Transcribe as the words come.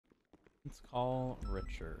Let's call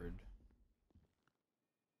Richard.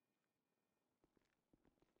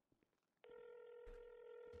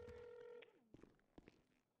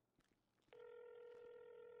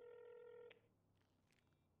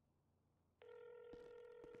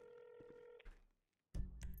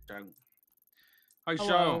 Hi, Hello.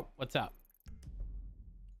 Sean. What's up?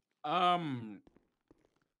 I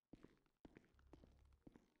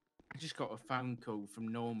just got a phone call from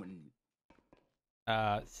Norman.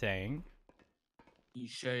 Saying? He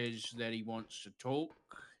says that he wants to talk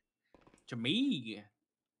to me.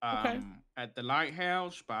 Okay. At the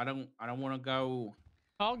lighthouse, but I don't want to go.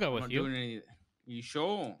 I'll go I'm with not you. doing any. You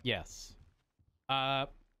sure? Yes.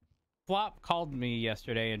 Flop called me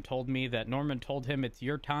yesterday and told me that Norman told him it's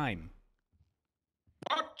your time.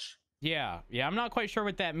 What? Yeah, I'm not quite sure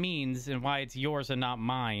what that means and why it's yours and not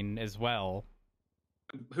mine as well.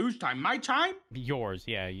 Whose time? My time? Yours,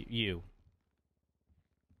 yeah, you.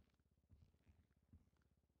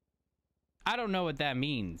 I don't know what that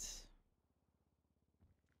means.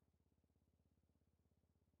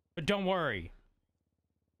 But don't worry,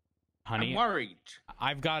 honey. I'm worried.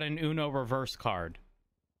 I've got an Uno reverse card.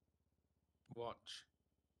 What?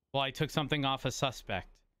 Well, I took something off a suspect.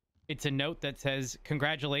 It's a note that says,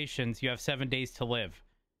 "Congratulations, you have 7 days to live.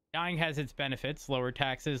 Dying has its benefits, lower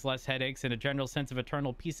taxes, less headaches, and a general sense of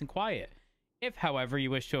eternal peace and quiet. If, however, you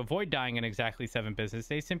wish to avoid dying in exactly 7 business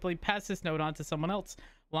days, simply pass this note on to someone else,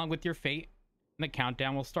 along with your fate, and the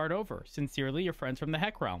countdown will start over. Sincerely, your friends from the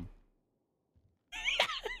Heck Realm."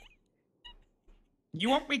 You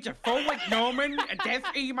want me to forward Norman a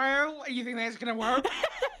death email? You think that's gonna work?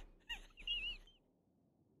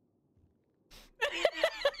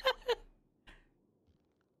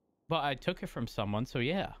 But I took it from someone, so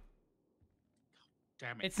yeah.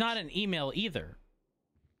 Damn it! It's not an email either.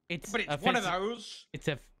 But it's one of those. It's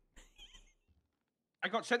a. I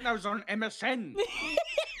got sent those on MSN.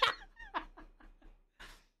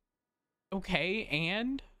 Okay,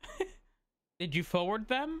 and did you forward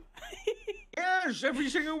them? Yes, every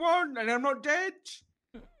single one, and I'm not dead.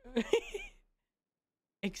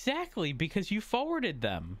 Exactly, because you forwarded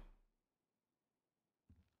them.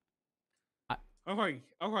 Okay.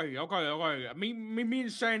 Me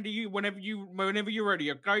and Sandy, whenever you're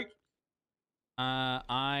ready, okay?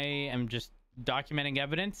 I am just documenting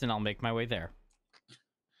evidence, and I'll make my way there.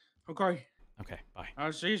 Okay. Okay, bye.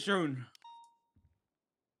 I'll see you soon.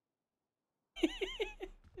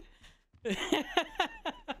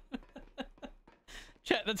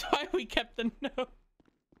 Chat, that's why we kept the note.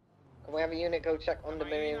 Can we have a unit go check on the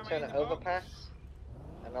Miriam Turner overpass?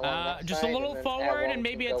 And along that just a side, little and then forward Air and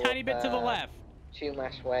maybe can a go tiny up, bit to the left.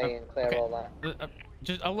 Chumash Way and clear all that.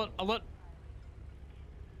 Just a little.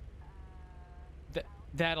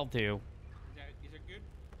 That'll do. Is it good?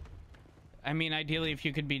 I mean, ideally, if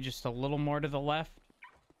you could be just a little more to the left.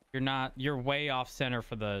 You're way off center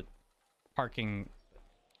for the parking.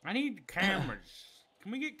 I need cameras.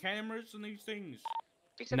 Can we get cameras on these things?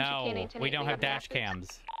 No, we don't have dash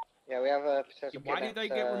cams. Yeah, we have a potential Why did they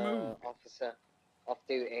get removed? officer off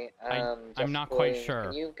duty. I'm not quite sure.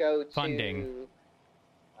 Can you go to Funding.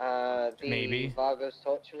 The Maybe. Vargo's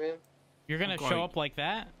torture room? You're gonna show up like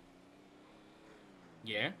that?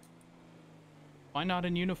 Yeah. Why not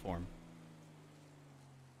in uniform?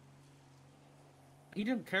 He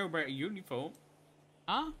doesn't care about a uniform.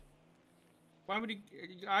 Huh? Why would he?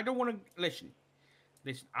 I don't want to listen.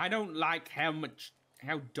 I don't like how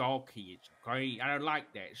dark he is. Okay, I don't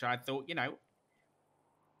like that. So I thought,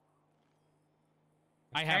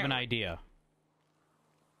 I have an idea.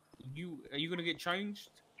 Are you gonna get changed?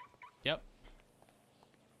 Yep.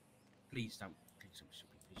 Please don't. Please don't be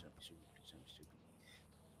stupid. Please don't be stupid. Please don't be stupid.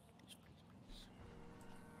 Please.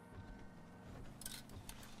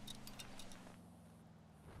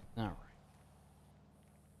 All right.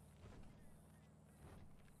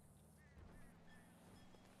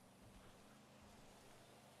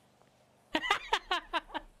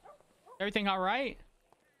 Everything all right?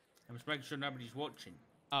 I'm just making sure nobody's watching.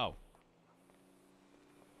 Oh.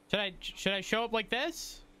 Should I show up like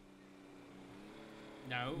this?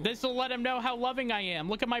 No. This will let him know how loving I am.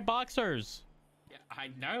 Look at my boxers. Yeah, I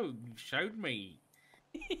know. You showed me.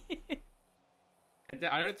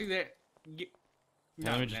 I don't think that.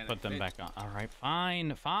 Let me just put them back on. All right,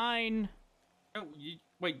 fine. No,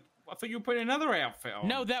 wait. I thought you were putting another outfit on.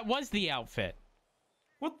 No, that was the outfit.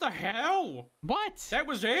 What the hell? What? That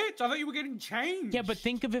was it? I thought you were getting changed. Yeah, but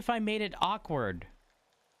think of if I made it awkward.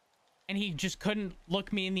 And he just couldn't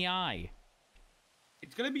look me in the eye.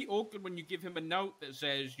 It's going to be awkward when you give him a note that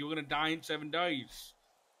says you're going to die in 7 days.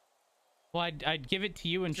 Well, I'd give it to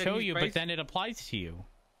you and show you, but then it applies to you.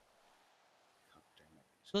 God damn it.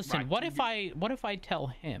 Listen, Right, what if I tell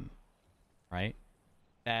him, right,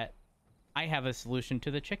 that I have a solution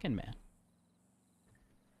to the chicken man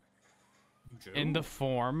in the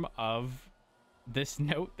form of this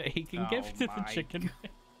note that he can give to the chicken man?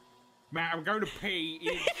 Man, I'm going to pee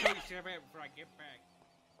in 37 before I get back.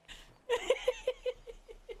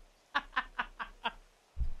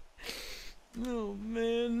 Oh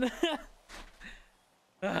man.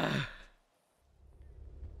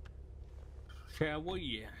 Shall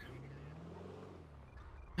we?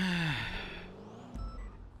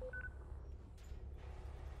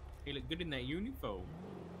 You look good in that uniform.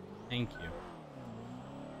 Thank you.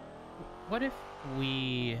 What if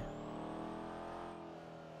we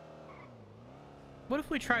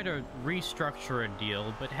try to restructure a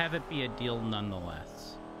deal, but have it be a deal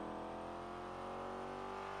nonetheless?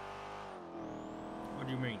 What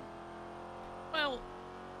do you mean? Well,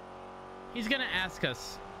 he's gonna ask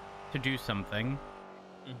us to do something,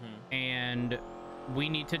 and we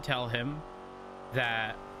need to tell him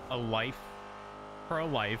that a life for a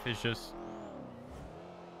life is just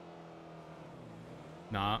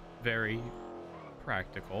not very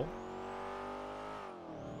practical.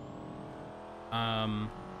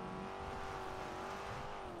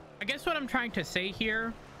 I guess what I'm trying to say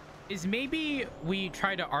here is maybe we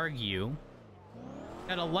try to argue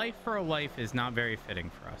that a life for a life is not very fitting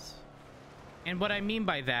for us. And what I mean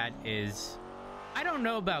by that is, I don't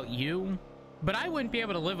know about you, but I wouldn't be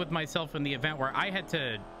able to live with myself in the event where I had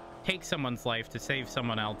to take someone's life to save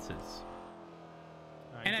someone else's.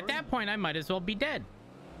 And at that point, I might as well be dead,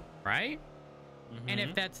 right? And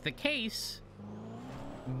if that's the case,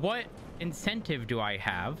 what incentive do I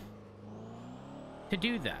have to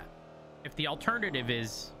do that if the alternative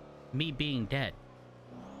is me being dead?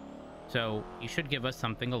 So you should give us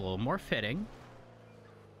something a little more fitting.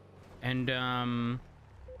 And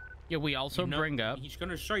yeah, we also bring up, he's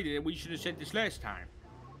gonna say that we should have said this last time.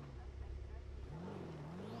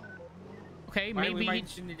 okay, Why maybe we made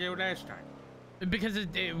the deal last time? because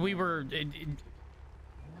we were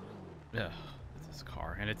ugh, it's this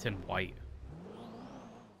car and it's in white.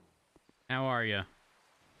 How are you?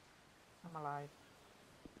 I'm alive.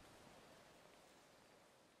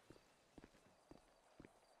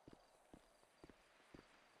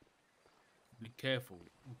 Be careful,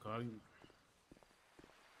 okay?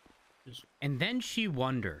 And then she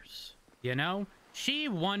wonders, you know? She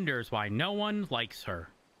wonders why no one likes her.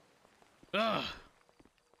 Ugh.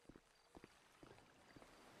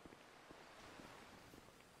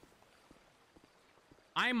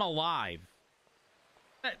 I'm alive.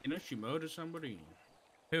 You know she murdered somebody.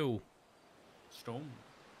 Who? Storm.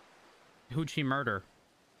 Who'd she murder?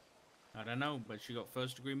 I don't know, but she got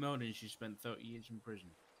first-degree murder and she spent 30 years in prison.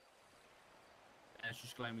 And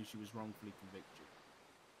she's claiming she was wrongfully convicted.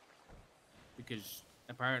 Because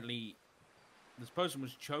apparently this person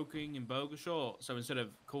was choking in Burgershore, so instead of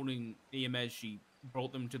calling EMS, she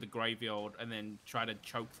brought them to the graveyard and then tried to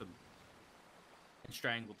choke them and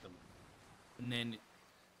strangled them. And then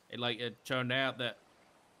it turned out that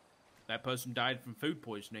that person died from food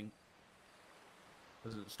poisoning.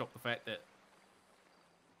 Doesn't stop the fact that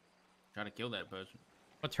trying to kill that person.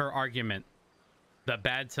 What's her argument? The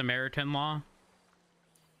Bad Samaritan law?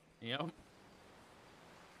 Yep.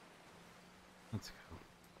 Let's go.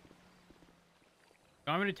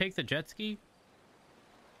 You want me to take the jet ski?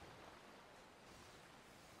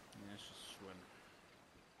 Yeah, it's just swim.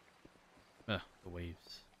 Ugh, the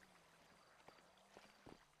waves.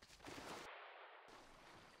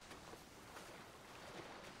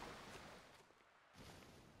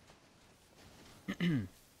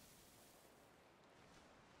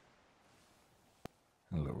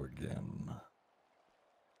 Hello again.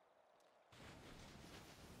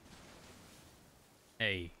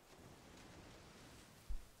 Hey.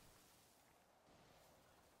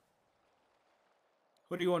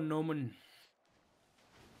 What do you want, Norman?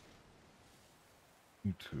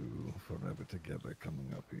 You two forever together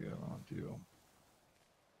coming up here, aren't you?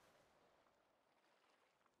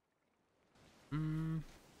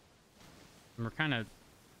 We're kind of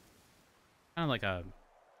like a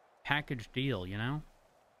package deal, you know?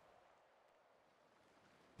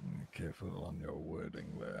 Careful on your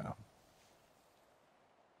wording there. What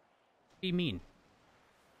do you mean?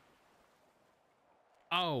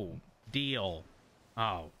 Oh, deal.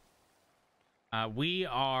 Oh. We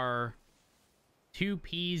are 2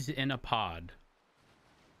 peas in a pod.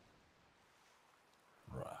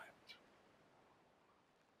 Right.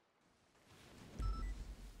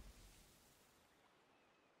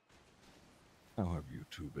 How have you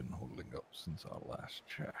two been holding up since our last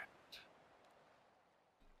chat?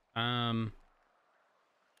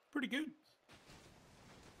 Pretty good.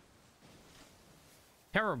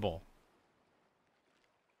 Terrible.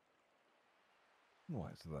 Why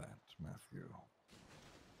is that, Matthew?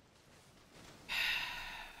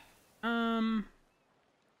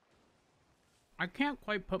 I can't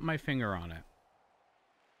quite put my finger on it.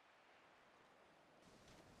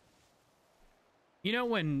 You know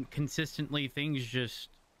when consistently things just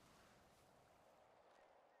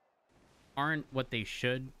aren't what they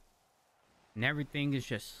should? And everything is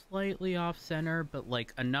just slightly off center, but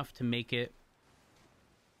like enough to make it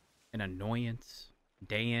an annoyance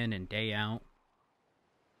day in and day out.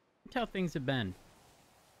 That's how things have been.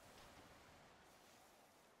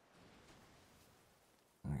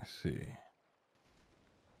 I see.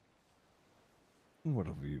 What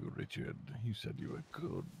of you, Richard? You said you were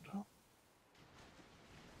good.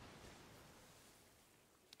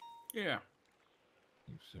 Yeah.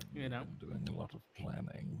 You've certainly been doing a lot of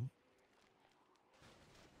planning.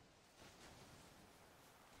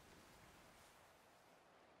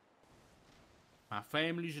 My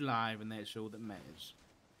family's alive, and that's all that matters.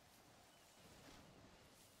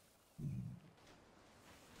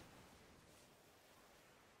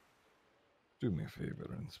 Do me a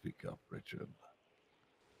favor and speak up, Richard.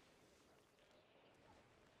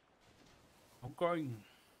 Okay.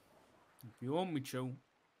 If you want me to.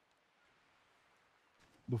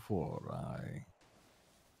 Before I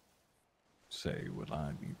say what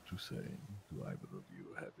I need to say, do either of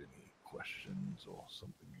you have any questions or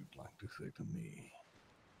something you'd like to say to me?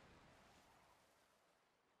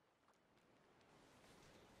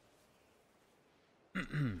 Do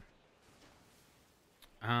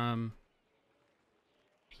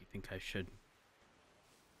you think I should?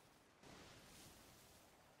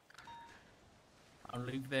 I'll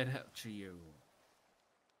leave that up to you.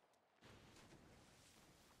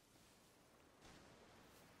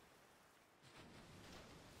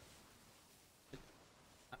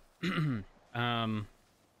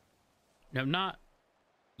 No, not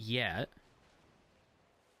yet.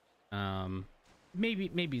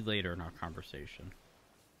 Maybe later in our conversation.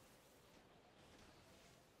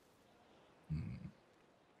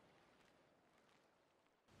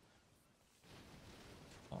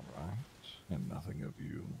 All right. And nothing of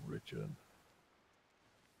you, Richard.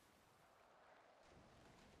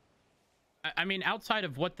 I mean, outside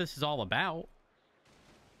of what this is all about.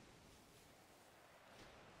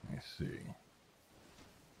 I see.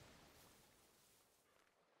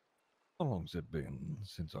 How long's it been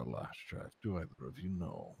since our last chat? Do either of you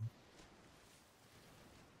know?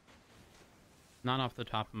 Not off the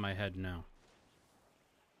top of my head, no.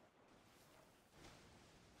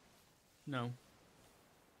 No.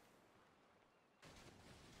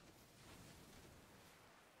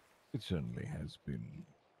 It certainly has been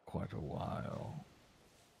quite a while.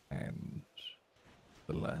 And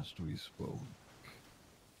the last we spoke,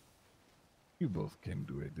 you both came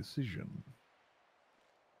to a decision.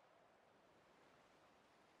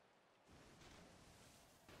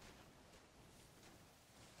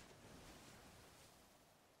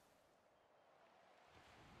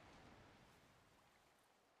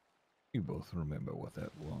 You both remember what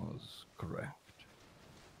that was, correct?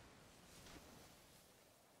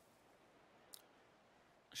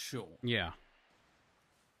 Sure. Yeah.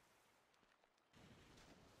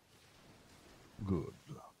 Good.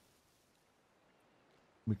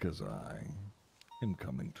 Because I am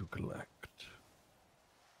coming to collect.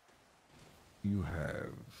 You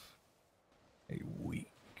have a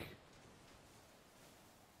week.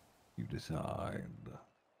 You decide.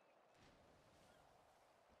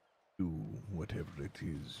 Do whatever it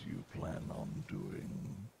is you plan on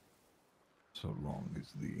doing, so long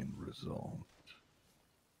as the end result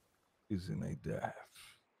isn't a death.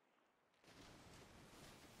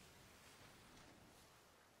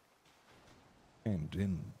 And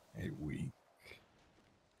in a week,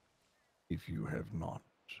 if you have not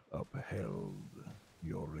upheld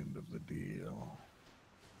your end of the deal,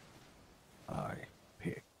 I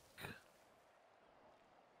pick.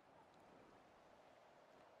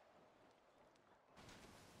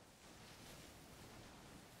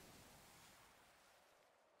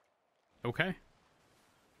 Okay.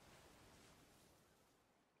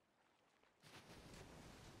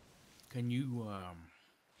 Can you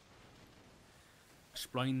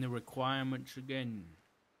explain the requirements again?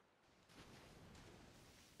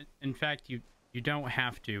 In fact, you don't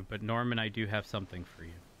have to, but Norman, I do have something for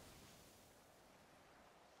you.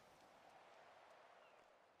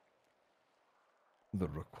 The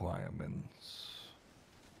requirements,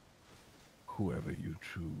 whoever you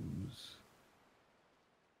choose,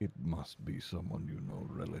 it must be someone you know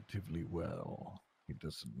relatively well. It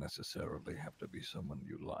doesn't necessarily have to be someone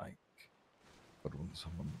you like. But when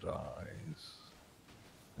someone dies,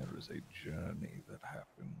 There is a journey that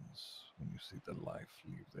happens when you see the life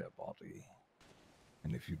leave their body.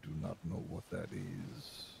 And if you do not know what that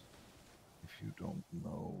is, if you don't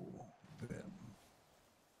know them,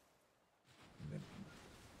 then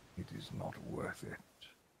it is not worth it.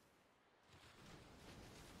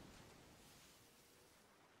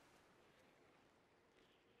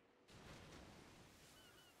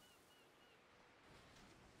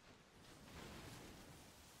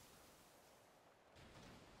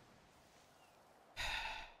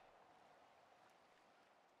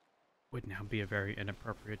 Would now be a very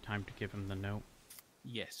inappropriate time to give him the note.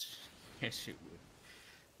 Yes. Yes, it would.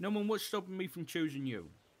 No one what's stopping me from choosing you.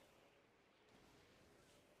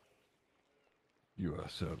 You are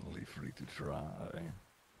certainly free to try.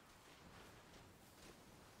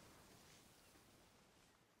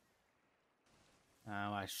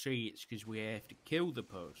 Oh, I see. It's because we have to kill the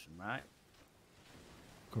person, right?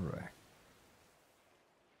 Correct.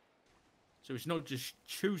 So it's not just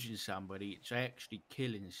choosing somebody, it's actually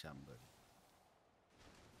killing somebody.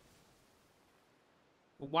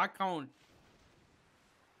 Well, why can't...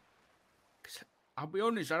 'Cause I'll be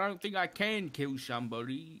honest, I don't think I can kill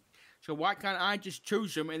somebody. So why can't I just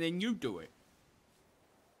choose them and then you do it?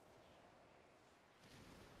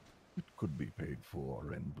 It could be paid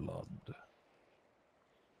for in blood.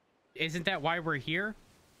 Isn't that why we're here?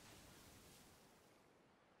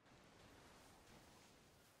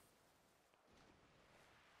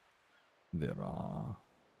 There are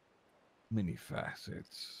many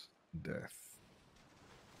facets death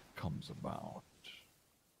comes about.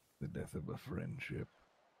 The death of a friendship,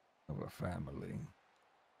 of a family,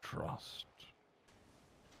 trust,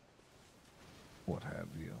 what have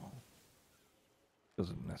you.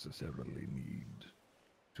 Doesn't necessarily need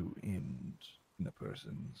to end in a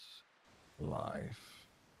person's life,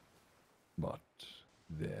 but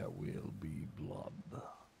there will be blood.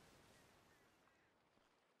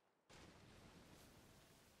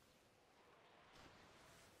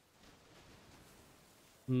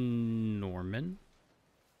 Norman.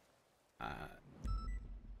 I'm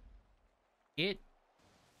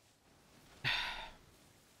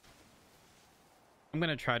going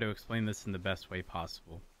to try to explain this in the best way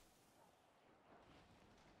possible.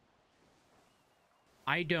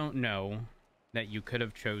 I don't know that you could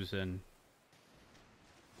have chosen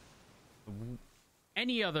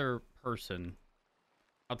any other person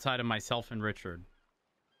outside of myself and Richard.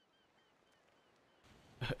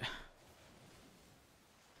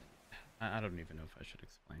 I don't even know if I should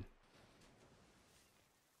explain.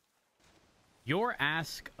 Your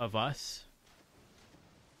ask of us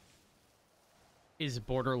is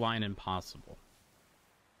borderline impossible.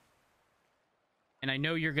 And I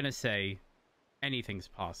know you're going to say anything's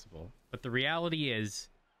possible, but the reality is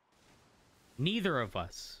neither of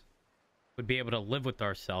us would be able to live with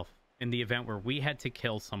ourselves in the event where we had to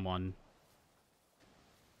kill someone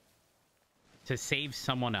to save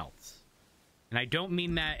someone else. And I don't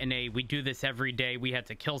mean that in a, we do this every day, we had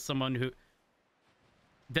to kill someone who...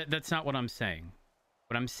 That's not what I'm saying.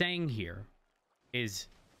 What I'm saying here is,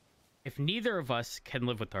 if neither of us can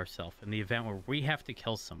live with ourselves in the event where we have to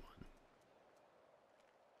kill someone,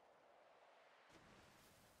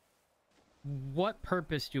 what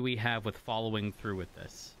purpose do we have with following through with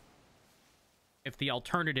this? If the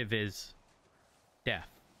alternative is death.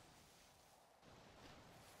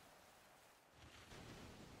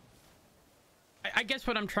 I guess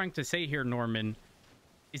what I'm trying to say here, Norman,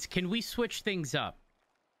 is can we switch things up?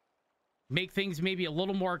 Make things maybe a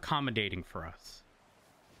little more accommodating for us.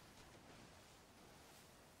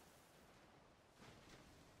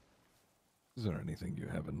 Is there anything you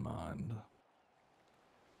have in mind?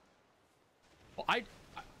 Well,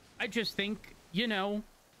 I just think, you know,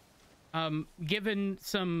 given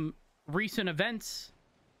some recent events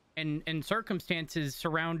and circumstances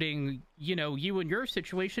surrounding, you know, you and your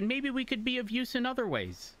situation, maybe we could be of use in other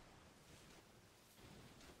ways.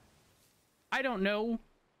 I don't know.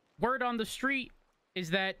 Word on the street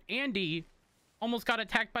is that Andi almost got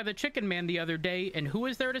attacked by the chicken man the other day, and who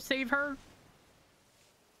is there to save her?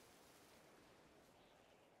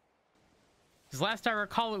 Because last I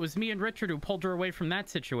recall, it was me and Richard who pulled her away from that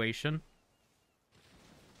situation.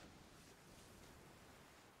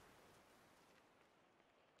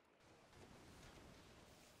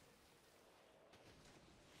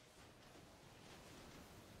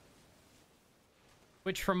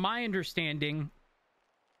 Which, from my understanding,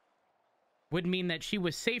 would mean that she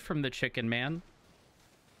was safe from the chicken man,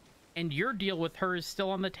 and your deal with her is still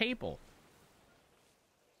on the table.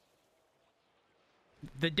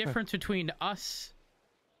 The difference between us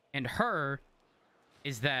and her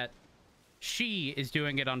is that she is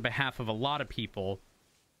doing it on behalf of a lot of people,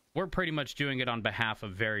 We're pretty much doing it on behalf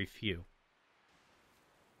of very few.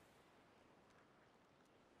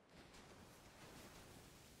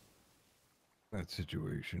 That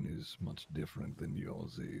situation is much different than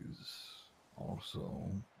yours is.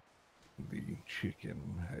 Also, the chicken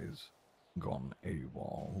has gone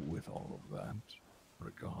AWOL with all of that.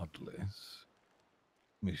 Regardless,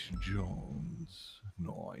 Miss Jones,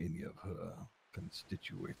 nor any of her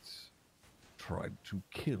constituents, tried to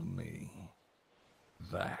kill me.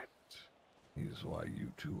 That is why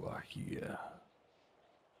you two are here.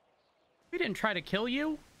 We didn't try to kill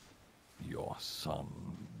you. Your son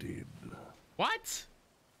did. What?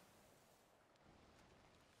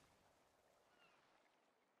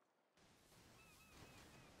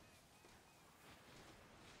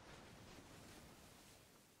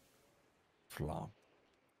 Flop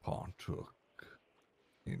partook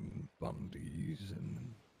in Bundy's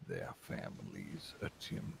and their family's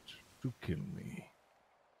attempt to kill me.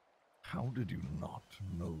 How did you not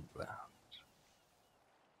know that?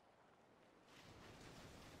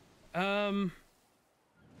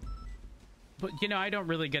 But you know, I don't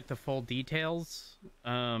really get the full details.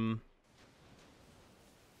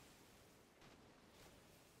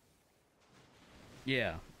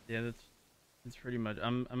 Yeah, that's pretty much.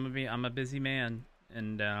 I'm a busy man,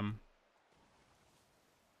 and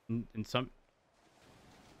some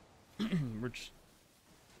we're just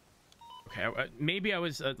okay. Maybe I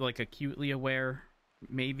was like acutely aware.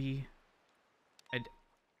 Maybe I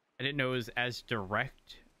didn't know it was as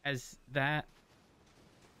direct as that.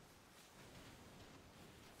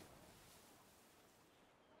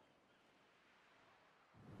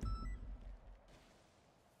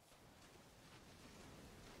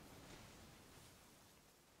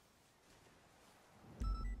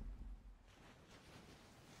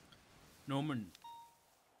 Norman.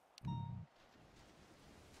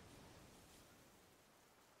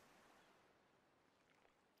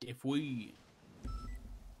 If we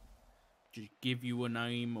just give you a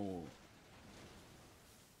name or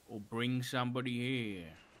bring somebody here.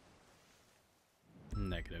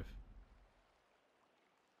 Negative.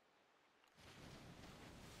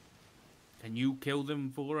 Can you kill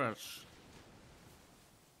them for us?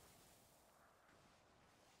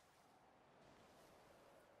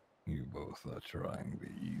 You both are trying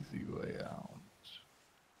the easy way out.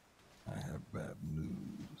 I have bad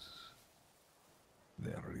news.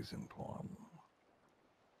 There isn't one.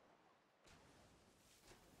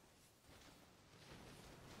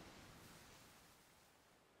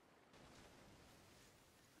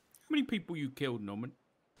 How many people you killed, Norman?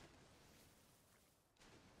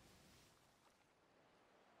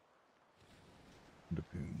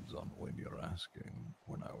 Depends on when you're asking.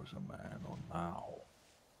 When I was a man or now.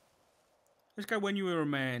 Let's go when you were a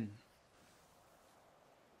man.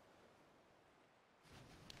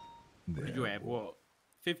 What did you have? What?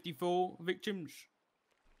 54 victims?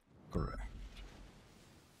 Correct.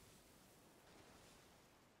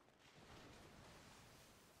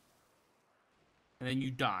 And then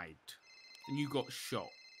you died. And you got shot.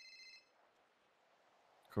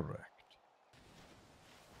 Correct.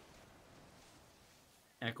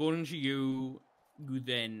 And according to you, you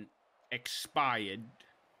then expired.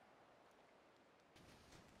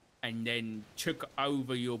 And then took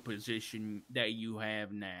over your position that you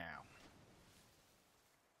have now.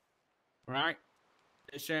 Right?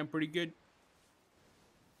 That sound pretty good?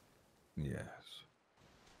 Yes.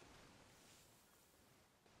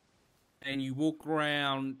 And you walk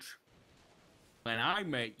around, when I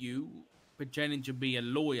met you, pretending to be a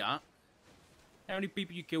lawyer. How many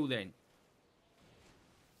people you killed then?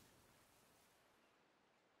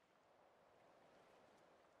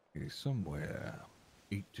 Somewhere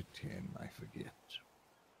 8 to 10, I forget.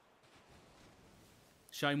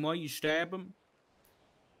 Same way you stab them?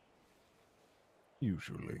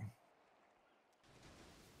 Usually.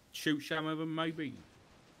 Shoot some of them, maybe?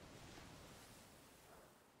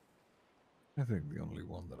 I think the only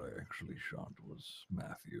one that I actually shot was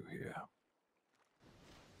Matthew here.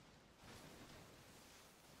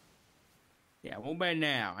 Yeah, what about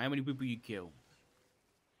now? How many people you killed?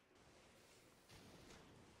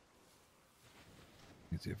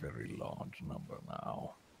 It's a very large number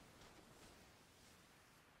now.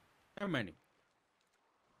 How many?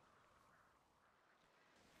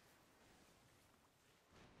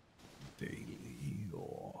 Daily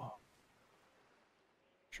or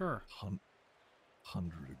Sure.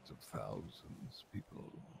 hundreds of thousands.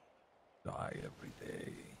 People die every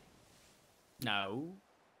day. No.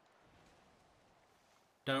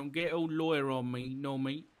 Don't get all lawyer on me, know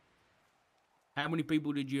me. How many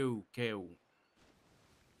people did you kill?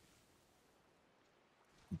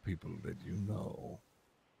 People that you know.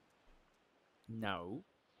 No.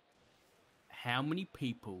 How many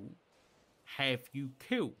people have you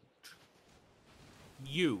killed?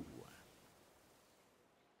 You.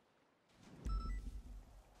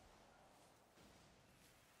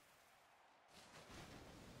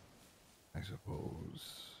 I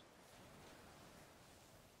suppose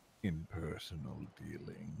in personal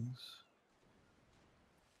dealings,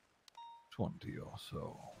 20 or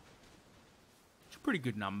so. It's a pretty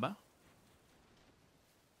good number.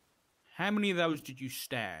 How many of those did you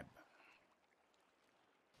stab?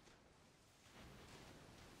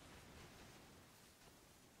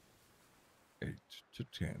 8 to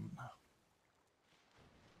 10.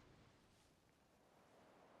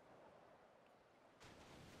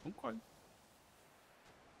 Okay.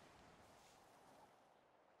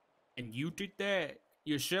 And you did that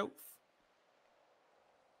yourself?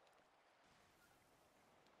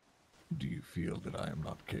 Do you feel that I am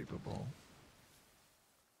not capable?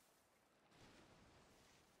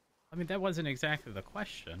 I mean, that wasn't exactly the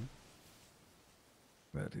question.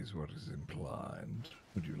 That is what is implied.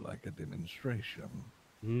 Would you like a demonstration?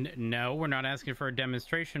 No, we're not asking for a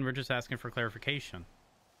demonstration. We're just asking for clarification.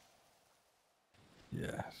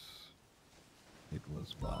 Yes. It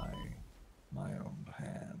was by my own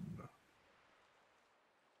hand.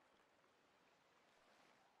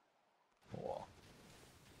 Or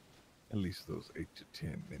at least those 8 to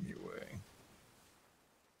 10 anyway.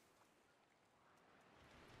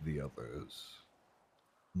 The others,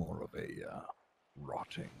 more of a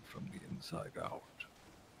rotting from the inside out.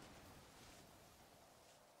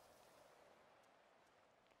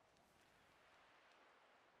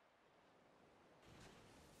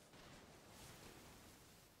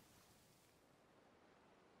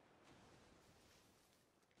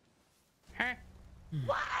 Huh?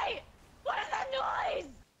 Why? What is that noise?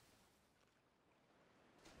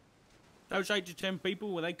 Those 8 to 10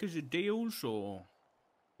 people, were they because of deals or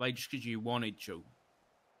were they just because you wanted to?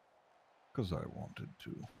 Because I wanted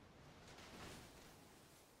to.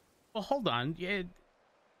 Well, hold on. Yeah,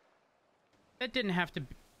 that didn't have to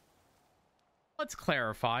be... Let's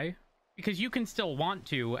clarify, because you can still want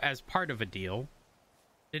to as part of a deal.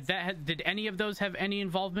 Did any of those have any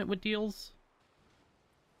involvement with deals?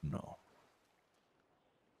 No.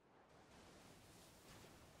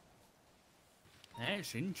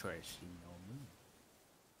 That's interesting, Norman.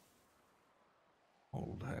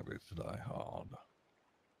 Old habits die hard.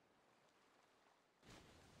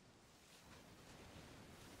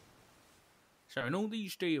 So in all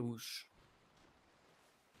these deals,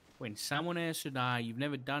 when someone has to die, you've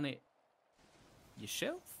never done it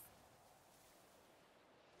yourself?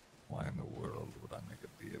 Why in the world would I make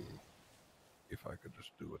a deal if I could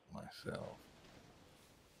just do it myself?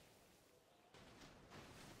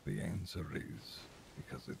 The answer is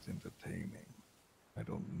because it's entertaining. I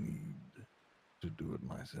don't need to do it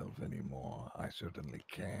myself anymore. I certainly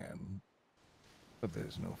can, but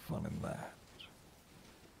there's no fun in that.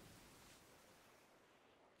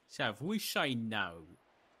 So if we say no,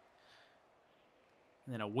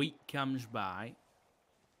 and then a week comes by,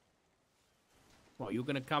 what, you're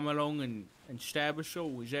going to come along and stab us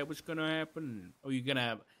all? Is that what's going to happen? Or are you going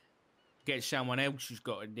to get someone else who's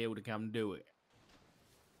got a deal to come do it?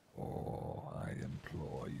 Oh, I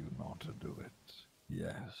implore you not to do it.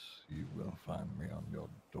 Yes, you will find me on your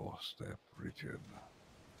doorstep, Richard.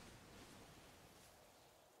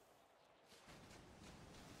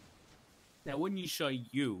 Now, when you say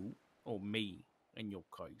you, or me, in your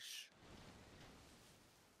case,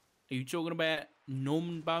 are you talking about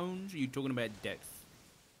Norman Bones, or are you talking about death?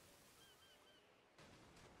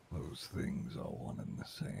 Those things are one and the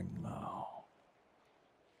same now.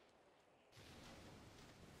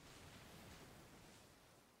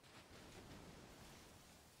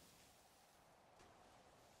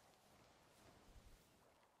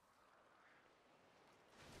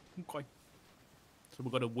 Okay. So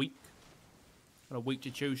we've got a week. Got a week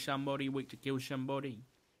to choose somebody, a week to kill somebody.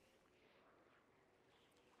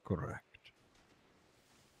 Correct.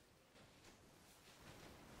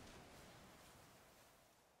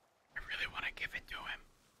 I really want to give it to him.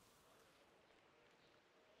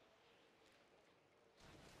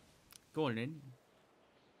 Go on then.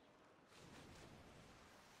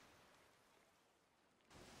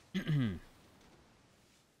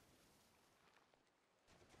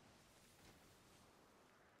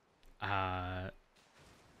 I've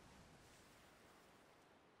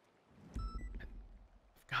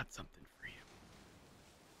got something for you.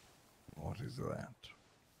 What is that?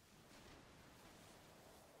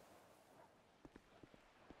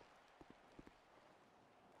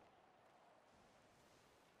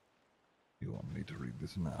 You want me to read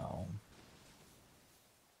this now?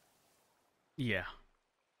 Yeah.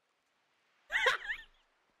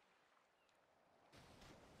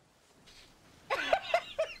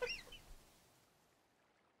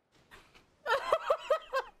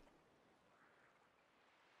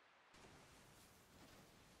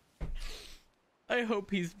 I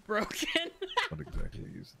hope he's broken. What exactly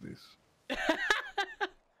is this?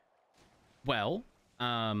 Well,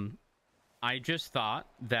 I just thought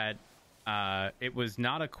that it was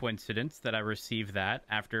not a coincidence that I received that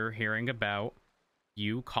after hearing about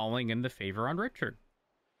you calling in the favor on Richard.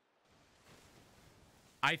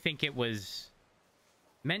 I think it was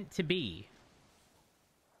meant to be.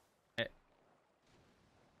 I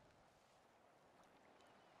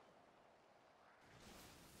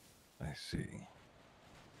see.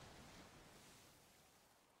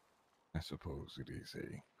 I suppose it is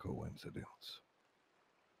a coincidence.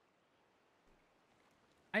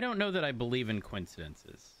 I don't know that I believe in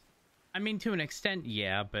coincidences. I mean, to an extent,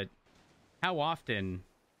 yeah, but how often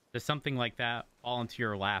does something like that fall into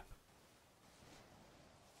your lap?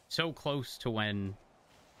 So close to when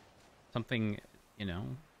something, you know,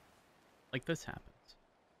 like this happens.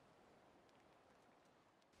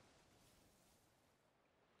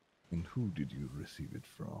 And who did you receive it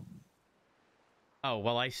from? Oh,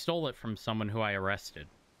 well, I stole it from someone who I arrested,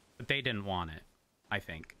 but they didn't want it, I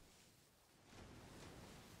think.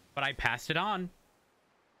 But I passed it on.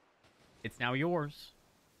 It's now yours.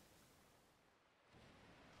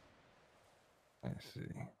 I see.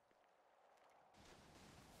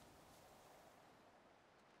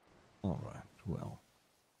 All right, well,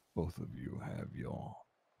 both of you have your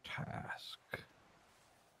task.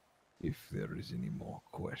 If there is any more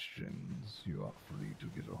questions, you are free to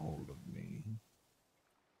get a hold of me.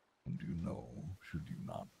 And you know, should you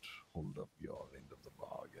not hold up your end of the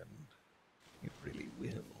bargain, it really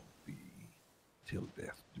will be till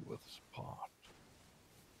death do us part.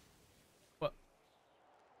 What?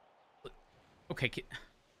 Okay,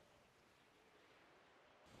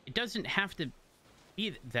 it doesn't have to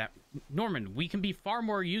be that. Norman, we can be far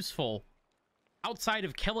more useful outside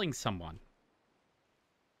of killing someone.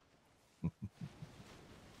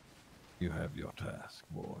 You have your task,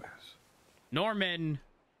 boys. Norman,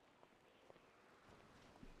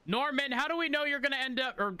 how do we know you're going to end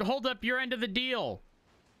up or hold up your end of the deal?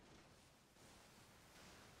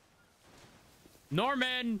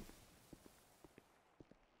 Norman.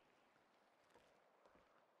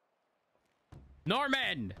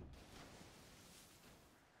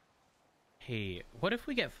 Hey, what if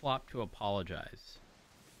we get Flop to apologize?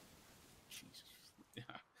 Jesus.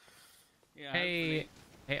 Yeah. Hey,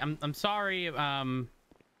 I'm sorry.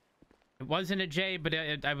 It wasn't a J, but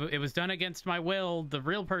it was done against my will. The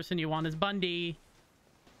real person you want is Bundy.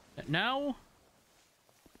 No?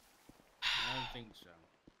 I don't think so.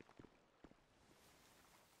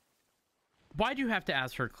 Why'd you have to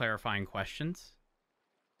ask for clarifying questions?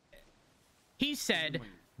 He said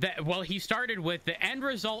that, well, he started with the end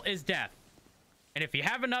result is death. And if you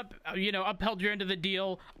haven't upheld your end of the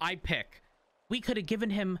deal, I pick. We could have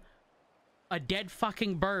given him a dead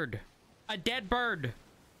fucking bird. A dead bird.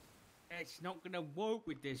 It's not gonna work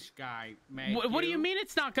with this guy, man. What do you mean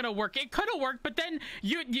it's not gonna work? It could have worked, but then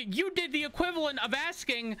you did the equivalent of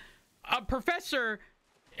asking a professor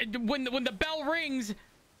when the bell rings,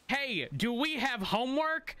 hey, do we have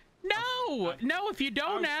homework? No, no. If you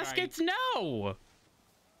don't ask, it's no.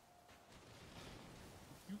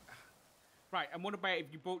 Right, and what about if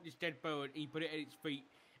you brought this dead bird and you put it at its feet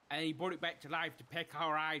and he brought it back to life to peck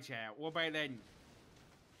our eyes out? What about then?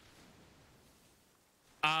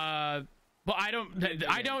 Well, I don't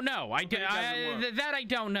know. I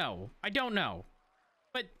don't know. I don't know.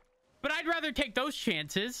 But I'd rather take those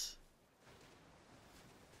chances.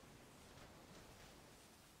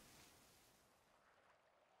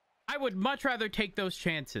 I would much rather take those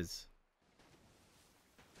chances.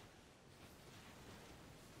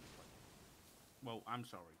 Well, I'm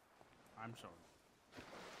sorry. I'm sorry.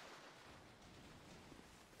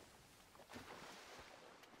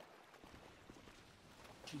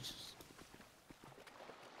 Jesus.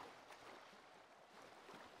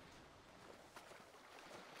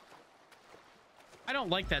 I don't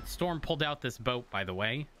like that Storm pulled out this boat, by the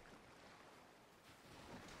way.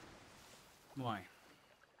 Why?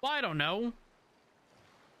 Well, I don't know.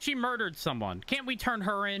 She murdered someone. Can't we turn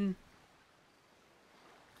her in?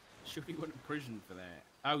 Should he went to prison for that?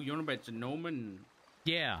 Oh, you're on about to Norman?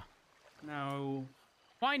 Yeah. No.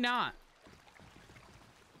 Why not?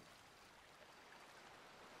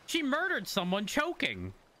 She murdered someone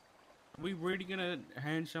choking. Are we really gonna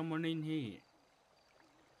hand someone in here?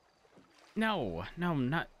 No,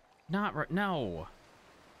 not right. No.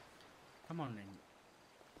 Come on then.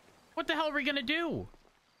 What the hell are we gonna do?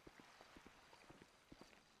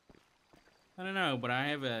 I don't know, but I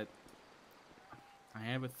have a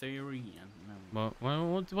theory. I don't know.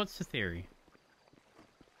 Well, what's the theory?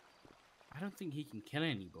 I don't think he can kill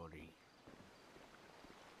anybody.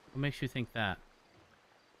 What makes you think that?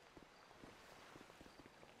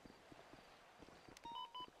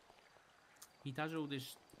 He does all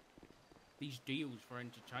these deals for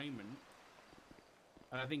entertainment,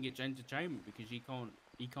 and I think it's entertainment because he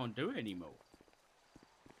can't do it anymore.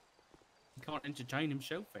 He can't entertain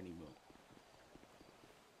himself anymore.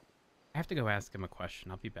 I have to go ask him a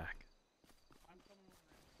question. I'll be back.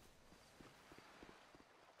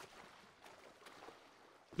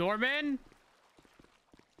 Norman?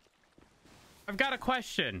 I've got a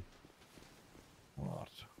question. What?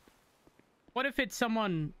 What if it's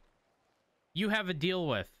someone you have a deal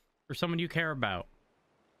with, or someone you care about?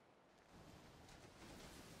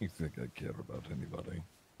 You think I care about anybody?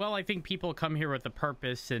 Well, I think people come here with a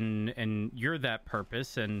purpose, and you're that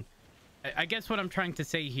purpose, and I guess what I'm trying to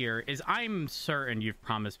say here is I'm certain you've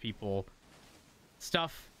promised people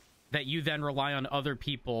stuff that you then rely on other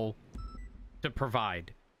people to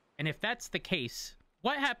provide. And if that's the case,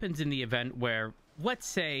 what happens in the event where, let's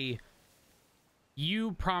say,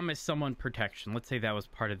 you promise someone protection? Let's say that was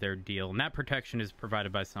part of their deal, and that protection is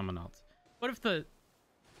provided by someone else. What if the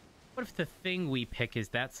thing we pick is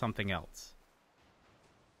that something else?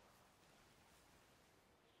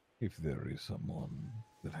 If there is someone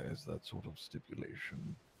that has that sort of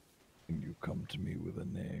stipulation, and you come to me with a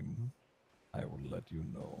name, I will let you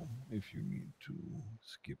know if you need to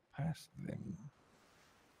skip past them.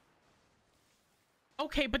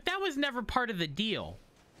 Okay, but that was never part of the deal.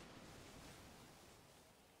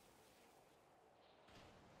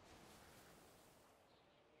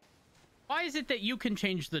 Why is it that you can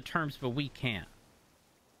change the terms, but we can't?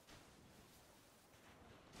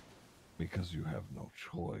 Because you have no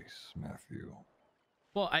choice, Matthew.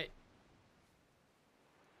 Well,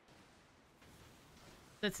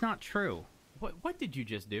 that's not true. What did you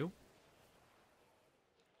just do?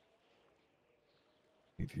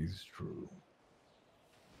 It is true.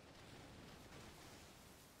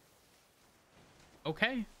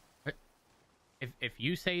 Okay. If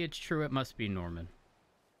you say it's true, it must be Norman.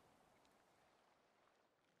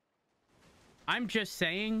 I'm just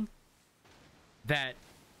saying that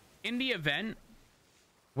in the event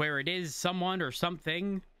where it is someone or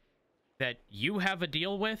something that you have a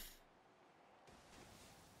deal with,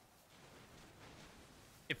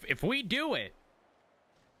 if we do it,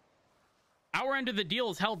 our end of the deal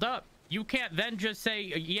is held up. You can't then just say,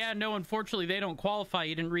 yeah, no, unfortunately, they don't qualify.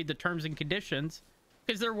 You didn't read the terms and conditions,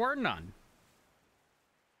 because there were none.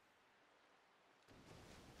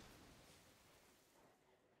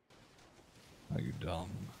 Are you dumb?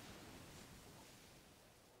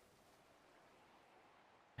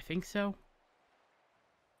 I think so.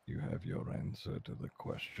 You have your answer to the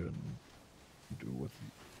question. Do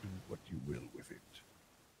what you will with it.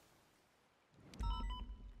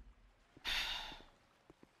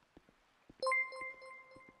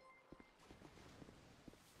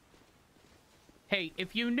 Hey,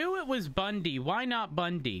 if you knew it was Bundy, why not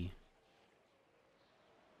Bundy?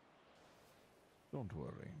 Don't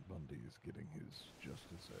worry, Bundy is getting his just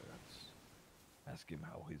desserts. Ask him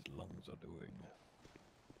how his lungs are doing.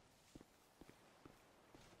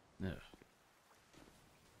 Ugh.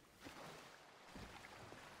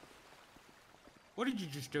 What did you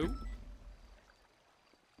just do?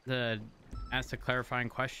 Ask a clarifying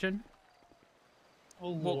question.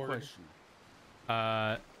 Oh, What Lord. question?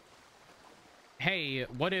 Hey,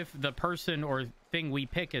 what if the person or thing we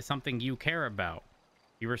pick is something you care about?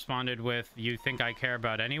 You responded with, you think I care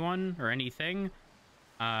about anyone or anything?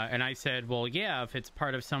 And I said, well, yeah, if it's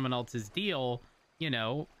part of someone else's deal, you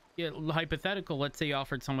know, hypothetical, let's say you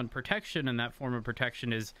offered someone protection and that form of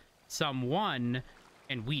protection is someone,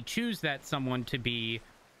 and we choose that someone to be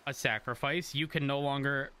a sacrifice, you can no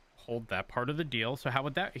longer hold that part of the deal. So how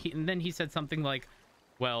would that... and then he said something like,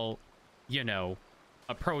 well, you know,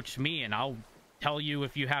 approach me and I'll tell you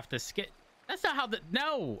if you have to skip. That's not how the...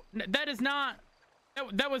 No, that is not...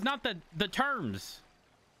 That was not the terms.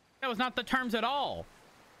 That was not the terms at all.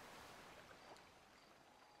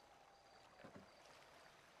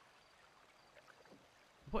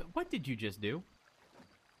 What did you just do?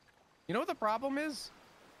 You know what the problem is?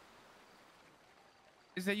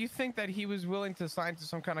 Is that you think that he was willing to sign to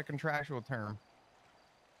some kind of contractual term.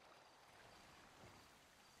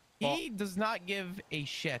 He does not give a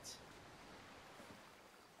shit.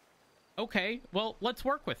 Okay, well, let's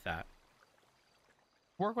work with that.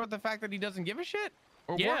 Work with the fact that he doesn't give a shit?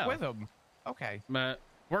 Or Yeah. work with him? Okay.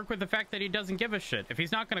 work with the fact that he doesn't give a shit. If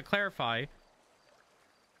he's not going to clarify,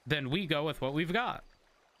 then we go with what we've got.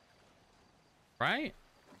 Right?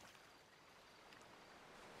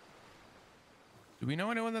 Do we know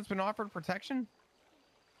anyone that's been offered protection?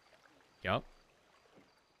 Yep.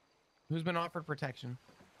 Who's been offered protection?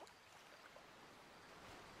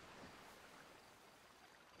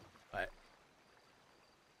 What?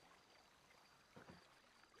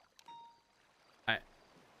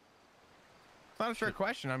 It's not a straight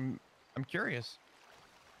question. I'm curious.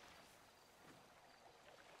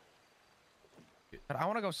 But I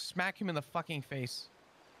want to go smack him in the fucking face.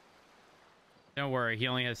 Don't worry, he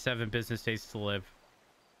only has 7 business days to live.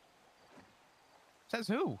 Says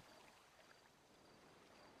who?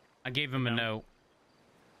 I gave him a note.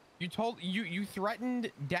 You told you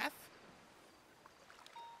threatened death?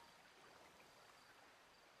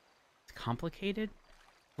 It's complicated.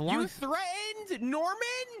 You threatened Norman?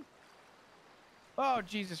 Oh,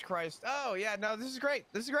 Jesus Christ. Oh, yeah, no, this is great.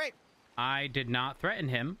 This is great. I did not threaten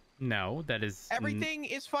him. No, that is... Everything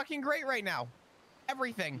is fucking great right now.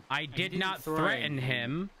 Everything. I did not threaten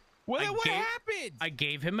him. Well, then what happened? I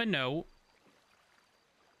gave him a note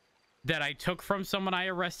that I took from someone I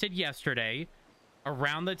arrested yesterday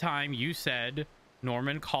around the time you said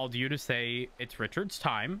Norman called you to say it's Richard's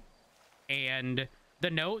time. And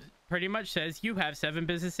the note pretty much says you have 7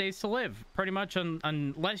 business days to live. Pretty much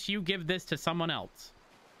unless you give this to someone else.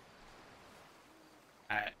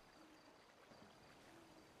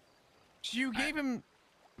 So you gave him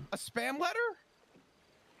a spam letter?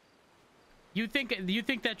 You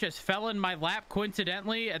think that just fell in my lap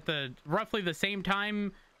coincidentally at the roughly the same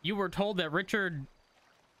time you were told that Richard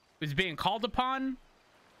was being called upon?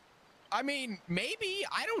 I mean, maybe.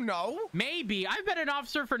 I don't know. Maybe. I've been an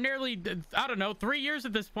officer for nearly, I don't know, 3 years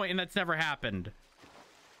at this point, and that's never happened.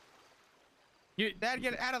 Dad,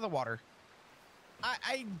 get out of the water.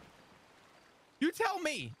 You tell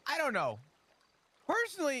me. I don't know.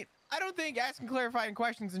 Personally, I don't think asking clarifying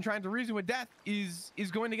questions and trying to reason with death is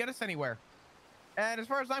going to get us anywhere. And as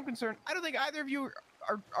far as I'm concerned, I don't think either of you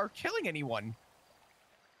are killing anyone.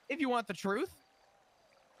 If you want the truth.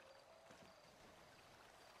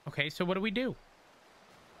 Okay, so what do we do?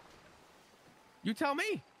 You tell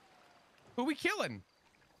me. Who we killing?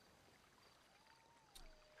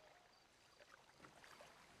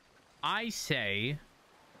 I say...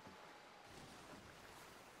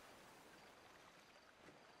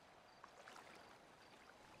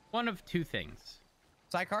 one of 2 things.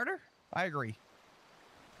 Cy Carter? I agree.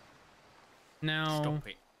 No. Stop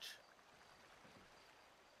it.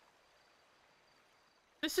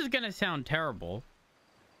 This is gonna sound terrible.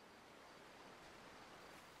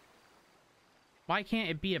 Why can't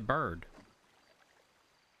it be a bird?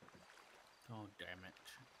 Oh, damn it.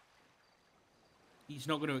 He's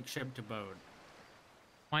not going to accept a bird.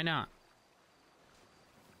 Why not?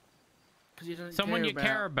 Because he doesn't Someone you about...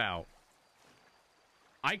 care about.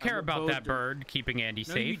 I care about that bird keeping Andi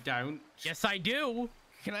No, safe. you don't. Yes, I do.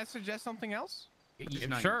 Can I suggest something else?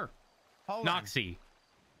 Sure. Hold on. Noxie.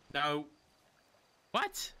 No.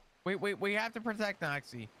 What? Wait, we have to protect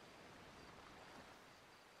Noxie.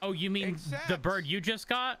 Oh, you mean Except... the bird you just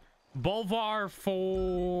got? Bolvar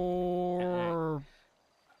for...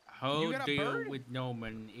 Whole deal with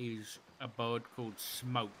Norman is a bird called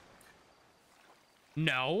Smoke.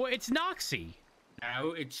 No, it's Noxie.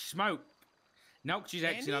 No, it's Smoke. Noxie's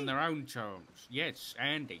acting on their own terms. Yes,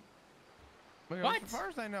 Andi. Wait, what? As far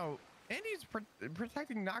as I know, Andy's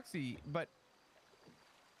protecting Noxie, but...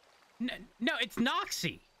 No, it's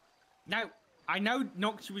Noxie. No, I know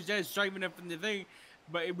Noxie was there saving her from the thing,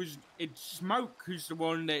 but it's Smoke who's the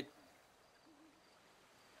one that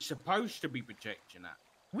supposed to be protecting her.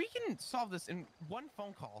 We can solve this in one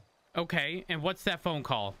phone call. Okay, and what's that phone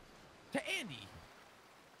call? To Andi.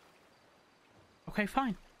 Okay,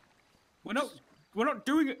 fine. We're not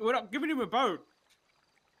doing it. We're not giving him a boat.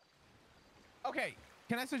 Okay,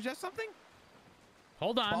 can I suggest something?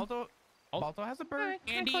 Hold on. Balto has a bird.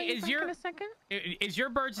 Andi, is your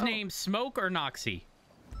bird's Oh. name Smoke or Noxie?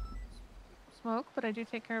 Smoke, but I do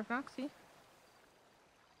take care of Noxie.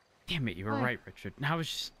 Damn it, you were Why? right, Richard. Now it's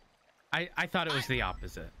just... I thought it was the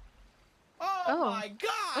opposite. Oh my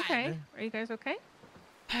god! Okay, are you guys okay?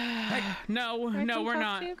 No, I no, can we're talk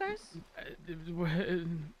not. to you guys?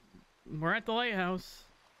 We're at the lighthouse.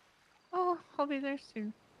 Oh, I'll be there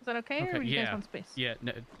soon. Is that okay, or do you guys want space? Yeah,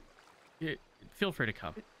 no, feel free to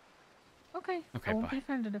come. Okay. Okay, I won't bye. be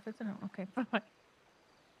offended if it's a no. Okay, bye-bye.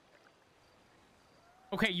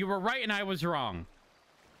 Okay, you were right and I was wrong.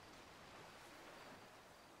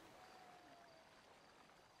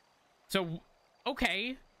 So,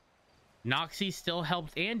 okay. Noxie still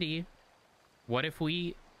helped Andi. What if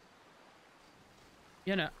we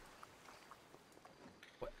You know.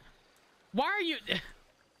 Why are you?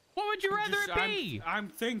 What would you rather it be? I'm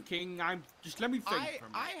thinking. Just let me think. For a minute.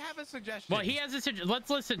 I have a suggestion. Well, he has a suggestion. Let's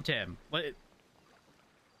listen to him.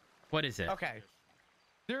 What is it? Okay.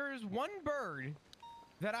 There's one bird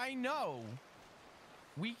that I know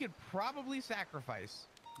we could probably sacrifice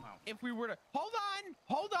if we were to. Hold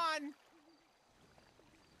on.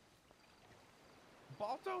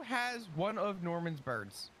 Balto has one of Norman's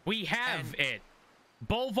birds. We have it.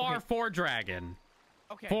 Bolvar for dragon.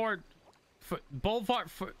 Okay.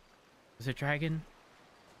 Bolvar. Is it dragon?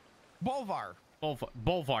 Bolvar.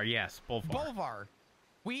 Bolvar. Yes. Bolvar. Bolvar.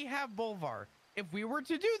 We have Bolvar. If we were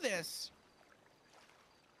to do this,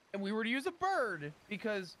 and we were to use a bird,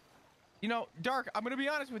 because, you know, Dark, I'm going to be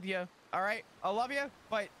honest with you. All right. I love you.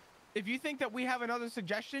 But if you think that we have another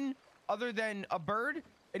suggestion other than a bird,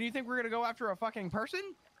 and you think we're going to go after a fucking person,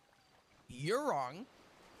 you're wrong.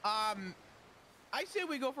 I say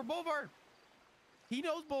we go for Bolvar. He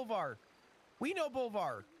knows Bolvar. We know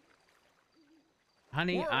Bolvar.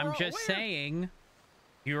 Honey, I'm just saying,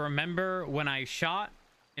 you remember when I shot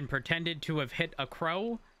and pretended to have hit a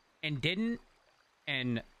crow and didn't?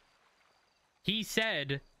 And he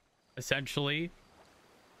said, essentially,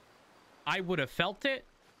 I would have felt it.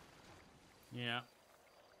 Yeah.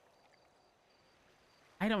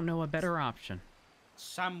 I don't know a better option.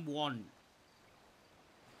 Someone.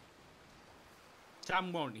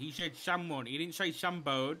 He said someone. He didn't say some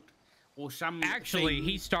bird or some. Actually, thing.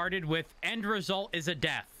 he started with end result is a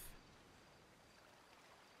death.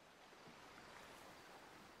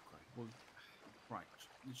 Okay, well, right.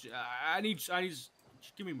 I need. Just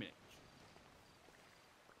give me a minute.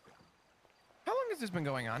 How long has this been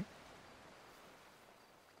going on?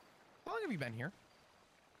 How long have you been here?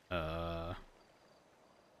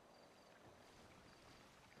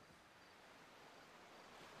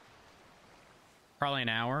 Probably an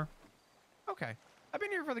hour. Okay. I've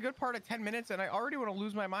been here for the good part of 10 minutes, and I already want to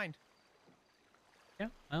lose my mind. Yeah,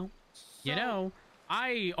 well, you know,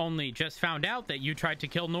 I only just found out that you tried to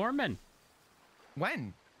kill Norman.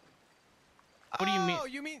 When? What do you mean? Oh,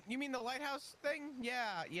 you mean the lighthouse thing?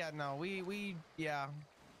 Yeah, no, yeah.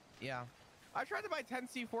 I tried to buy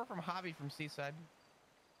 10C4 from Hobby from Seaside.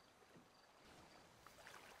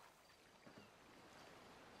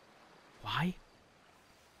 Why?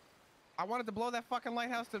 I wanted to blow that fucking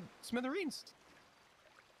lighthouse to smithereens.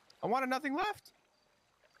 I wanted nothing left.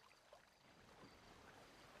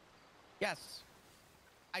 Yes.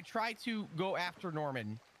 I tried to go after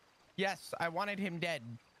Norman. Yes, I wanted him dead.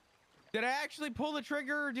 Did I actually pull the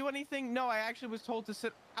trigger or do anything? No, I actually was told to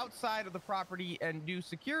sit outside of the property and do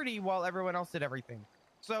security while everyone else did everything.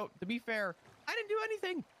 So, to be fair, I didn't do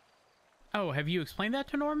anything. Oh, have you explained that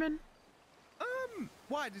to Norman?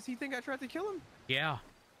 Why? Does he think I tried to kill him? Yeah.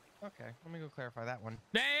 Okay, let me go clarify that one.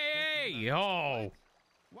 Hey! Oh.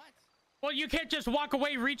 What? Well, you can't just walk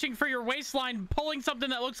away reaching for your waistline, pulling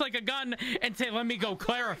something that looks like a gun, and say, let me go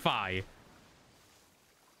clarify.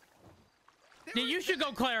 Yeah, you should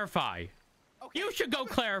go clarify. Okay, You should go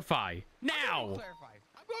clarify. Now. I'm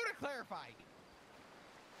going to clarify.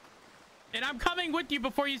 And I'm coming with you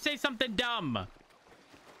before you say something dumb.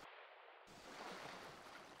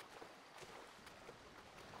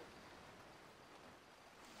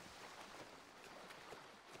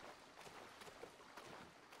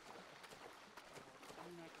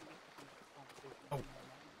 Oh,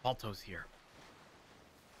 Balto's here.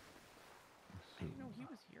 I didn't know he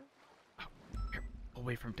was here. Oh, here, we'll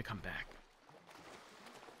wait for him to come back.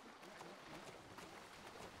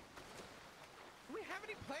 Do we have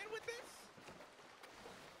any plan with this?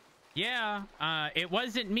 Yeah, it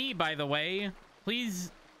wasn't me, by the way.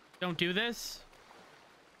 Please don't do this.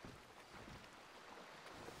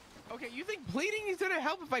 Okay, you think pleading is gonna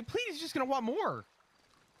help? If I plead, he's just gonna want more.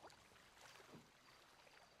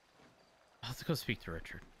 Let's go speak to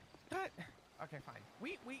Richard. Okay, fine.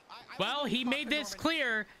 Well, he made this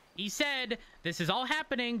clear. He said this is all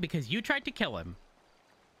happening because you tried to kill him.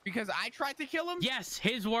 Because I tried to kill him? Yes,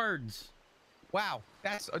 his words. Wow,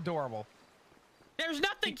 that's adorable. There's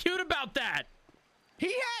nothing cute about that.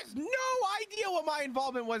 He has no idea what my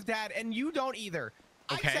involvement was, Dad, and you don't either.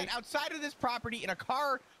 Okay. I sat outside of this property in a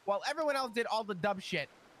car while everyone else did all the dumb shit.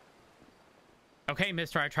 Okay,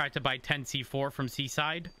 mister, I tried to buy 10C4 from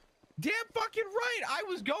Seaside. Damn fucking right, I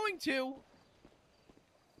was going to.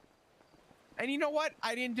 And you know what?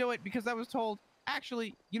 I didn't do it because I was told,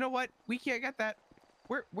 actually, you know what? We can't get that.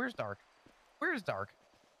 Where's Dark? Where's Dark?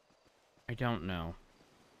 I don't know.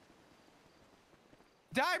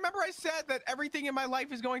 Di, remember I said that everything in my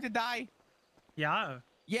life is going to die? Yeah.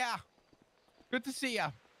 Yeah. Good to see ya.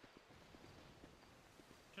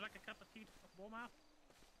 Would you like a cup of tea to warm up?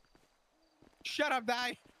 Shut up,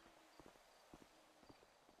 die.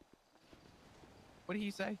 What did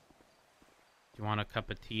he say? Do you want a cup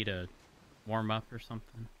of tea to warm up or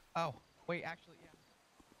something? Oh, wait, actually, yeah.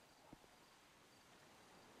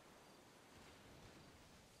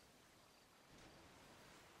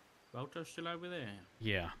 Balto's still over there.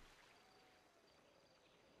 Yeah.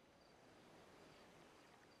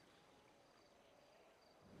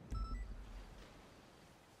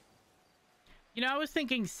 You know, I was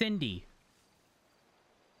thinking Cindy.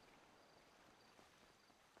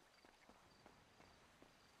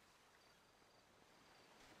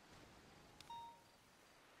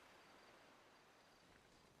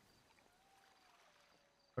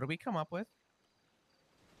 What do we come up with?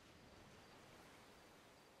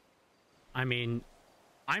 I mean,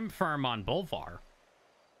 I'm firm on Bolvar.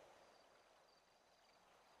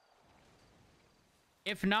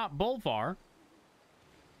 If not Bolvar,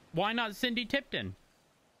 why not Cindy Tipton?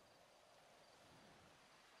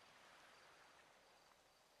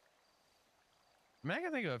 I mean, I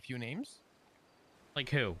can think of a few names. Like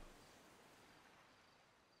who?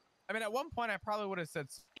 I mean, at one point, I probably would have said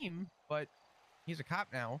Steam, but he's a cop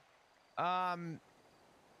now.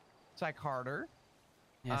 Psych Harder.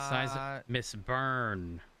 Yes, Miss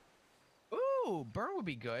Byrne. Ooh, Byrne would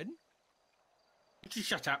be good. Would you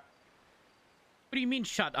shut up? What do you mean,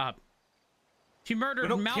 shut up? She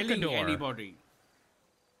murdered We're not killing Malkador. anybody.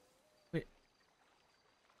 Wait,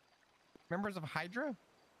 Members of Hydra?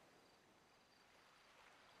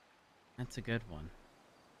 that's a good one.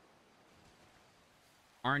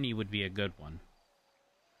 Arnie would be a good one.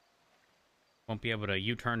 Won't be able to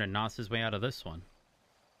U-turn and nos his way out of this one.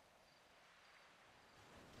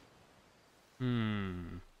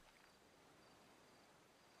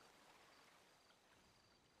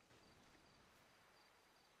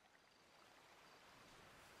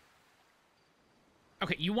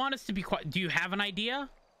 Okay, you want us to be quiet. Do you have an idea?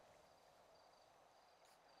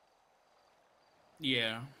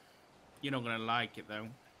 Yeah. You're not gonna like it though.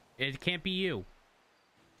 It can't be you.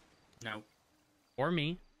 No. Or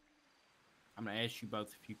me. I'm gonna ask you both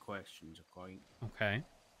a few questions, okay? Okay.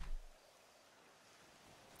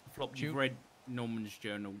 Flop, you've read Norman's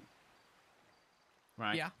journal,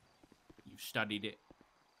 right? Yeah. You've studied it.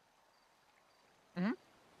 Mm-hmm.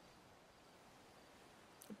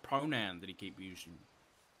 What pronoun did he keep using?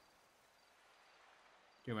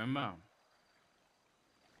 Do you remember?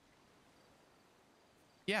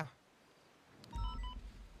 Yeah.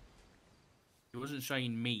 He wasn't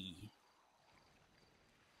saying me.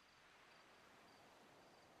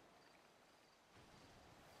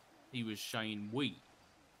 He was saying we.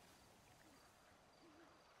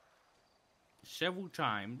 Several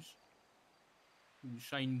times, he was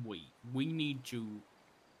saying we. We need to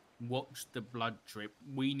watch the blood drip.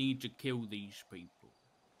 We need to kill these people.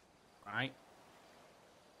 Right?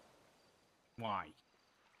 Why?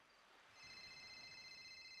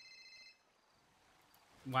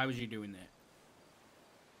 Why was he doing that?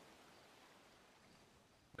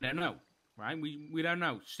 We don't know, right? We don't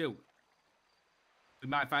know still. We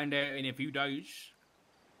might find out in a few days,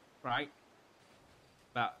 right?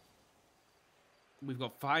 But we've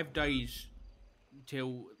got 5 days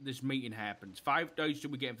till this meeting happens. 5 days till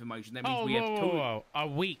we get information. That means we have a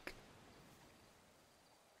week.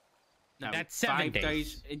 No, that's 7 5 days.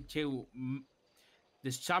 days until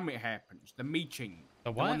the summit happens. The meeting.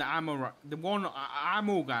 The what? The one that I'm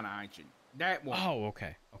organizing. That one. Oh,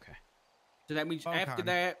 okay, okay. So that means Okay. after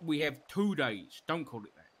that we have 2 days. Don't call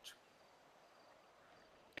it that.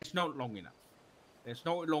 It's not long enough. It's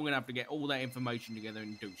not long enough to get all that information together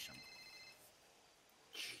and do something.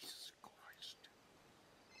 Jesus Christ.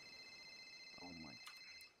 Oh my.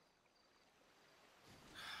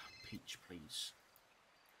 Peach, please.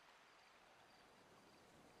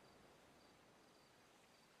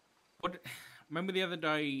 What? Remember the other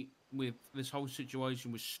day with this whole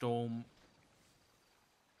situation with Storm?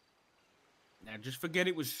 Now just forget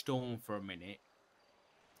it was Storm for a minute.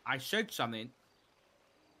 I said something.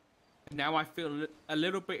 Now I feel a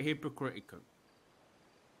little bit hypocritical.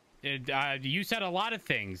 You said a lot of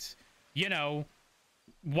things. You know,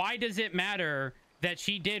 why does it matter that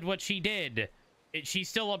she did what she did? She's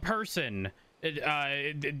still a person.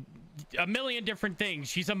 A million different things.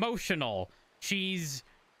 She's emotional. She's...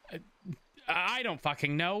 I don't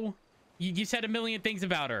fucking know. You said a million things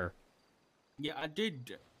about her. Yeah, I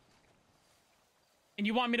did. And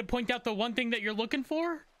you want me to point out the one thing that you're looking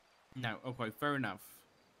for? No, okay, fair enough.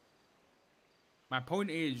 My point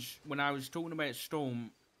is, when I was talking about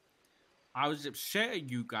Storm, I was upset at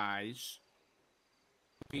you guys,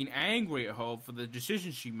 being angry at her for the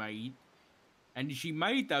decisions she made, and she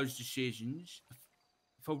made those decisions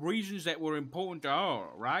for reasons that were important to her,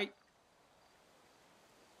 right?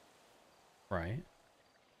 Right.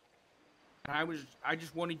 And I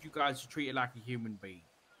just wanted you guys to treat her like a human being.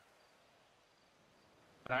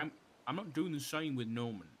 But I'm not doing the same with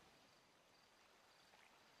Norman.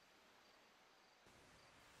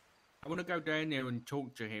 I want to go down there and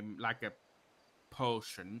talk to him like a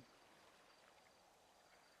person,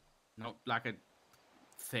 not like a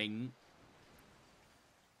thing.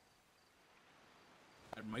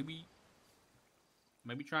 And maybe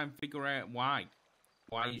try and figure out why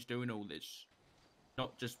he's doing all this.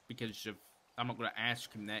 Not just because of, I'm not going to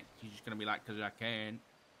ask him that. He's just going to be like, because I can.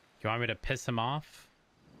 You want me to piss him off?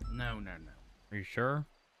 No. Are you sure?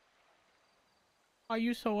 Are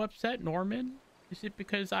you so upset, Norman? Is it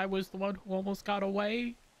because I was the one who almost got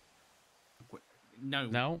away? No.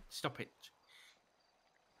 No? Stop it.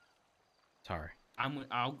 Sorry. I'm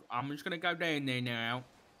just going to go down there now.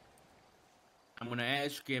 I'm going to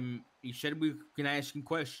ask him. He said we can ask him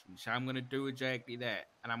questions. So I'm going to do exactly that.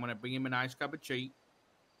 And I'm going to bring him a nice cup of tea.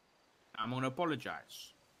 I'm going to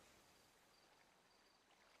apologize.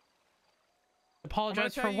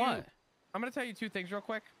 Apologize for what? I'm going to tell you two things real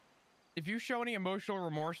quick. If you show any emotional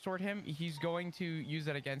remorse toward him, he's going to use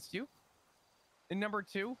that against you. And number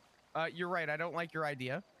two, you're right. I don't like your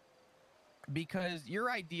idea. Because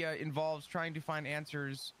your idea involves trying to find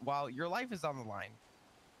answers while your life is on the line.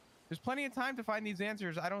 There's plenty of time to find these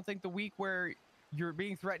answers. I don't think the week where you're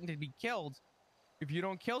being threatened to be killed, if you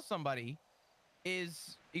don't kill somebody,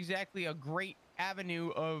 is exactly a great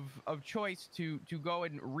avenue of choice to go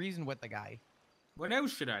and reason with the guy. What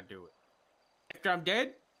else should I do it? After I'm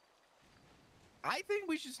dead? I think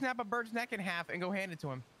we should snap a bird's neck in half and go hand it to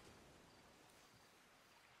him.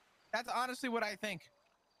 That's honestly what I think.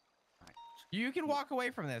 You can walk away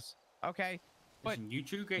from this, okay? But listen, you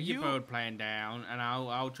two get your bird plan down, and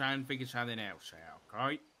I'll try and figure something else out,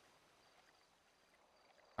 right?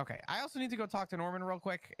 Okay, I also need to go talk to Norman real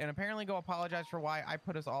quick and apparently go apologize for why I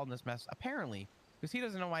put us all in this mess. Apparently, because he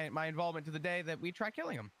doesn't know my involvement to the day that we tried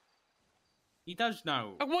killing him. He does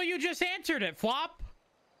know. Well, you just answered it, Flop.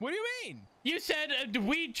 What do you mean? You said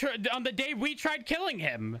on the day we tried killing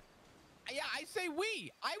him. Yeah, I say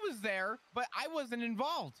we. I was there, but I wasn't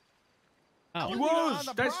involved. Oh. He was.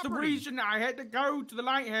 That's the reason I had to go to the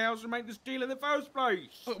lighthouse and make this deal in the first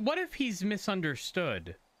place. What if he's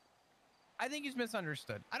misunderstood? I think he's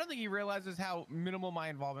misunderstood. I don't think he realizes how minimal my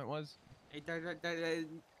involvement was.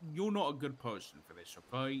 You're not a good person for this,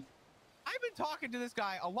 okay? I've been talking to this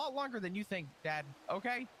guy a lot longer than you think, Dad,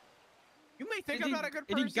 okay? You may think I'm not a good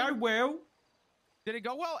person. Did it go well? Did it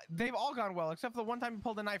go well? They've all gone well, except for the one time he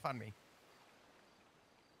pulled a knife on me.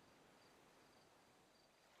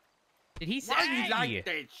 Did he say? Why are you like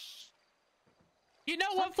this? You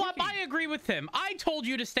know what, Flop? I agree with him. I told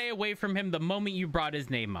you to stay away from him the moment you brought his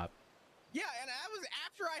name up. Yeah, and that was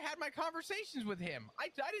after I had my conversations with him. I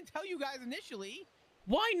didn't tell you guys initially.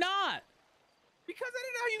 Why not? Because I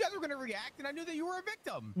didn't know how you guys were going to react, and I knew that you were a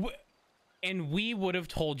victim. And we would have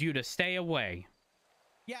told you to stay away.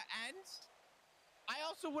 Yeah, and I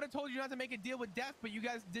also would have told you not to make a deal with death, but you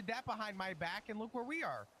guys did that behind my back, and look where we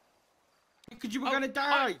are. Because you were going to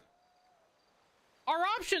die. Our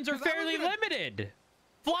options are fairly limited.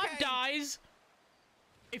 Flop dies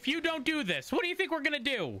if you don't do this. What do you think we're going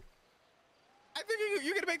to do? I think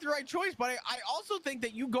you're going to make the right choice, but I also think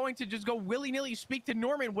that you going to just go willy-nilly speak to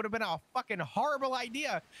Norman would have been a fucking horrible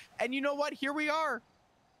idea. And you know what? Here we are.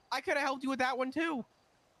 I could have helped you with that one, too.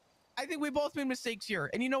 I think we both made mistakes here.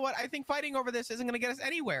 And you know what? I think fighting over this isn't going to get us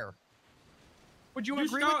anywhere. Would you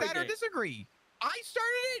agree with that or disagree? I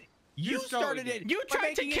started it. You started it. You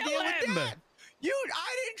tried to kill him. I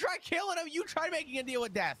didn't try killing him. You tried making a deal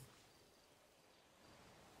with death.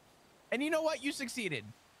 And you know what? You succeeded.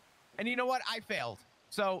 And you know what? I failed.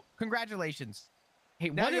 So, congratulations. Hey,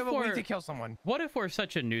 now what you if have a week to kill someone. What if we're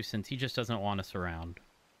such a nuisance he just doesn't want us around?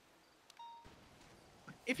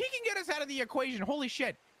 If he can get us out of the equation, holy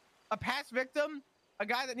shit. A past victim, a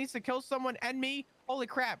guy that needs to kill someone, and me, holy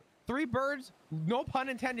crap. 3 birds, no pun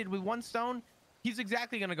intended, with 1 stone. He's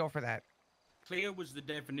exactly going to go for that. Clear was the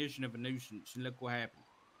definition of a nuisance, and look what happened.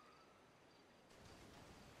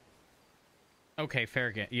 Okay,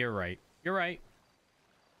 fair game. You're right. You're right.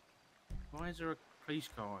 Why is there a police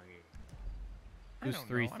car here? It was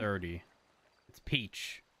 3:30. It's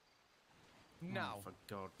Peach. No. Oh, for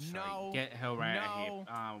God's sake. No. Get her out of here.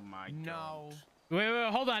 Oh my God.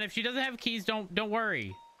 Wait, hold on. If she doesn't have keys, don't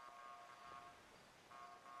worry.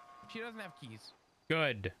 She doesn't have keys.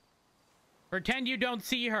 Good. Pretend you don't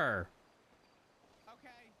see her. Okay.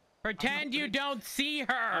 Pretend you don't see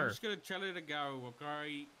her. I'm just gonna tell her to go,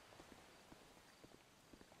 okay?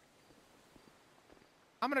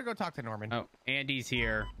 I'm gonna go talk to Norman. Oh, Andy's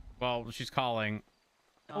here. Well, she's calling.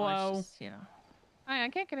 Oh, it's Hello. just, I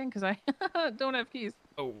can't get in because I don't have keys.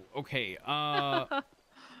 Oh, okay. Are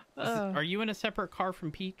you in a separate car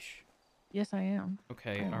from Peach? Yes, I am.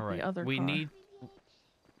 Okay, Oh, all right. the other We car. need.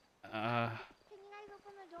 Can you guys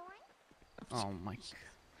open the door? Oh my.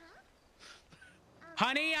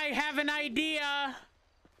 Honey, I have an idea.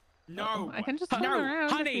 No. I can just turn No, around.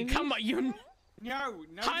 if honey, you come need. on, you. No.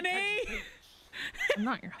 Honey! I'm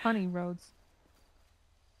not your honey, Rhodes.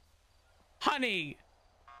 Honey.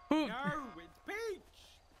 Who? No, it's Peach.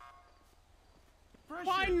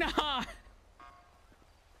 Why Precious. not?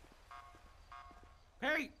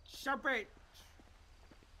 Peach, stop it.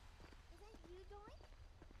 Is that you doing?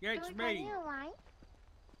 Yeah, it's Are me. you alive?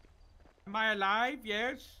 Am I alive?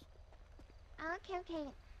 Yes. Okay, okay.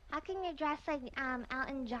 How can you dress like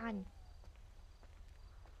Elton John?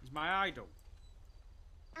 He's my idol.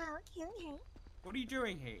 Oh, okay, okay. What are you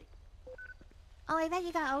doing here? Oh, I thought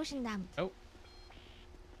you got ocean dumped. Oh,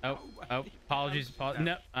 apologies.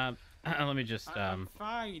 No, let me just I'm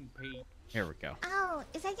fine, Peach. Here we go. Oh,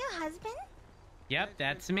 is that your husband? Yep,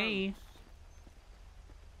 that's me.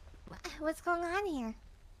 What's going on here?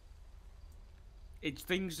 It's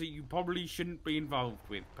things that you probably shouldn't be involved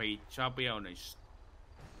with, Peach. I'll be honest.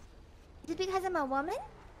 Is it because I'm a woman?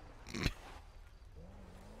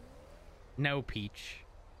 No, Peach.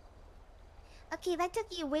 Okay, that took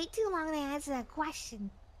you way too long to answer that question.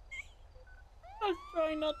 I was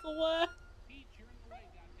trying not to laugh.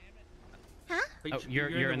 Huh? Peach, Oh,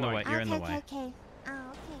 you're in the way. You're in the okay, way. okay. Oh,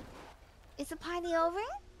 okay. Is the party over?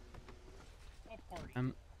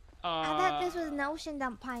 Um, I thought this was an ocean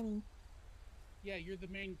dump party. Yeah, you're the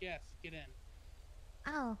main guest. Get in.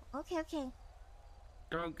 Oh, okay.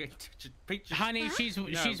 Don't get Peach. honey, she's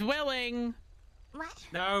willing. What?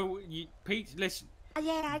 No, Peach. Listen.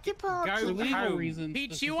 Yeah, I can pull Go For Keith- legal home. reasons. Peach,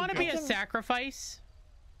 this do you is want to be a can- sacrifice?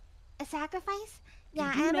 a sacrifice.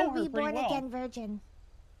 Yeah, You I'm know a her pretty reborn well. again virgin.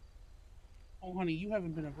 Oh, honey, you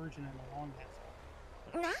haven't been a virgin in a long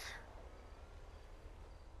time. Nah?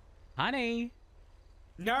 Honey.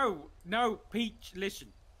 No, Peach. Listen.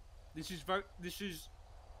 This is.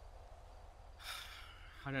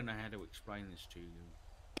 I don't know how to explain this to you.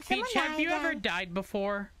 Someone Peach, have you died, ever died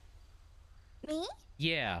before? Me?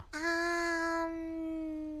 Yeah.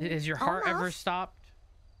 Has your heart ever almost. stopped?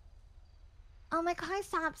 Oh, my car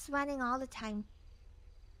stops running all the time.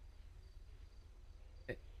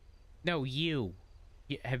 No, you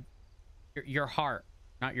have your heart,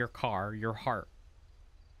 not your car. Your heart.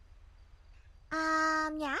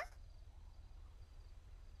 Yeah?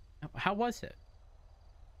 How was it?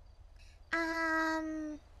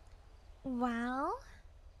 Well,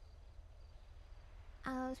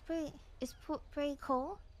 it's pretty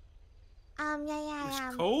cool. Yeah.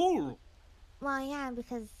 It's cool. Well, yeah,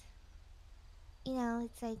 because,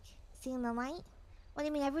 it's like seeing the light. What do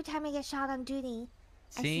you mean? Every time I get shot on duty,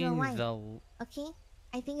 I see the Seeing light. the. Okay?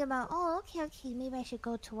 I think about, okay, maybe I should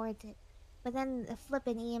go towards it. But then the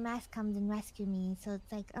flippin' EMS comes and rescue me, so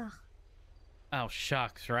it's like, ugh. Oh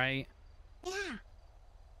shucks, right? Yeah.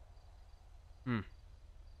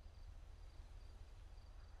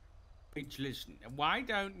 Peach, listen. Why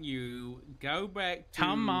don't you go back to?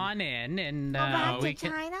 Come on in and Go back to we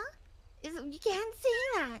can. China? You can't say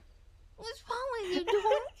that. What's wrong with you,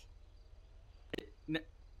 dude?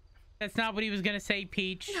 That's not what he was gonna say,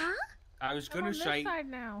 Peach. Huh? I was I'm gonna on say. this side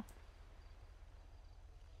now.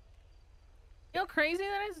 You know how crazy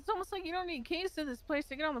that is? It's almost like you don't need keys to this place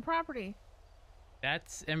to get on the property.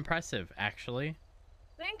 That's impressive, actually.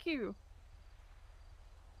 Thank you.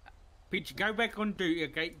 Peach, go back on duty,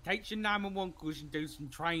 okay? Take your 911 course and do some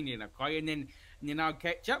training, okay? And then I'll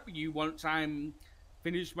catch up with you once I'm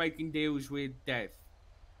finished making deals with death.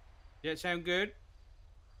 Does that sound good?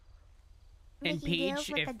 And Making deals Peach,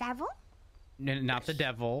 with if the devil? no, not the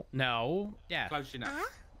devil, no, death. Close enough. Huh?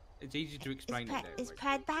 It's easy to explain it that Is way.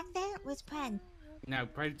 Pred back there? Where's Pred? No,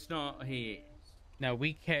 Pred's not here. No,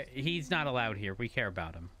 we care. He's not allowed here. We care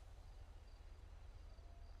about him.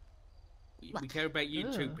 We care about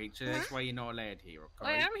you too, Ugh. Peach, so that's why you're not allowed here,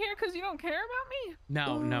 okay? Wait, I'm here because you don't care about me?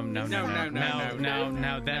 No, no, no, No, no, no,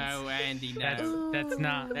 no. That's No, Andy, no. that's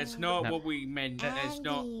not. That's not No. what we meant. That's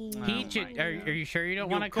not. Andy. Oh Peach, my are God. you sure you don't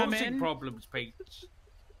You're want to come causing in? problems, Peach.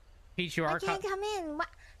 Peach, you I are. can't come in.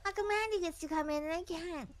 How come Andy gets to come in and I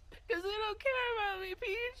can't? Because they don't care about me,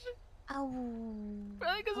 Peach. Oh.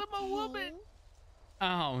 Probably because I'm a woman.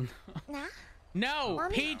 Oh Nah? no,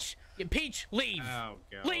 Mommy? Peach, leave. Oh,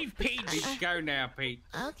 God. Leave, Peach. Peach, go now, Peach.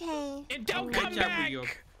 Okay. And don't Catch come up with back. your-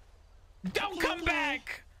 Don't Okay, come okay.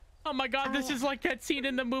 back. Oh my God, this Oh. is like that scene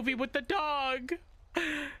in the movie with the dog.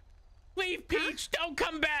 Leave, Peach. Peach, don't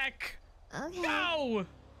come back. Okay. No,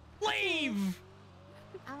 leave.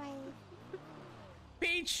 All right.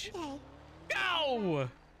 Peach, Okay. go.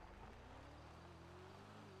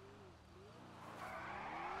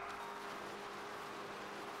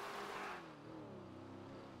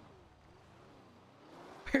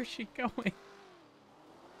 Where's she going? She's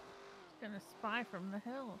gonna spy from the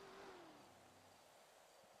hill.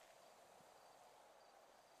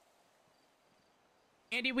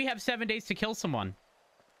 Andy, we have 7 days to kill someone.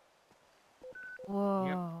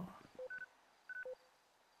 Whoa.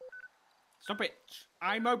 Stop it.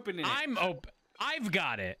 I'm opening it. I've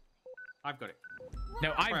got it. I've got it.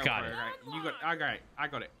 No, I've got it. Right. You got. I got it. I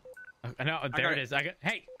got it. No, there it is.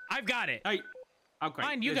 Hey, I've got it. Hey. Okay.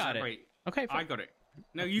 Fine, you got it. Wait. Okay, fine. I got it.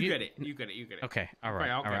 No, you get it. You get it. You get it. Okay, all Okay, right,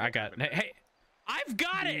 I'll all right. get I it. got it. Hey, I've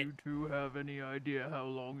got it. You two have any idea how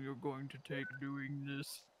long you're going to take doing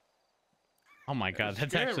this? Oh my God,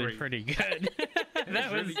 that's scary. actually pretty good.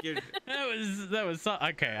 That's really good. That was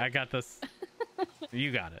okay. I got this.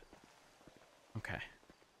 You got it. Okay.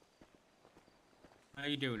 How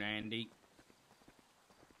you doing, Andy?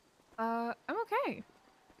 I'm okay.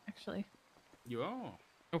 Actually. You are.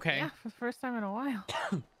 Okay. Yeah, for the first time in a while.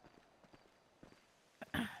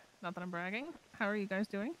 Not that I'm bragging. How are you guys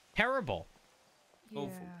doing? Terrible.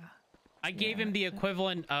 Awful. Yeah. I gave Yeah. him the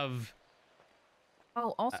equivalent of.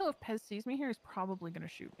 Oh, also, if Pez sees me here, he's probably gonna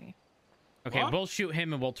shoot me. Okay, What? we'll shoot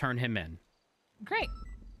him and we'll turn him in. Great.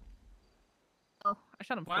 Oh, I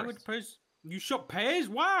shot him Why first. would you shot Pears?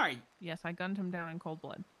 Why? Yes, I gunned him down in cold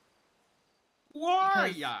blood.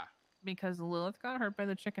 Why? Because Lilith got hurt by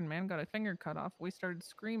the chicken man, got a finger cut off. We started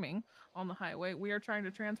screaming on the highway. We are trying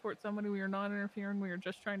to transport somebody. We are not interfering. We are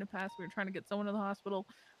just trying to pass. We are trying to get someone to the hospital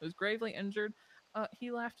who was gravely injured. He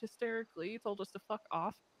laughed hysterically, told us to fuck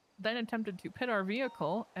off, then attempted to pit our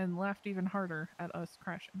vehicle and laughed even harder at us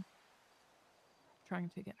crashing. Trying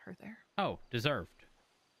to get her there. Oh, deserved.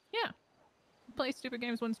 Yeah. Play stupid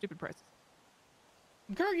games, win stupid prizes.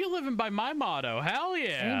 Girl, you're living by my motto. Hell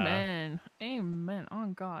yeah. Amen. Amen.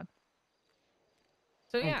 On God.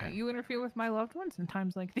 So yeah, Okay. you interfere with my loved ones in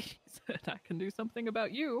times like these, and I can do something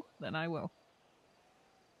about you, then I will.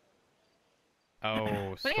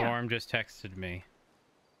 Oh, But yeah. Storm just texted me.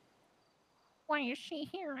 Why is she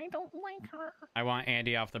here? I don't like her. I want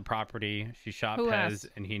Andy off the property. She shot Who Pez asked?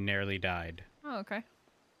 and he nearly died. Oh, okay.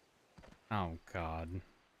 Oh, God.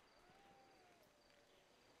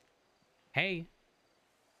 Hey.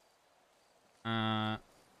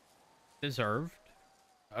 Deserved,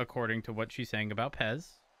 according to what she's saying about Pez.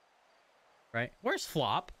 Right? Where's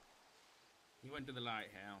Flop? He went to the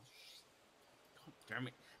lighthouse. God damn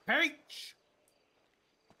it. Peach!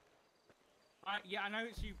 Yeah, I know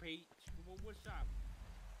it's you, Peach. Well, what's up?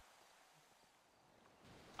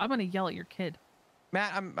 I'm gonna yell at your kid.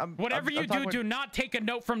 Matt, I'm Whatever I'm you talking do, with- do not take a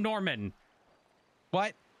note from Norman.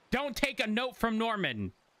 What? Don't take a note from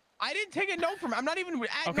Norman. I didn't take a note from. I'm not even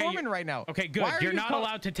at Okay, Norman right now. Okay, good. Why are You're you not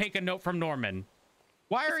allowed to take a note from Norman.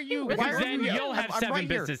 Why are you? Because why are then you, you'll have I'm 7 right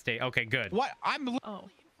here. business days. Okay, good. What? I'm literally Oh.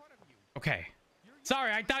 in front of you. Okay.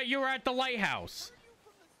 Sorry, I thought you were at the lighthouse.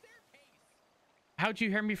 How'd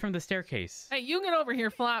you hear me from the staircase? Hey, you get over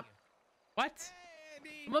here, Flop. What?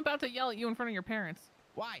 Andy. I'm about to yell at you in front of your parents.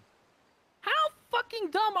 Why? How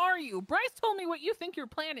fucking dumb are you? Bryce told me what you think your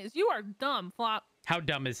plan is. You are dumb, Flop. How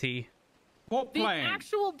dumb is he? What The plan?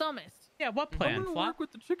 actual dumbest. Yeah, what I'm plan, gonna Flop? work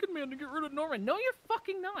with the chicken man to get rid of Norman. No, you're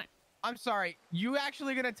fucking not. I'm sorry. You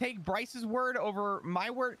actually gonna take Bryce's word over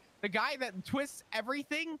my word? The guy that twists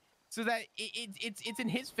everything so that it's in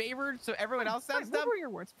his favor, so everyone else Fine, says stuff. what were your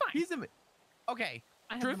words? Fine. He's a. Okay.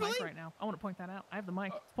 I have the mic truthfully? right now. I want to point that out. I have the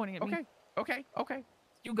mic. It's pointing at me. Okay. Okay. Okay.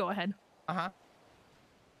 You go ahead. Uh huh.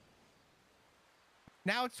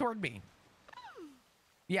 Now it's toward me.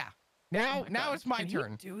 Yeah. Now, Oh my now God. it's my Can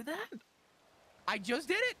turn. You do that? I just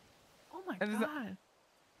did it. Oh my And is that- God.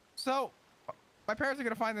 So, my parents are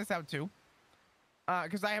gonna find this out too,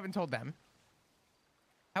 because I haven't told them.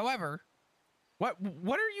 However, what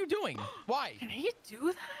are you doing? Why? Can he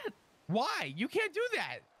do that? Why? You can't do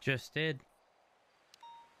that. Just did.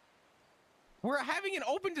 We're having an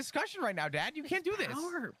open discussion right now, Dad. You can't do this.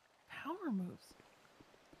 Power moves.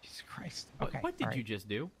 Jesus Christ. What, Okay. what did all you right. just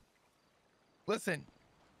do? Listen.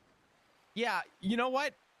 Yeah, you know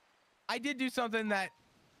what? I did do something that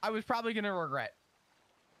I was probably gonna regret.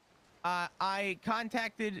 I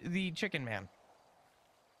contacted the chicken man.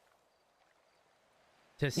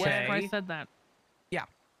 To Yeah, say, Bryce said that.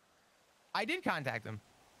 I did contact him.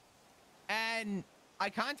 And I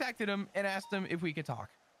contacted him and asked him if we could talk.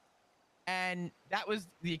 And that was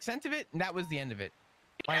the extent of it, and that was the end of it.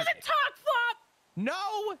 He doesn't talk, Flop!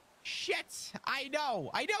 No, Shit! I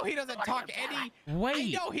know he doesn't talk, Eddie. Wait.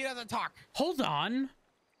 I know he doesn't talk. Hold on.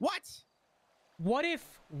 What? What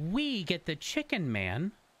if we get the chicken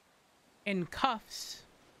man in cuffs?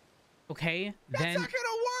 Okay, That's then not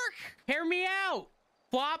gonna work. hear me out.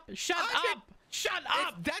 Flop, shut up. Shut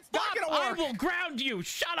up. That's Flop, not gonna I work. will ground you.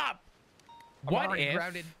 Shut up. I'm already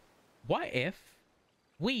grounded. What if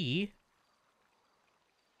we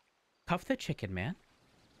cuff the chicken man,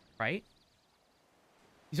 right?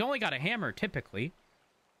 He's only got a hammer typically.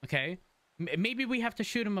 Okay. Maybe we have to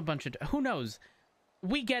shoot him a bunch of... Who knows?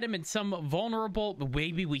 We get him in some vulnerable...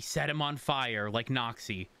 Maybe we set him on fire like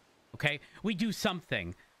Noxie. Okay? We do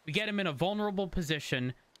something. We get him in a vulnerable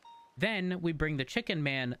position. Then we bring the chicken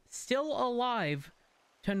man still alive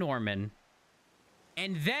to Norman.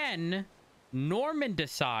 And then Norman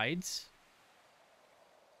decides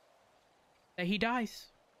that he dies.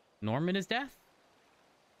 Norman is death.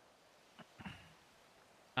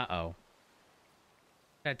 Uh-oh.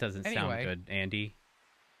 That doesn't sound good, Andy.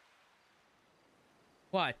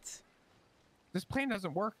 What? This plan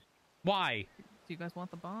doesn't work. Why? Do you guys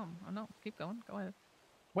want the bomb? Oh no, keep going. Go ahead.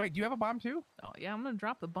 Wait, do you have a bomb too? Oh yeah, I'm gonna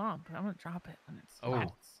drop the bomb, but I'm gonna drop it when it's Oh,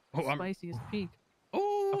 I'm... spiciest peak.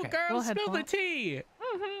 Oh, Okay. girl, Ahead, spill the Flop. tea.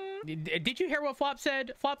 Mm-hmm. Did you hear what Flop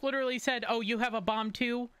said? Flop literally said, "Oh, you have a bomb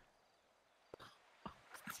too."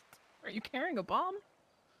 Are you carrying a bomb?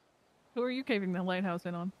 Who are you caving the lighthouse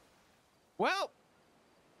in on? Well,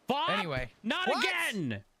 Flop. Anyway. Not What?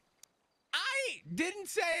 again. I didn't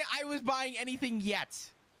say I was buying anything yet.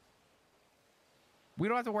 We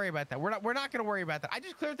don't have to worry about that. We're not going to worry about that. I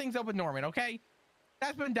just cleared things up with Norman, okay?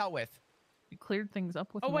 That's been dealt with. You cleared things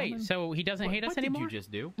up with. Oh wait, Norman? so he doesn't hate us anymore? What did you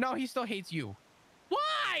just do? No, he still hates you.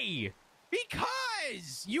 Why?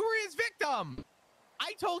 Because you were his victim.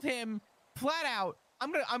 I told him flat out,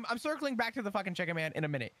 I'm circling back to the fucking chicken man in a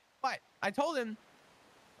minute. But I told him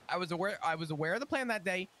I was aware of the plan that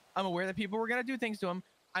day. I'm aware that people were going to do things to him.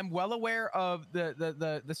 I'm well aware of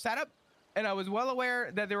the setup, and I was well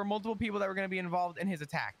aware that there were multiple people that were going to be involved in his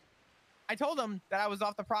attack. I told him that I was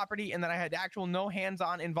off the property and that I had actual no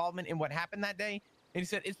hands-on involvement in what happened that day. And he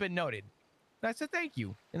said, "It's been noted." And I said, "Thank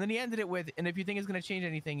you." And then he ended it with, "And if you think it's going to change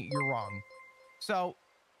anything, you're wrong." So,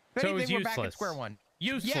 if So it was anything, we're back at useless. square one.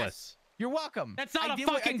 Useless. Yes, you're welcome. That's not I a did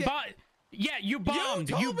what I fucking did. bomb. Yeah, you bombed.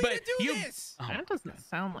 You told me but to do you... this. Oh, That doesn't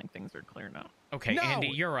sound like things are clear now. okay, No. Andy,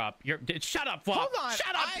 you're up. Shut up, Flop. Hold on.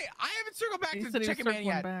 Shut up. I haven't circled back He to said the he was chicken man circling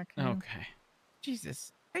yet. back. yeah. Okay.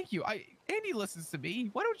 Jesus. Thank you. Andy listens to me.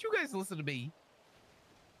 Why don't you guys listen to me?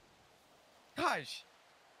 Gosh.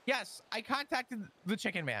 Yes, I contacted the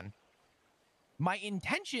chicken man. My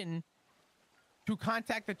intention to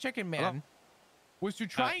contact the chicken man was to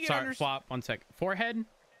try and get Sorry, Flop. 1 sec. Forehead.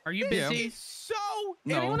 Are you This busy? is so...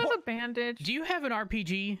 Does anyone have a bandage? Do you have an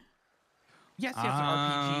RPG? Yes, he has an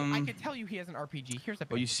RPG. I can tell you he has an RPG. Here's the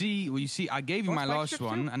Well, you see, I gave you Oh, my spike last strips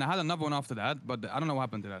one, too? and I had another one after that, but I don't know what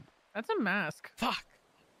happened to that. That's a mask. Fuck.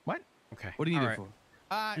 What? Okay. What do you need All it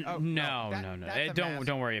right. for? No. that's a mask.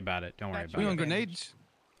 Don't worry about it. Don't worry That's about We it. on advantage. grenades?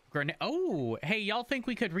 Grenade. Oh, hey, y'all think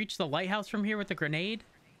we could reach the lighthouse from here with a grenade?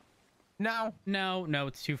 No. No,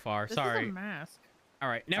 it's too far. This Sorry. is a mask. All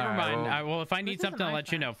right, never All right, mind. well- Well, if I need This is something, an I'll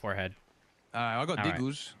let you know, iPad. Forehead. I got All right.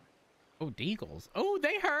 deagles. Oh, deagles. Oh,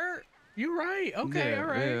 they hurt. You're right. Okay, Yeah, all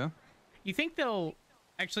right. Yeah. You think they'll...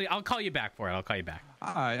 Actually, I'll call you back for it. I'll call you back.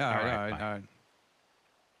 All right. fine.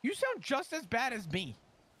 You sound just as bad as me.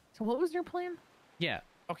 So what was your plan? Yeah.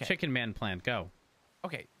 Okay. Chicken man plan. Go.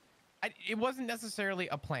 Okay. It wasn't necessarily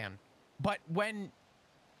a plan, but when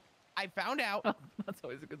I found out... Oh, that's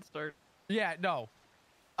always a good start. Yeah, no.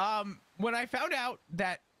 When I found out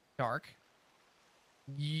that Dark,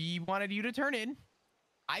 wanted you to turn in,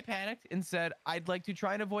 I panicked and said I'd like to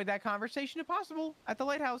try and avoid that conversation if possible at the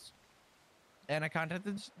lighthouse. And I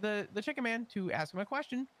contacted the chicken man to ask him a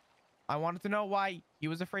question. I wanted to know why he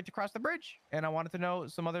was afraid to cross the bridge, and I wanted to know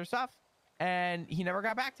some other stuff, and he never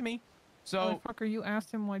got back to me. So, Fucker, you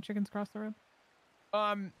asked him why chickens cross the road?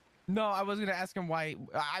 no, I was gonna ask him why.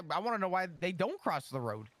 I want to know why they don't cross the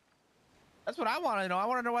road. That's what I want to know. I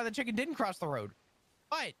want to know why the chicken didn't cross the road.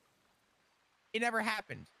 But it never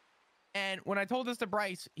happened. And when I told this to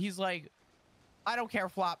Bryce, he's like, "I don't care,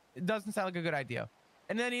 Flop. It doesn't sound like a good idea."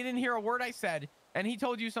 And then he didn't hear a word I said, and he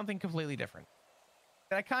told you something completely different.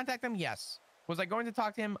 Did I contact him? Yes. Was I going to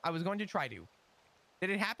talk to him? I was going to try to. Did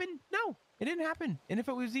it happen? No, it didn't happen. And if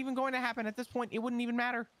it was even going to happen at this point, it wouldn't even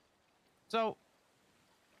matter. So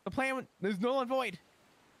the plan is null and void.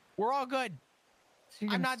 We're all good. So you're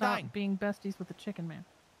I'm gonna not stop dying. being besties with the chicken man.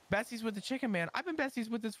 Besties with the chicken man. I've been besties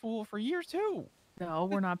with this fool for years too. No,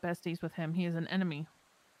 we're not besties with him. He is an enemy.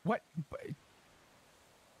 What?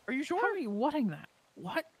 Are you sure? How are you whatting that?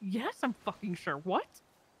 What? Yes, I'm fucking sure. What?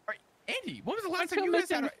 Andy, when was the last What's time you guys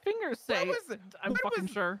missing had fingers say? I'm when fucking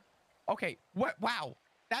was- sure. Okay, what? Wow,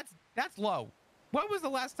 that's low. When was the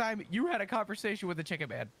last time you had a conversation with a chicken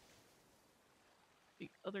man? The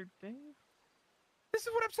other day? This is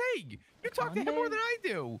what I'm saying. You talk to him more Monday? than I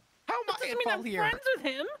do. How am That I doesn't at mean fault I'm here? friends with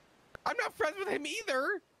him. I'm not friends with him either.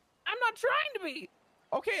 I'm not trying to be.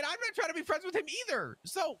 Okay, and I'm not trying to be friends with him either.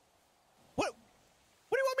 So, what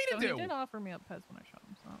do you want me to do? He did offer me up Pez when I shot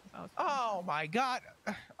him. So that was fine. Oh my god.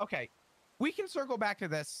 Okay, we can circle back to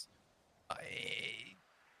this.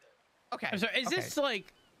 Okay. I'm sorry, is this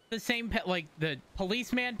like the same like the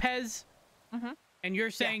policeman Pez? Mhm. And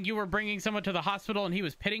you're saying you were bringing someone to the hospital and he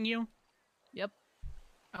was pitting you? Yep.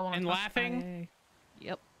 I wanna And talk laughing? IA.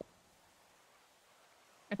 Yep.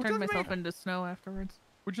 I Which turned doesn't myself make- into snow afterwards.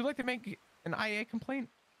 Would you like to make an IA complaint?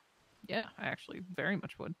 Yeah, I actually very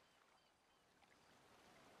much would.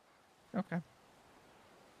 Okay.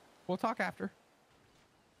 We'll talk after.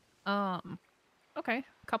 Okay,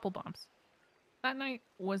 couple bombs. That night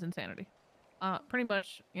was insanity. Pretty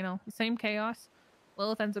much, you know, the same chaos.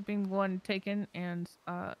 Lilith ends up being the one taken and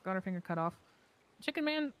got her finger cut off. Chicken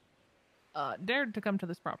Man dared to come to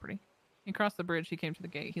this property. He crossed the bridge, he came to the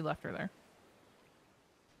gate, he left her there.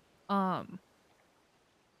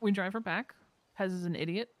 We drive her back. Pez is an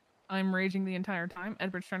idiot. I'm raging the entire time.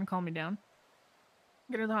 Edward's trying to calm me down.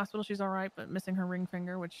 Get her to the hospital, she's alright, but missing her ring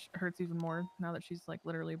finger, which hurts even more now that she's like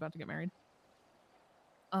literally about to get married.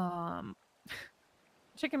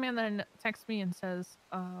 Chicken Man then texts me and says,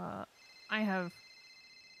 I have...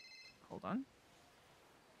 Hold on.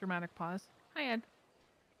 Dramatic pause. Hi, Ed.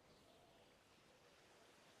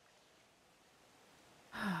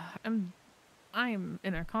 I'm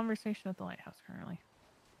in a conversation at the lighthouse currently.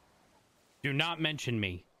 Do not mention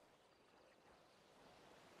me.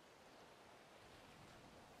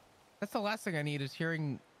 That's the last thing I need is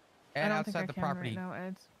hearing I Ed don't think outside I the can property. right now,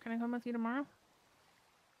 Ed. Can I come with you tomorrow?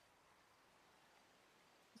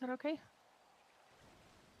 Is that okay?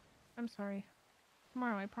 I'm sorry.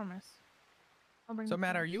 Tomorrow, I promise. I'll bring So the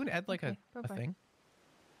Matt, are flowers. you and Ed like Okay, a bye-bye. thing?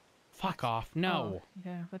 Fuck off. No. Oh,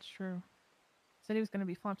 yeah, that's true. Said he was going to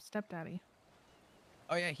be Flop's stepdaddy.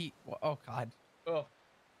 Oh yeah, oh god. Oh.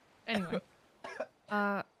 Anyway,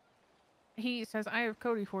 he says, I have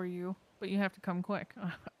Cody for you, but you have to come quick.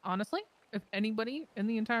 Honestly, if anybody in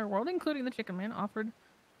the entire world, including the Chicken Man, offered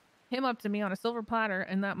him up to me on a silver platter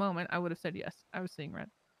in that moment, I would have said yes. I was seeing red.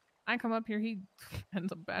 I come up here, he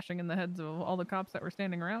ends up bashing in the heads of all the cops that were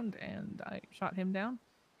standing around, and I shot him down.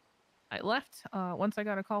 I left once I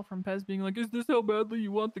got a call from Pez being like, is this how badly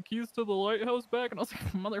you want the keys to the lighthouse back? And I was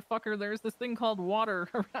like, motherfucker, there's this thing called water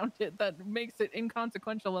around it that makes it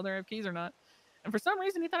inconsequential whether I have keys or not. And for some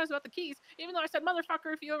reason, he thought it was about the keys, even though I said,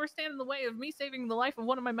 motherfucker, if you ever stand in the way of me saving the life of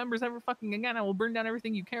one of my members ever fucking again, I will burn down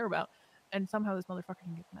everything you care about. And somehow this motherfucker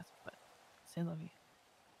didn't get the message, but c'est la vie.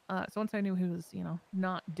 So once I knew he was, you know,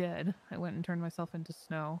 not dead, I went and turned myself into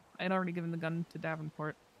snow. I had already given the gun to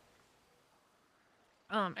Davenport.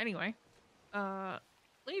 Anyway,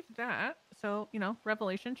 leave that. So, you know,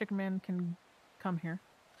 revelation, Chicken Man can come here.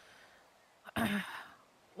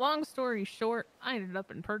 Long story short, I ended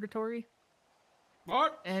up in purgatory.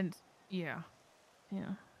 What? And yeah.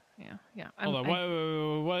 Hold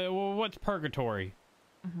on. What's purgatory?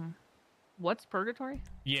 What's purgatory?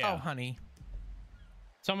 Yeah. Oh, honey.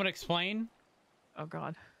 Someone explain? Oh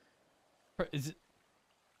God. Is it?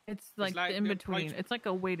 It's like like the the in-between. place- It's like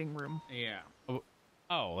a waiting room. Yeah.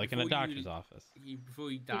 Oh, like in a Before doctor's you- office.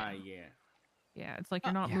 Before you die, yeah. Yeah, it's like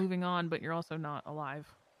you're not moving on, but you're also not alive.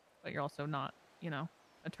 But you're also not, you know,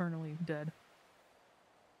 eternally dead.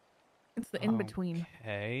 It's the in-between.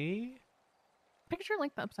 Okay. Picture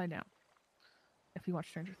like the Upside Down. If you watch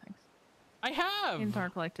Stranger Things. I have. In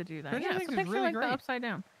Dark like to do that. Stranger Yeah, Things so is picture really like great. the Upside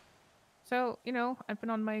Down. So, you know, I've been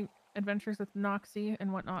on my adventures with Noxie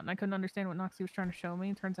and whatnot, and I couldn't understand what Noxie was trying to show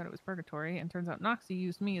me. Turns out it was purgatory, and turns out Noxie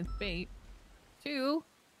used me as bait to,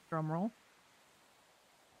 drum roll.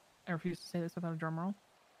 I refuse to say this without a drum roll.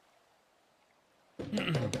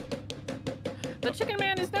 The Chicken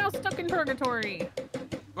Man is now stuck in purgatory.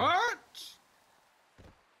 What?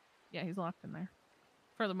 Yeah, he's locked in there.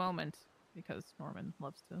 For the moment, because Norman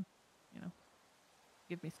loves to, you know,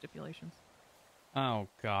 give me stipulations. Oh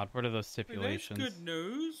God, what are those Well, that's stipulations? good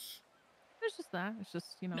news. It's just that. It's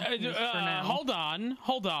just, you know, news for now. Hold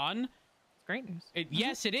on. It's great news.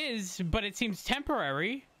 Yes, it is, but it seems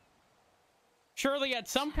temporary. Surely at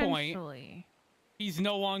some point, Potentially. he's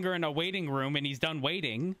no longer in a waiting room and he's done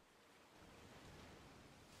waiting.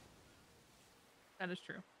 That is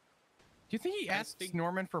true. Do you think he asked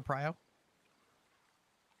Norman for prio?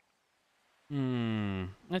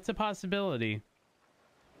 That's a possibility.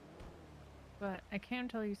 But I can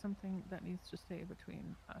tell you something that needs to stay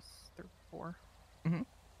between us four. Mhm.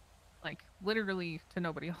 Like, literally to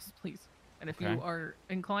nobody else, please. And if Okay. you are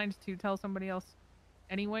inclined to tell somebody else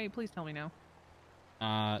anyway, please tell me now.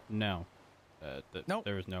 No. Nope.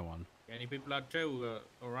 There is no one. Any people out too,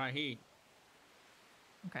 right here.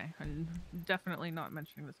 Okay, I'm definitely not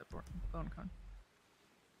mentioning this at BoneCon.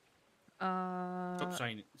 Stop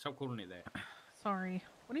saying it. Stop calling it that. Sorry.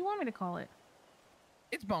 What do you want me to call it?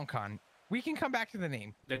 It's BoneCon. We can come back to the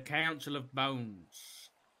name. The Council of Bones.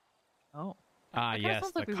 Oh. Ah, That kinda yes,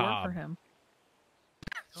 sounds the like we work cob. for him.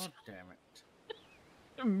 God damn it.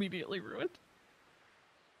 Immediately ruined.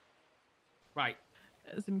 Right.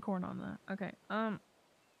 As in corn on that. Okay.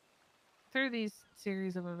 Through these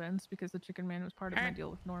series of events, because the Chicken Man was part of my deal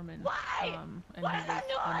with Norman, and he was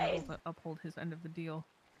unable to uphold his end of the deal,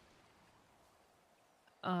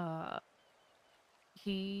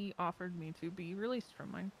 he offered me to be released from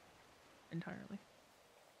mine entirely.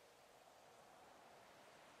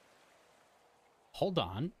 Hold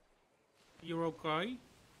on. You're okay?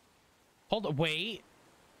 Hold on. Wait.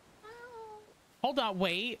 Hold on.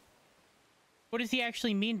 Wait. What does he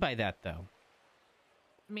actually mean by that, though?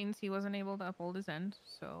 It means he wasn't able to uphold his end,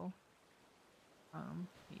 so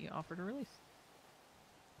he offered a release.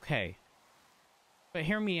 Okay. But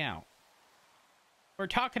hear me out. We're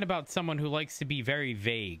talking about someone who likes to be very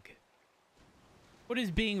vague. What does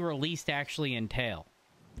being released actually entail?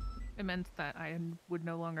 It meant that I would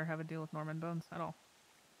no longer have a deal with Norman Bones at all.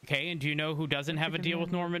 Okay, and do you know who doesn't have a Chicken deal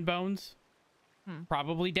with Man. Norman Bones?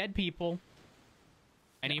 Probably dead people.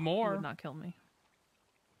 He Anymore. would not kill me.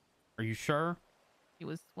 Are you sure? He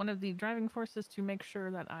was one of the driving forces to make sure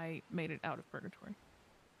that I made it out of purgatory.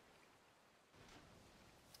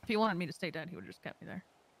 If he wanted me to stay dead, he would have just kept me there.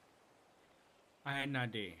 I had an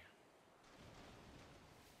idea.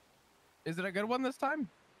 Is it a good one this time?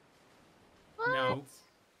 No.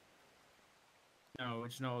 No,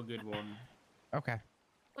 it's not a good one. Okay.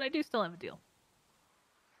 But I do still have a deal.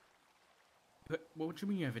 But what do you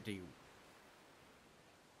mean you have a deal?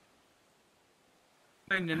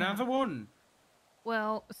 And another one.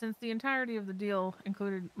 Well, since the entirety of the deal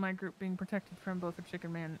included my group being protected from both the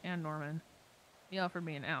Chicken Man and Norman, he offered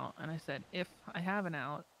me an out, and I said, if I have an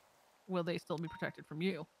out, will they still be protected from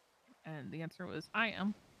you? And the answer was, I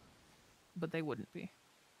am, but they wouldn't be.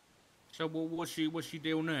 So what's your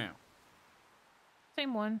deal now?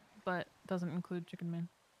 Same one, but doesn't include Chicken Man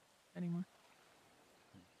anymore.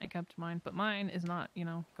 I kept mine, but mine is not,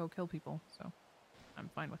 go kill people, so I'm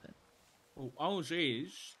fine with it. Well, ours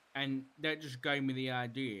is, and that just gave me the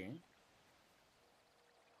idea.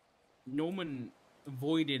 Norman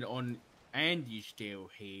voided on Andy's deal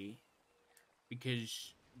here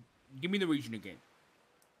because, give me the reason again.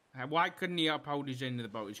 Why couldn't he uphold his end of the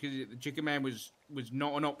boat? It's because the Chicken Man was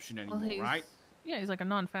not an option anymore, right? Yeah, he's like a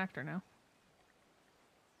non-factor now.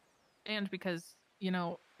 And because,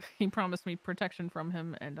 he promised me protection from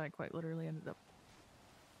him, and I quite literally ended up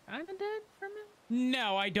kind of dead from him.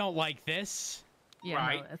 No, I don't like this. Yeah,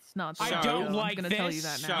 Right. no, it's not. I So- don't I'm like gonna this. tell you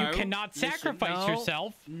that now. You cannot listen, sacrifice no.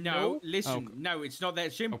 yourself. No, listen. Okay. No, it's not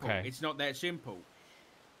that simple. Okay. It's not that simple.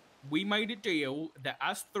 We made a deal that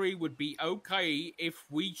us three would be okay if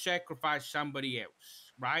we sacrifice somebody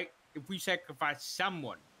else, right? If we sacrifice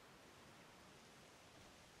someone.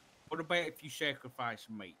 What about if you sacrifice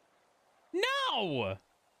me? No!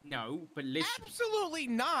 No, but listen. Absolutely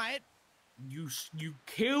not. You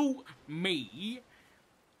kill me,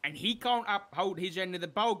 and he can't uphold his end of the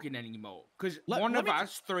bargain anymore because one let of me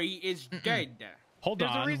us three is dead. Hold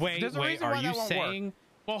There's a on. reason- Wait, there's a wait. reason Are why you that won't work. saying...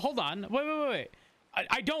 Well, hold on. Wait.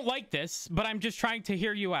 I don't like this, but I'm just trying to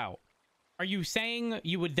hear you out. Are you saying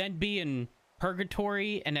you would then be in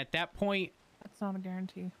purgatory, and at that point... That's not a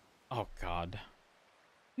guarantee. Oh, God.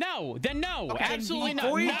 No! Then no! Okay, then Absolutely He not.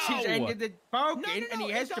 voids his end No! of the bargain, No, and he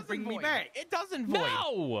it has to doesn't bring me void. back. It doesn't void.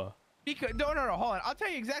 No! Because no, hold on. I'll tell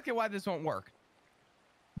you exactly why this won't work.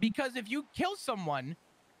 Because if you kill someone,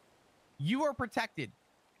 you are protected.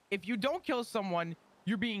 If you don't kill someone,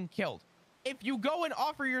 you're being killed. If you go and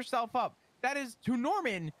offer yourself up, that is to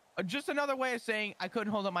Norman just another way of saying I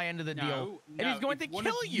couldn't hold up my end of the deal, and he's going to if one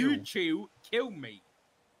kill of you. You two kill me.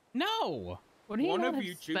 No! Would he One not of have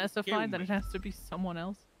you two specified kill that me. it has to be someone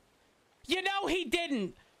else? You know he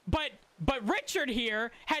didn't. But Richard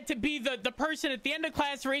here had to be the person at the end of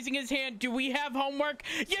class raising his hand. Do we have homework?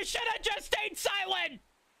 You should have just stayed silent.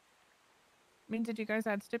 I mean, did you guys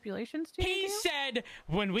add stipulations to He your deal? said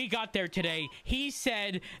when we got there today, he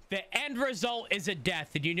said the end result is a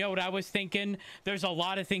death. And you know what I was thinking? There's a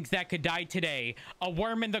lot of things that could die today. A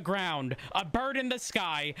worm in the ground, a bird in the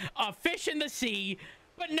sky, a fish in the sea.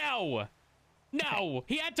 But no. No,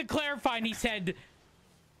 he had to clarify, and he said,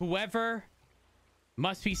 whoever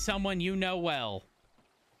must be someone you know well.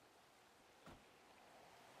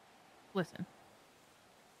 Listen,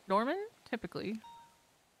 Norman typically,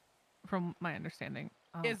 from my understanding,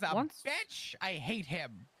 Is a once bitch. I hate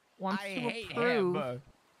him. wants I to hate approve, him.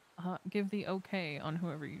 give the okay on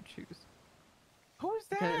whoever you choose. Who's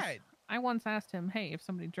Because that? I once asked him, hey, if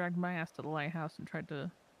somebody dragged my ass to the lighthouse and tried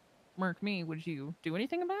to murk me, would you do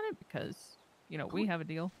anything about it? Because, you know, we have a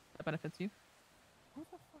deal that benefits you. Who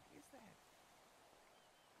the fuck is that?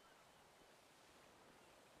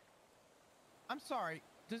 I'm sorry.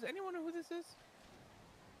 Does anyone know who this is?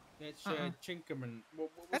 It's Tinkerman.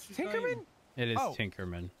 What's That's his Tinkerman? name? It is Oh.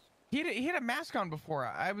 Tinkerman. He had a mask on before.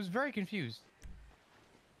 I was very confused.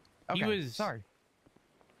 He Okay, was... sorry.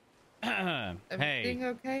 Hey. Everything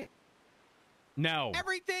okay? No.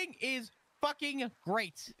 Everything is fucking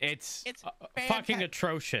great. It's fantastic. fucking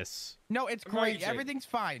atrocious. No, it's great. Amazing. Everything's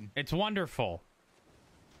fine. It's wonderful.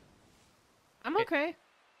 I'm okay.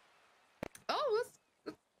 Oh,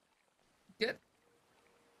 that's good.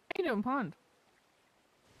 How you doing, Pond?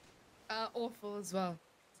 Awful as well.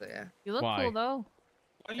 So yeah. You look Why? cool, though.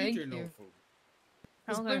 What are Thank you doing you. awful?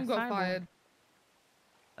 Because How Bloom got fired.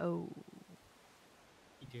 Oh.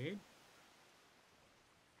 He did?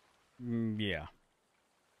 Yeah.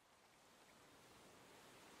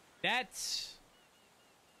 That's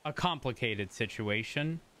a complicated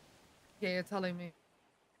situation. Yeah, you're telling me.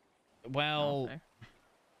 Well, Okay.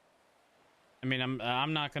 I mean,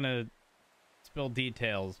 I'm not gonna spill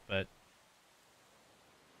details, but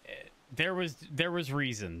there was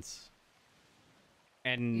reasons,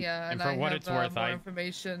 and Yeah, and for I what have it's worth, more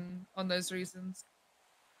information on those reasons,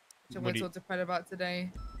 which I'm What going do to you- talk to Fred about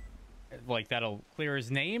today. like that'll clear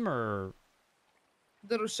his name, or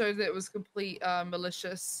That'll show that it was complete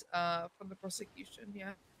malicious from the prosecution.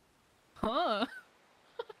 Yeah. Huh.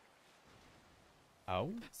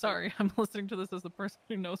 oh, Sorry, I'm listening to this as the person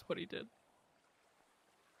who knows what he did.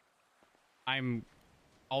 I'm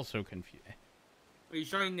also confused. Are you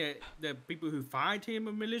showing that the people who fired him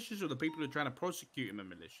are malicious, or the people who are trying to prosecute him are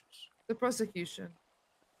malicious? The prosecution.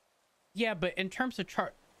 Yeah, but in terms of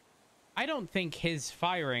I don't think his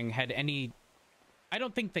firing had any. I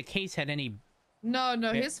don't think the case had any. No,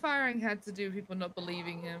 Yeah. his firing had to do with people not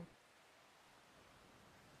believing him.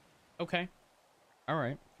 Okay, all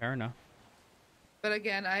right, fair enough. But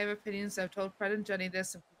again, I have opinions. I've told Fred and Jenny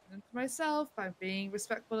this. I'm keeping them to myself. I'm being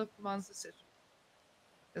respectful of Command's decision.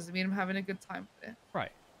 Doesn't mean I'm having a good time with it.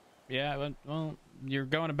 Right. Yeah, well, you're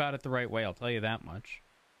going about it the right way, I'll tell you that much.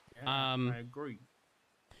 Yeah, I agree.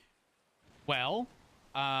 Well,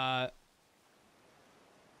 I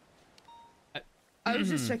was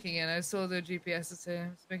just checking in. I saw the GPS is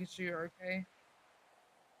here. Just making sure you're okay.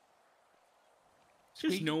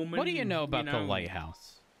 Just Norman. what do you know about the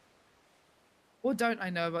lighthouse? What don't I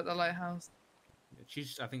know about the lighthouse?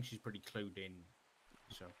 I think she's pretty clued in.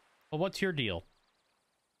 So. Well, what's your deal?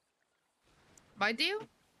 My deal?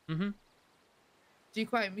 Mm-hmm.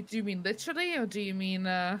 Do you mean literally, or do you mean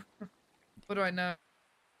what do I know?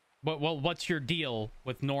 What's your deal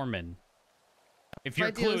with Norman? If My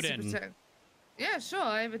you're deal is clued to in. protect- Yeah, sure.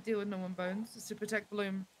 I have a deal with Norman Bones. It's to protect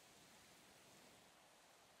Bloom.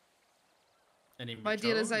 And in My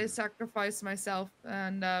deal is I return- sacrifice myself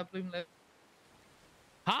and Bloom live.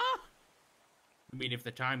 Huh? I mean, if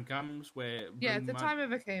the time comes where Yeah, Bloom if the might- time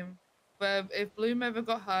ever came. Where if Bloom ever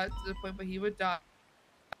got hurt to the point where he would die,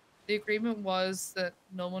 the agreement was that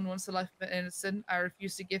no one wants the life of an innocent. I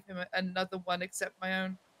refuse to give him another one except my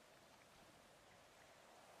own.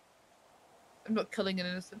 I'm not killing an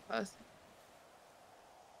innocent person.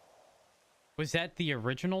 Was that the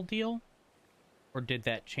original deal? Or did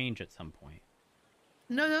that change at some point?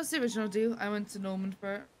 No, that's the original deal. I went to Norman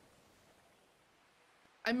for it.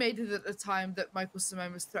 I made it at the time that Michael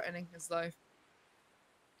Simone was threatening his life.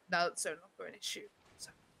 Now it's no longer an issue.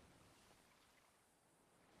 So.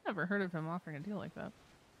 Never heard of him offering a deal like that.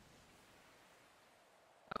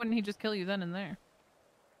 Why wouldn't he just kill you then and there?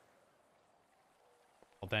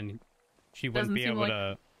 Well, then she wouldn't Doesn't be seem able like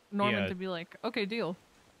to. Norman yeah. to be like, okay, deal.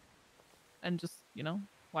 And just, you know,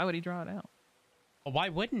 why would he draw it out? Well, why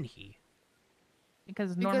wouldn't he?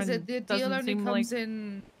 Because Because Norman the deal doesn't only seem comes like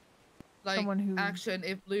in like someone who- action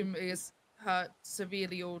if Bloom is hurt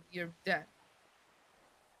severely or you're dead.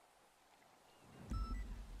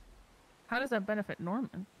 How does that benefit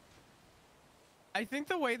Norman? I think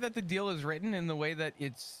the way that the deal is written and the way that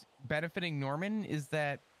it's benefiting Norman is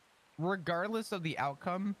that regardless of the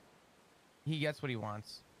outcome, he gets what he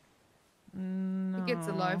wants. No. He gets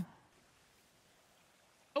a life.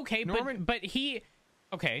 Okay, Norman- but he.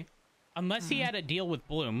 Okay. Unless he had a deal with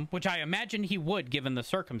Bloom, which I imagine he would given the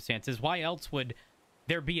circumstances. Why else would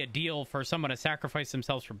there be a deal for someone to sacrifice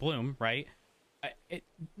themselves for Bloom, right?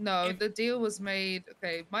 No, the deal was made.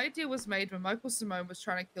 Okay, my deal was made when Michael Simone was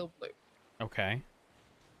trying to kill Bloom. Okay.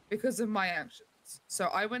 Because of my actions. So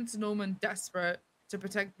I went to Norman desperate to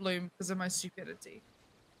protect Bloom because of my stupidity.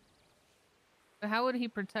 But how would he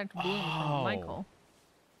protect Bloom from Michael?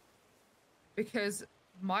 Because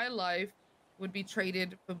my life would be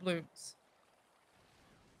traded for Bloom's.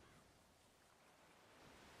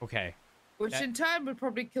 Okay. Which in turn would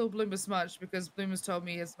probably kill Bloom as much because Bloom has told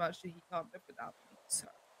me as much that he can't live without me. So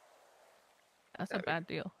that's a bad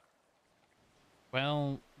deal.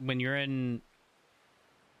 Well, when you're in...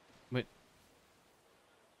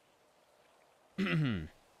 Go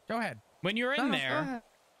ahead. When you're in there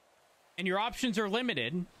and your options are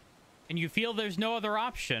limited and you feel there's no other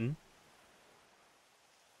option...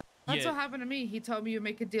 That's what happened to me. He told me you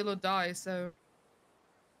make a deal or die, so...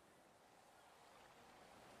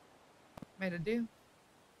 Made a deal.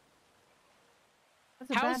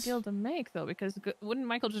 That's a bad deal to make, though, because wouldn't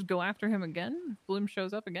Michael just go after him again if Bloom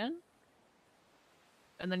shows up again?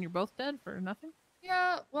 And then you're both dead for nothing?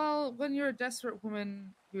 Yeah, well, when you're a desperate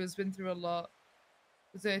woman who has been through a lot,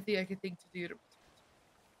 there's the only thing I could think to do to...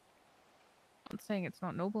 I'm saying it's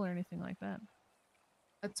not noble or anything like that.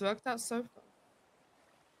 It's worked out so far.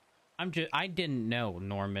 I didn't know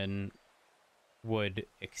Norman would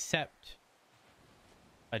accept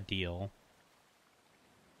a deal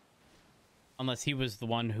unless he was the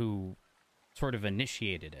one who sort of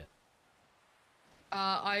initiated it.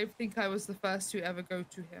 I think I was the first to ever go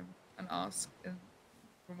to him and ask,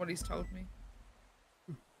 from what he's told me.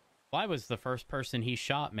 Well, I was the first person he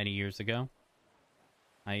shot many years ago.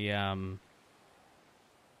 I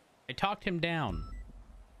talked him down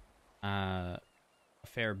a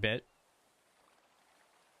fair bit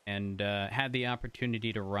and had the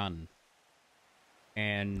opportunity to run.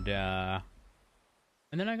 And then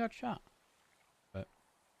I got shot. But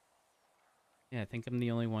yeah, I think I'm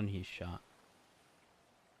the only one he shot.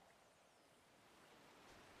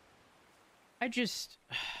 I just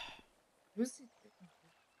Who's he?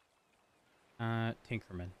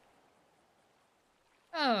 Tinkerman.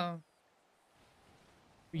 Oh.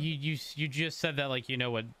 You just said that like you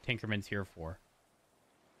know what Tinkerman's here for.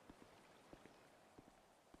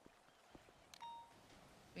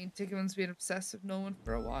 I mean, Tinkerman's been obsessed with Norman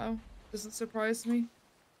for a while. Doesn't surprise me.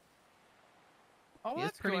 Oh,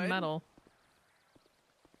 that's pretty metal.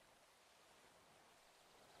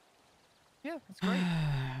 Yeah, that's great.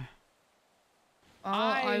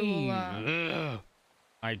 I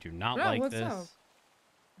do not Bro, like what's this.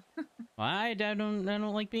 up? I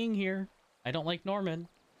don't like being here. I don't like Norman.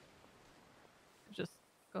 Just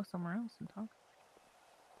go somewhere else and talk.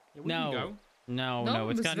 Yeah, we can go. No,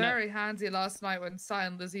 Norman it's was got very handy last night when Cy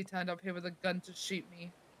and Lizzie turned up here with a gun to shoot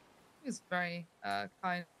me. He was very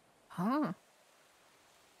kind. Huh?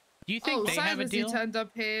 Do you think they Cy have and a Lizzie deal? turned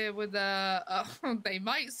up here with a... they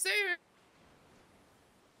might soon.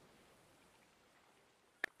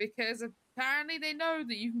 Because apparently they know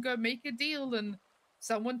that you can go make a deal and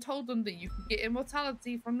someone told them that you can get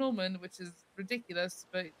immortality from Norman, which is ridiculous,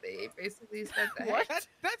 but they basically said that. What?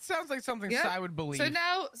 That sounds like something Yep. Cy would believe. So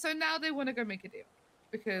now they want to go make a deal.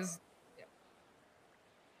 Because, yeah.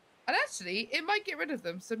 And actually, it might get rid of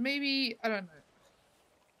them, so maybe, I don't know.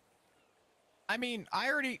 I mean, I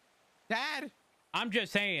already... Dad! I'm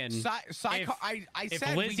just saying. I if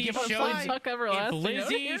said Lizzie we give her shows, Cy. if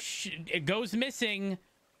Lizzie it goes missing,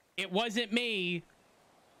 it wasn't me.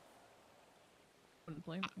 Wouldn't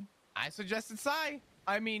blame you. I suggested Cy.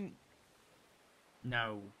 I mean...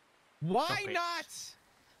 No. Why Stop it. not?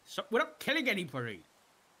 So, we're not killing anybody.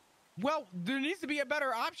 Well, there needs to be a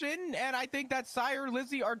better option, and I think that Cy or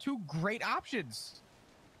Lizzie are two great options.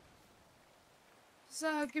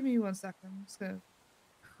 So, give me 1 second. I'm just gonna...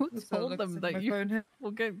 Who Let's have a told look them at that my you phone here.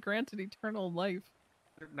 will get granted eternal life?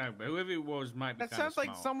 No, but whoever it was might be That kinda sounds like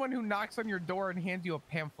smart. someone who knocks on your door and hands you a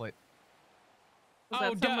pamphlet. Was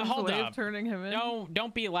that someone's hold way of up. turning him in?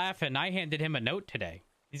 Don't be laughing. I handed him a note today.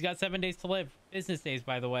 He's got 7 days to live. Business days,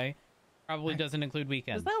 by the way. Probably doesn't include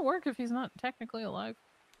weekends. Does that work if he's not technically alive?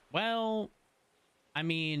 Well, I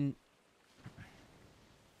mean,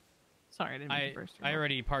 Sorry, I didn't mean to burst your I bubble.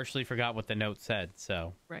 already partially forgot what the note said,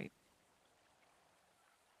 so. Right.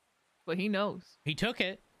 But he knows. He took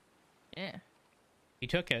it. Yeah. He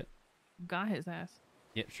took it. Got his ass.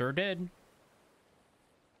 Yep, sure did.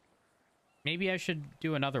 Maybe I should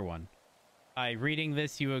do another one. By reading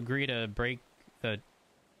this, you agree to break the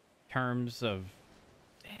terms of...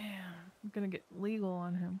 Damn. I'm gonna get legal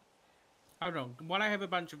on him. Hold on. While I have a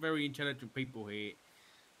bunch of very intelligent people here,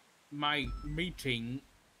 my meeting,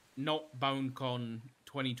 not BoneCon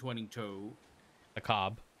 2022, The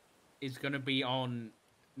Cobb. is gonna be on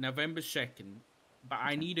November 2nd, but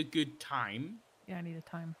I need a good time. Yeah, I need a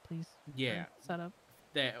time, please. Yeah. Set up.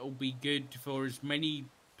 That will be good for as many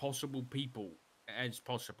possible people as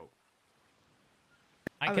possible.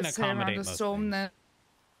 I can would say around accommodate a most storm things. then.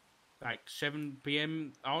 Like 7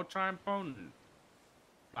 p.m. our time phone.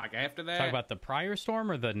 Like after that. Talk about the prior storm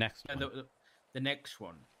or the next one? The next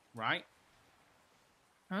one, right?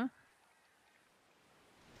 Huh?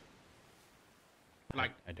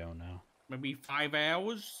 Like I don't know. maybe 5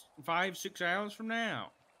 hours, 5-6 hours from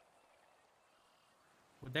now.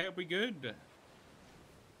 Would that be good?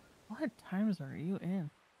 What times are you in?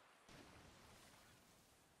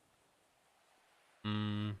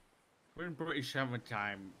 We're in British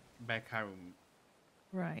summertime back home.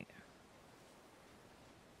 Right.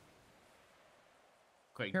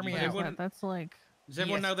 Okay, Hear me does out. everyone, That's like. does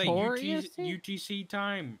everyone know that Four UTC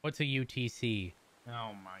time? What's a UTC?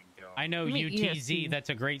 Oh my god. I know Give me UTZ. EST. That's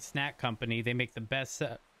a great snack company. They make the best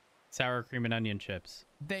sour cream and onion chips.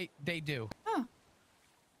 They do.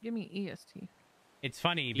 Give me EST. It's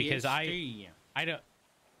funny because EST. I don't.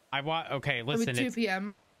 I want. Okay, It'll listen. be 2 It's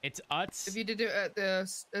p.m. it's Utz. If you did it at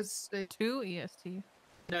the 2 EST.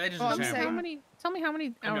 No, that doesn't Oh, I'm sound saying- right. Tell me how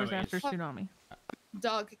many I know hours it after is. tsunami?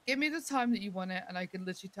 Doug, give me the time that you want it, and I can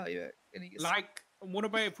literally tell you it. In a Like, what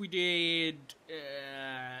about if we did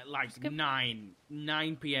like Skip.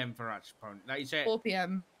 9 p.m. for us? Like you said, 4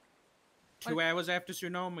 p.m. 2 hours after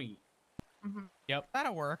tsunami.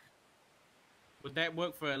 That'll work. Would that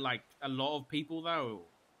work for like a lot of people though?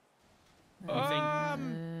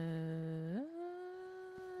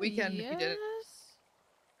 Weekend, if you did it.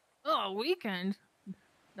 Oh, weekend.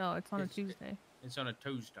 No, it's on a It's- Tuesday. It's on a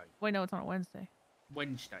Tuesday, Wait, no, it's on a Wednesday.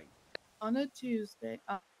 Wednesday. On a Tuesday.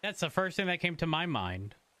 That's the first thing that came to my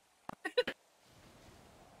mind.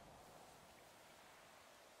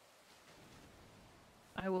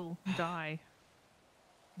 I will die,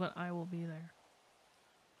 but I will be there.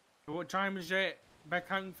 What time is it back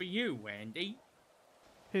home for you, Andy?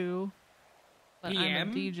 2. But I'm PM?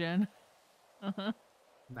 a DGen. Uh-huh.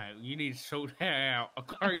 No, you need to sort that out.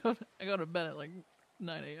 Okay. I go to bed at like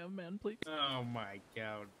 9 a.m., man, please. Oh my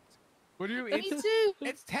god. What do you? Me It's too.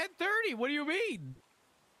 it's 10:30. What do you mean?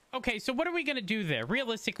 Okay, so what are we gonna do there?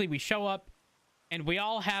 Realistically, we show up, and we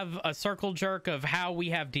all have a circle jerk of how we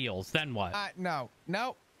have deals. Then what? No,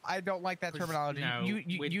 I don't like that terminology. No,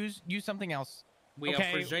 you we- use something else. We Okay.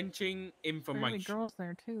 are presenting There are information. girls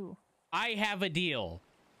there too. I have a deal.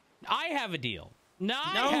 I have a deal. No,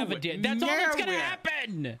 I No, have a deal. That's all that's gonna nowhere.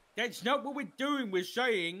 happen. That's not what we're doing. We're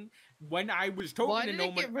saying when I was talking Why to did it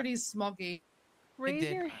Norman. get really smoggy? Raise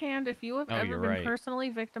did. your hand if you have Oh, ever you're been right. personally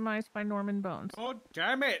victimized by Norman Bones. God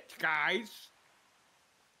damn it, guys!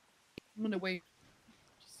 I'm gonna wait.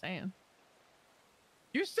 Just saying.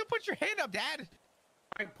 You still put your hand up, Dad.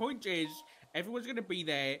 My point is, everyone's gonna be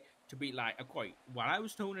there to be like, okay, while I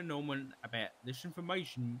was talking to Norman about this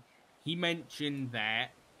information, he mentioned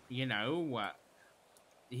that, you know,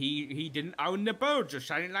 he didn't own the birds or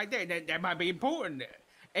something like that. That might be important.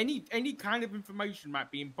 Any kind of information might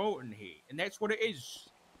be important here, and that's what it is.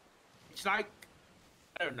 It's like,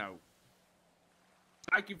 I don't know,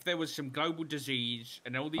 like if there was some global disease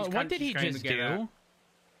and all these Oh, what countries did he came just together. do?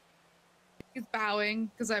 He's bowing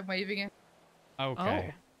because I'm waving it.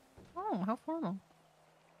 Okay. Oh, how formal.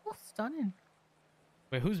 Oh, stunning.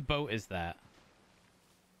 Wait, whose boat is that?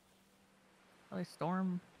 Probably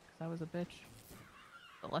Storm, because I was a bitch.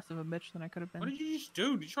 But less of a bitch than I could have been. What did you just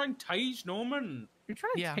do? Did you try and tase Norman? You're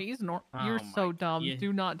trying to Yeah. tase Norm. Oh You're so my- dumb. yeah.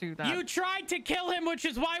 Do not do that. You tried to kill him, which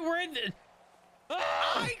is why we're in.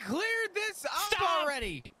 I cleared this up Stop!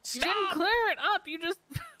 already. You Stop! didn't clear it up. You just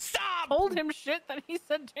Stop! told him shit that he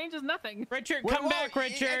said changes nothing. Richard, Well, come back,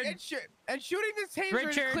 Richard. And shooting this taser is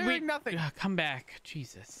Richard, clearing nothing. Come back.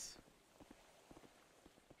 Jesus.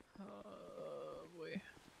 Oh boy.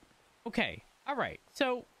 Okay. All right.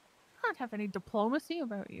 So, I don't have any diplomacy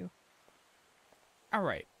about you. all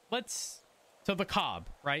right. So the Cobb,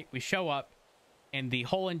 right? We show up, and the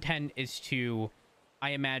whole intent is to, I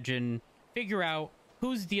imagine, figure out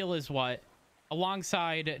whose deal is what,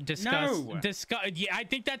 alongside discuss. No. Yeah, I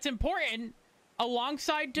think that's important.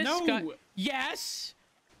 Alongside discuss. No. Yes.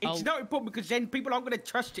 It's not important because then people aren't going to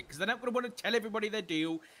trust it because they're not going to want to tell everybody their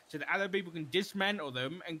deal so that other people can dismantle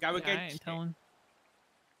them and go Yeah, I against ain't it. telling.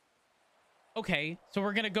 Okay, so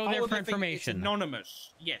we're gonna go there Oh, for they think It's information.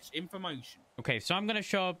 anonymous. Yes, information. Okay, so I'm gonna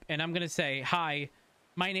show up and I'm gonna say, "Hi,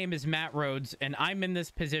 my name is Matt Rhodes, and I'm in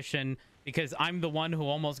this position because I'm the one who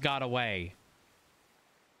almost got away."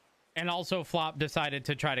 And also, Flop decided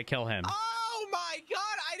to try to kill him. Oh my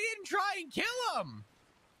God! I didn't try and kill him.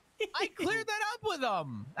 I cleared that up with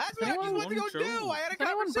him. That's what I Anyone went to go want to? do. I had a Is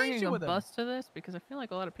anyone bringing conversation a with him. bus to this? Because I feel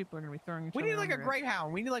like a lot of people are going to be throwing each We other need like a under it.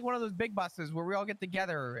 Greyhound. We need like one of those big buses where we all get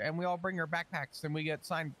together and we all bring our backpacks and we get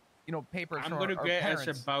signed, papers. I'm for gonna our get parents.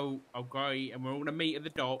 us a boat, okay, and we're all gonna meet at the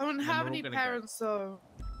dock. I don't and then have we're all any gonna go. parents, so.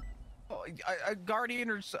 Oh, a guardian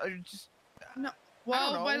or just. No. I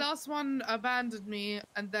Well, don't my know. last one abandoned me,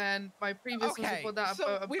 and then my previous one Okay, before that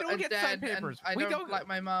so we don't get signed dead, and papers. I We don't don't- like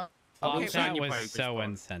my mom. I will Okay, sign that your was papers, so Bob.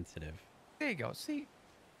 insensitive. There you go. See.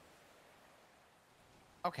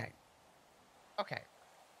 Okay. Okay.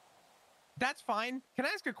 That's fine. Can I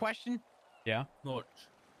ask a question? Yeah. What?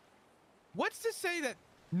 What's to say that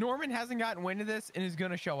Norman hasn't gotten wind of this and is going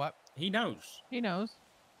to show up? He knows. He knows.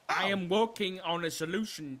 I Oh. am working on a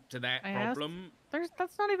solution to that I asked- problem.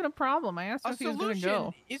 That's not even a problem. I asked him A if he was going to solution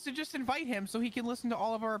go. is to just invite him so he can listen to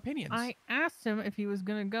all of our opinions. I asked him if he was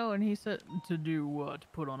going to go, and he said, to do what?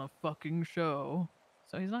 Put on a fucking show.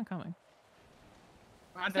 So he's not coming.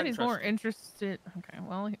 I He said don't he's trust more him. interested. Okay,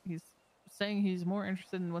 well, he's saying he's more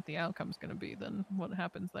interested in what the outcome's going to be than what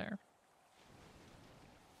happens there.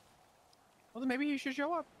 Well, then maybe he should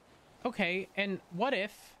show up. Okay, and what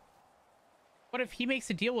if he makes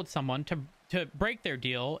a deal with someone to break their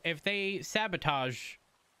deal if they sabotage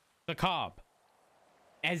the cob?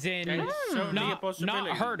 As in, That is certainly a not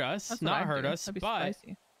possibility. hurt us, That's what not I'd hurt do. us, That'd be but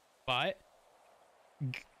spicy.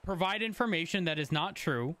 provide information that is not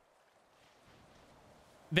true,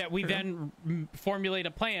 that we True. then formulate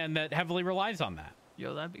a plan that heavily relies on that.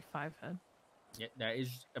 Yo, that'd be 5 head. Yeah, that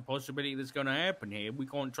is a possibility that's going to happen here. We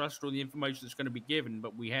can't trust all the information that's going to be given,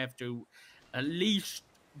 but we have to at least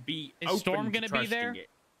be Is open Storm to gonna be trusting there? it.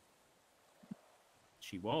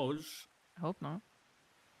 She was. I hope not.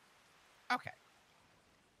 Okay.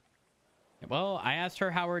 Well, I asked her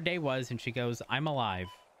how her day was, and she goes, "I'm alive."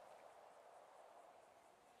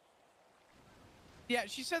 Yeah,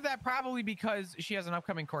 she said that probably because she has an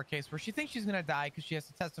upcoming court case where she thinks she's going to die because she has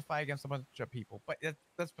to testify against a bunch of people. But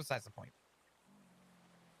that's besides the point.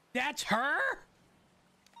 That's her?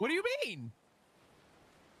 What do you mean?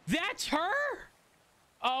 That's her?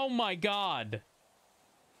 Oh my god.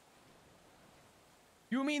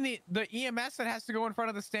 You mean the EMS that has to go in front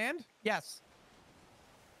of the stand? Yes.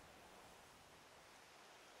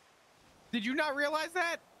 Did you not realize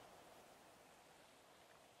that?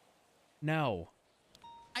 No.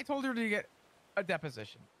 I told her to get a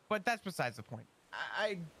deposition, but that's besides the point.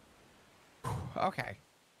 Okay.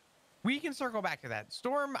 We can circle back to that.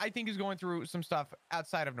 Storm, I think, is going through some stuff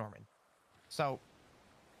outside of Norman. So,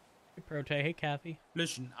 Hey, Prote. Hey, Kathy.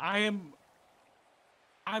 Listen, I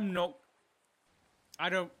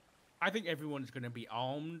think everyone's going to be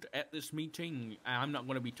armed at this meeting. I'm not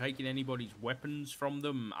going to be taking anybody's weapons from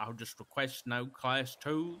them. I'll just request no class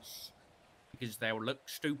 2s because they'll look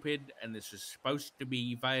stupid, and this is supposed to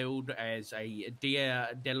be veiled as a Dia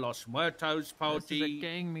de los Muertos This party. is a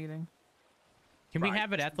gang meeting. Can we Right.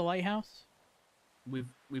 have it at the lighthouse? We've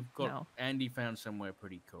got No. Andy found somewhere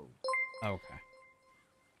pretty cool. Okay.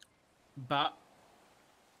 But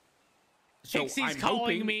so Pixie's I'm calling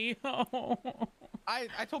hoping- me.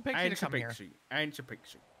 I told Pixie to Answer come here. Pixie. Answer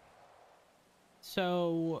Pixie.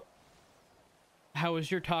 So, how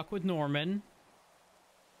was your talk with Norman?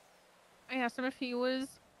 I asked him if he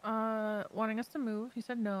was wanting us to move. He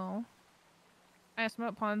said no. I asked him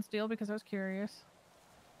about Pond's deal because I was curious.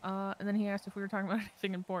 And then he asked if we were talking about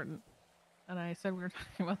anything important. And I said we were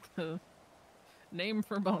talking about the name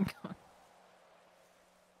for BoneCon.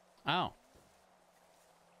 Oh.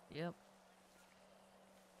 Yep.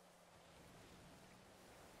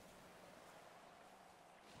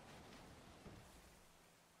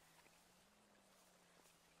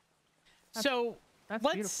 So, That's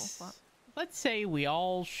let's beautiful. Spot. let's say we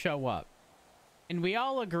all show up and we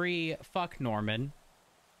all agree, fuck Norman.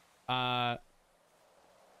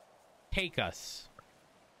 Take us.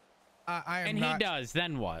 I am And not, he does,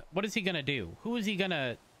 then what? What is he gonna do? Who is he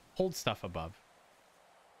gonna hold stuff above?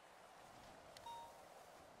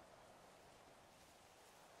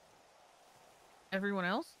 Everyone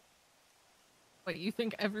else? Wait, you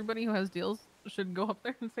think everybody who has deals should go up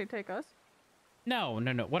there and say take us? No.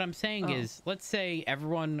 What I'm saying Oh. is, let's say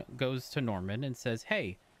everyone goes to Norman and says,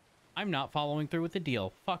 hey, I'm not following through with the deal.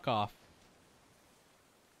 Fuck off.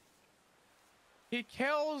 he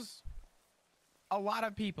kills a lot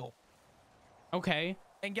of people Okay.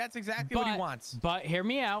 and gets exactly what he wants. But hear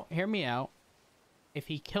me out. If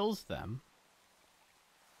he kills them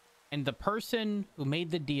and the person who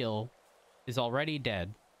made the deal is already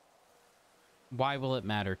dead, why will it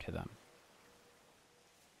matter to them?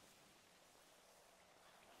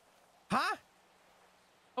 Huh?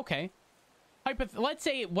 Okay. let's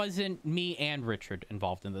say it wasn't me and Richard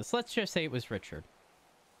involved in this. Let's just say it was Richard.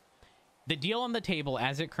 The deal on the table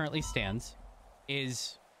as it currently stands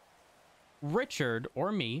is Richard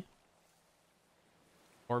or me,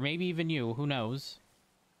 or maybe even you, who knows,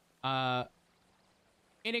 in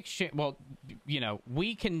exchange, well, you know,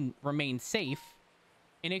 we can remain safe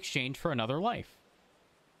in exchange for another life.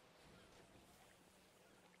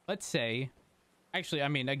 Let's say, actually, I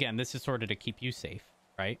mean, again, this is sort of to keep you safe,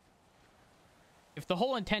 right? If the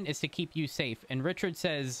whole intent is to keep you safe, and Richard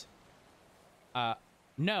says,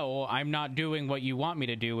 no, I'm not doing what you want me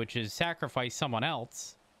to do, which is sacrifice someone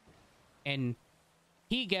else, and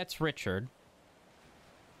he gets Richard,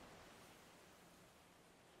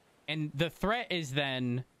 and the threat is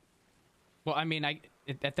then, well, I mean,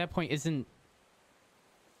 at that point, isn't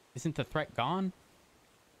the threat gone?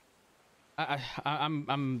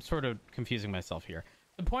 I'm sort of confusing myself here.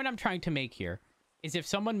 The point I'm trying to make here is if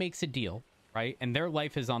someone makes a deal, right, and their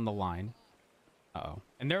life is on the line,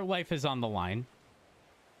 and their life is on the line,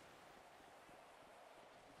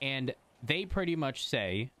 and they pretty much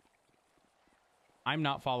say, I'm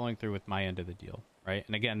not following through with my end of the deal, right?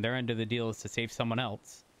 And again, their end of the deal is to save someone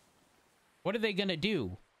else. What are they going to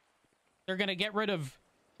do? They're going to get rid of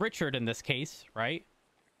Richard in this case, right?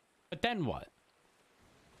 But then what?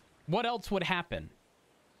 What else would happen?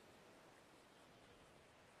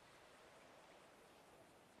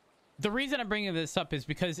 The reason I'm bringing this up is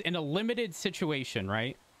because in a limited situation,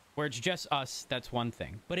 right, where it's just us, that's one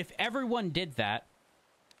thing. But if everyone did that,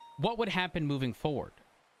 what would happen moving forward?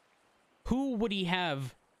 Who would he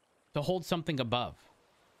have to hold something above?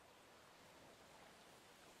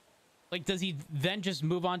 Like, does he then just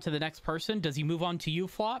move on to the next person? Does he move on to you,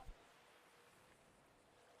 Flop?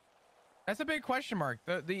 That's a big question mark.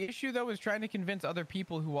 The issue, though, is trying to convince other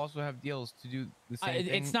people who also have deals to do the same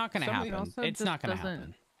thing. It's not going to happen. It's not going to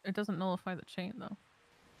happen. It doesn't nullify the chain, though.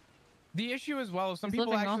 The issue as well is some He's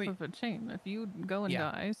people living actually... off of a chain. If you go and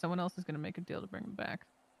die, someone else is going to make a deal to bring him back.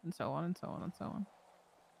 And so on and so on and so on.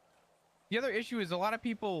 The other issue is a lot of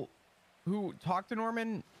people who talk to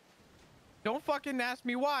Norman, don't fucking ask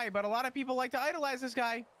me why, but a lot of people like to idolize this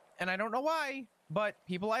guy. And I don't know why, but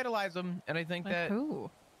people idolize him. And I think like that... who?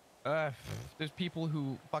 There's people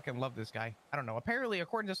who fucking love this guy. I don't know. Apparently,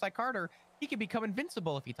 according to Sly Carter, he can become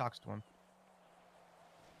invincible if he talks to him.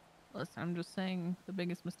 Listen, I'm just saying the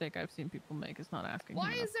biggest mistake I've seen people make is not asking.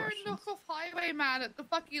 Why is there a knockoff highwayman at the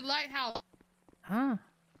fucking lighthouse? Huh?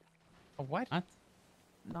 A what? Knockoff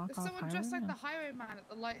There's someone dressed like highwayman? the highwayman at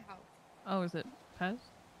the lighthouse. Oh, is it Pez? I'm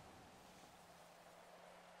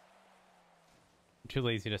too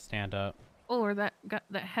lazy to stand up. Oh, or that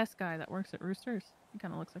Hess guy that works at Roosters. He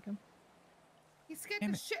kind of looks like him. He scared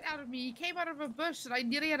the shit out of me. He came out of a bush and I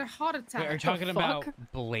nearly had a heart attack. Wait, are you talking about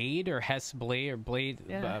Blade or Hess Blade or Blade?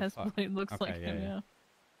 Yeah, Hess Blade looks Okay, like him, yeah. I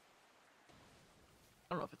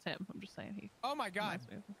don't know if it's him. I'm just saying he. Oh my god.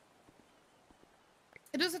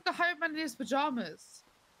 It is like the highwayman in his pajamas.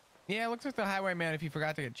 Yeah, it looks like the highwayman if he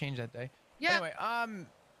forgot to get changed that day. Yeah. Anyway,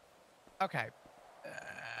 okay.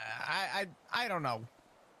 I don't know.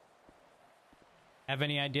 Have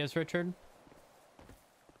any ideas, Richard?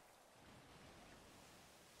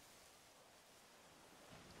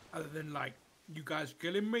 Other than, like, you guys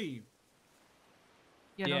killing me.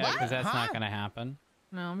 Yeah, because that's not going to happen.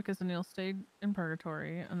 No, because Neil stayed in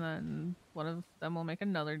purgatory, and then one of them will make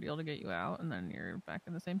another deal to get you out, and then you're back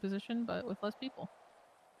in the same position, but with less people.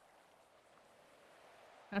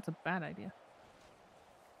 That's a bad idea.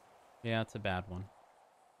 Yeah, it's a bad one.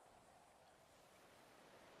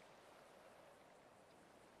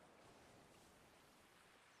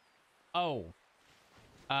 Oh.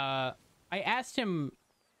 I asked him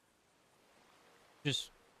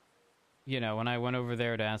just, you know, when I went over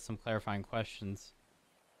there to ask some clarifying questions.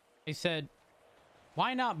 He said,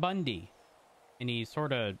 why not Bundy? And he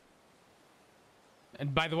sort of...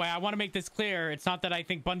 And by the way, I want to make this clear. It's not that I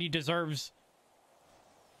think Bundy deserves...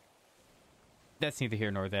 That's neither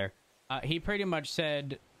here nor there. He pretty much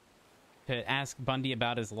said to ask Bundy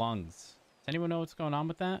about his lungs. Does anyone know what's going on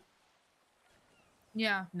with that?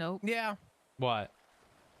 Yeah. Nope. Yeah. What?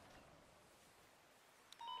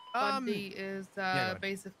 Bundy is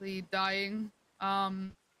basically dying.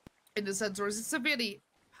 In the sense where it's severely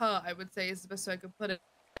hurt, I would say is the best way I could put it.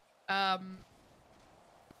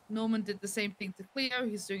 Norman did the same thing to Cleo.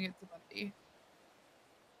 He's doing it to Bundy.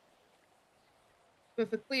 But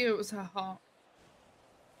for Cleo, it was her heart.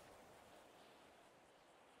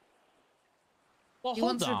 Well, he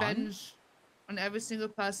wants revenge on every single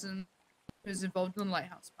person who's involved in the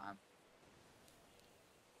lighthouse plan.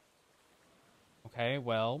 Okay,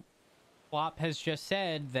 well, Flop has just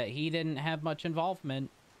said that he didn't have much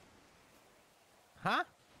involvement. Huh?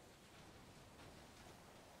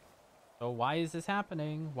 So why is this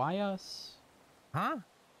happening? Why us? Huh?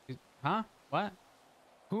 Huh? What?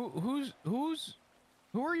 Who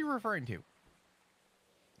are you referring to?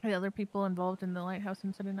 The other people involved in the lighthouse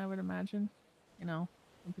incident, I would imagine. You know,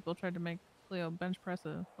 when people tried to make Cleo bench press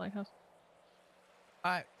a lighthouse.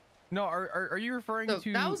 No. Are you referring So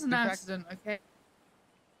to that was an the fact- accident, okay?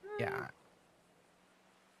 Yeah.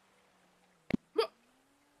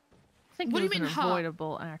 I think What it do was you mean, an huh?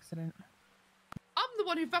 avoidable accident. I'm the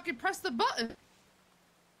one who fucking pressed the button.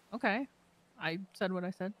 Okay. I said what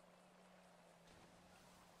I said.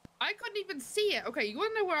 I couldn't even see it. Okay, you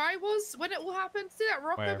want to know where I was when it all happened? See that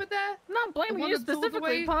rock Where? over there? I'm not blaming one you that's all the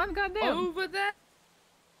specifically, way Pond. Goddamn. Over there?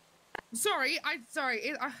 Sorry.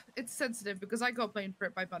 It's sensitive because I got blamed for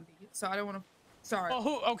it by Bundy, so I don't want to. Sorry. Well,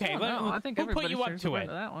 who? Okay, I don't know. I think who put everybody you up shares to a bit it?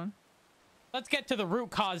 of that one. Let's get to the root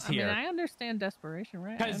cause here. I mean, I understand desperation,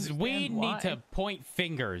 right? I Because we understand need why. to point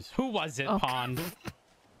fingers. Who was it, Oh. Pond?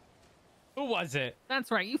 Who was it?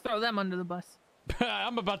 That's right. You throw them under the bus.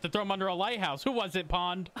 I'm about to throw him under a lighthouse. Who was it,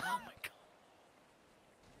 Pond? Oh my god.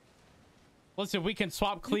 Listen, we can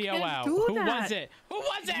swap Cleo can't out. do Who was that. it? Who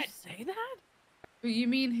was Did it? you say that? You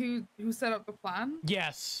mean who set up the plan?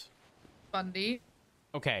 Yes. Bundy.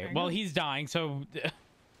 Okay, I well, know. he's dying, so...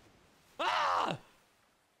 ah!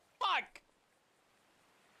 Fuck!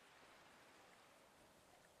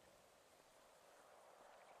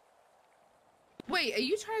 Wait, are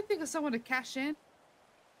you trying to think of someone to cash in?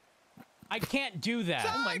 I can't do that.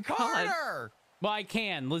 Oh my God. Carter! Well, I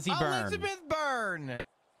can. Lizzie Byrne. Elizabeth Byrne.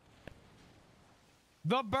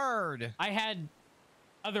 The bird. I had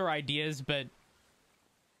other ideas, but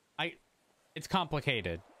it's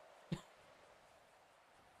complicated.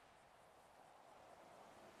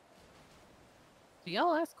 Do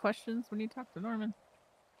y'all ask questions when you talk to Norman?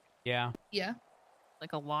 Yeah, Yeah.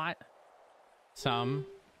 Like a lot? some.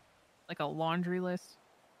 Like a laundry list?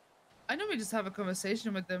 I normally just have a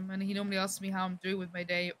conversation with him, and he normally asks me how I'm doing with my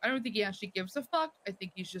day. I don't think he actually gives a fuck. I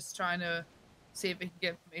think he's just trying to see if he can get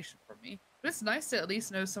information from me. But it's nice to at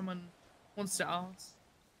least know someone wants to ask.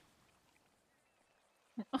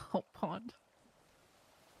 Oh, Pond.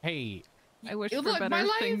 Hey, I wish Look, for my better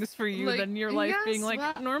life, things for you like, than your life being yes, like,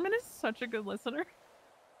 well- Norman is such a good listener.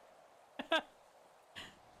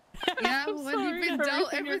 Yeah, I'm when sorry you've been for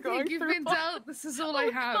dealt everything you're everything going you've through, been Pond. dealt, this is all I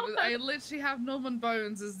Oh, have. God. I literally have Norman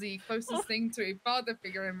Bones as the closest thing to a father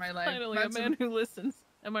figure in my life. Finally, a Imagine- man who listens.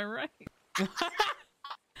 Am I right?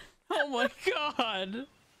 oh my god.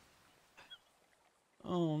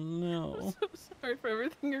 Oh no. I'm so sorry for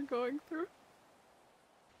everything you're going through.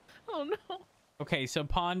 Oh no. Okay, so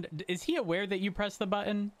Pond, is he aware that you pressed the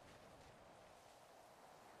button?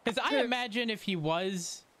 Because I Who? imagine if he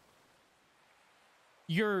was,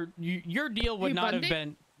 your deal would Who, not have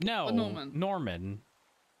Bundy? been Or Norman? Norman.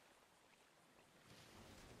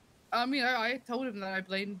 I mean, I told him that I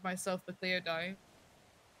blamed myself for Cleo dying.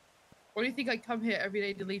 Why do you think I come here every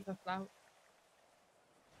day to leave her flower?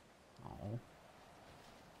 Oh.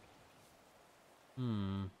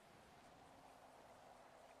 Hmm.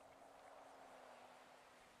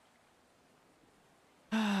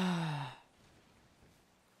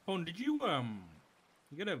 Pond, did you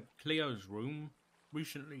get a Cleo's room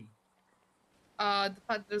recently? The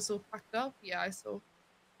fact that it's all packed up? Yeah, I saw.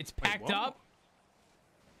 It's Wait, packed what? up?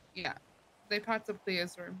 Yeah. They packed up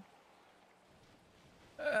Cleo's room.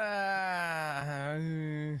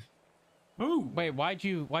 Who? Wait, why'd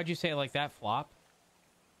you say it like that, Flop?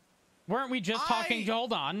 Weren't we just talking?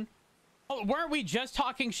 Hold on. Oh, weren't we just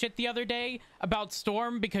talking shit the other day about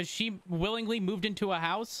Storm because she willingly moved into a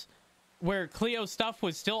house where Cleo's stuff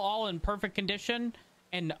was still all in perfect condition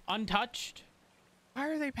and untouched? Why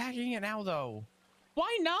are they packing it now, though?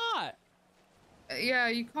 Why not? Yeah,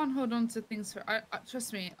 you can't hold on to things for. I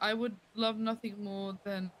trust me, I would love nothing more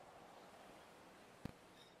than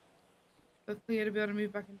for Cleo to be able to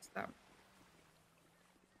move back into that.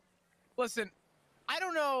 Listen, I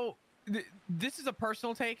don't know. This is a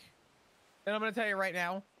personal take, and I'm going to tell you right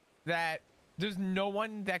now that there's no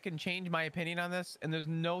one that can change my opinion on this, and there's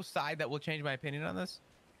no side that will change my opinion on this.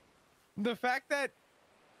 The fact that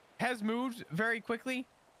has moved very quickly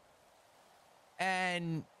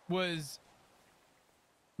and was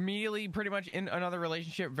immediately pretty much in another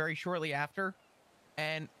relationship very shortly after,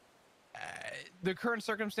 and the current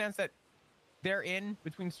circumstance that they're in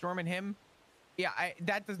between Storm and him, yeah,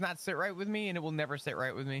 that does not sit right with me, and it will never sit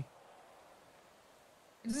right with me.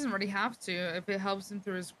 It doesn't really have to. If it helps him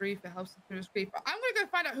through his grief, it helps him through his grief. But I'm gonna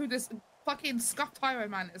go find out who this fucking scuffed highway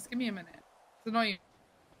man is. Give me a minute. It's annoying.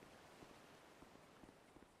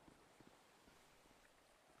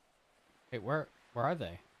 Wait, where are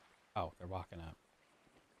they? Oh, they're walking up.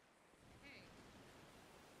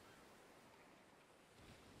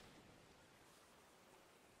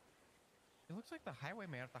 looks like the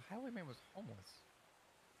highwayman. If the highwayman was homeless.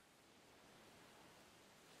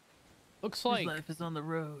 Looks His like, life is on the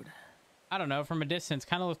road. I don't know, from a distance,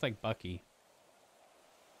 kind of looked like Bucky.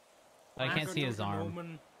 I can't see his arm.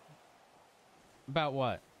 Norman. About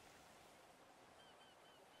what?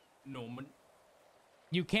 Norman.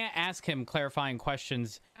 You can't ask him clarifying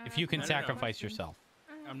questions if you can No. sacrifice yourself.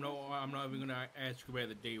 I'm not even gonna ask about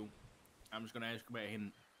the deal. I'm just gonna ask about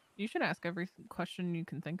him. You should ask every question you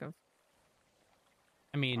can think of.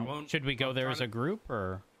 I mean, should we go there as a group,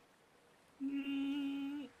 or?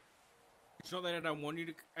 It's not that I don't want you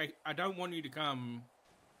to. I don't want you to come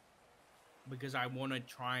because I want to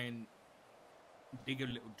try and dig a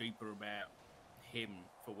little deeper about him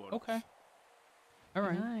for once. Okay. All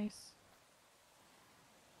right. Nice.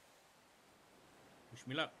 Wish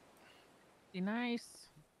me luck. Be nice.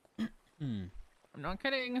 I'm not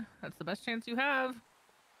kidding. That's the best chance you have.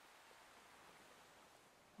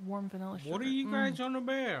 Warm vanilla sugar. What are you guys on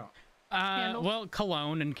about? Candles? Well,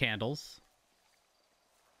 cologne and candles.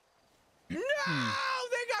 No, they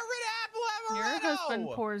got rid of Your Apple husband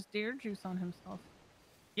pours deer juice on himself.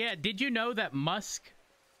 Yeah, did you know that musk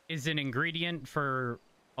is an ingredient for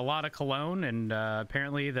a lot of cologne, and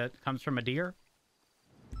apparently that comes from a deer?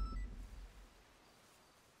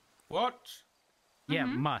 What? Yeah,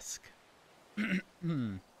 musk.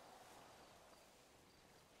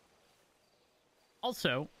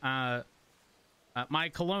 Also, my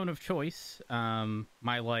cologne of choice,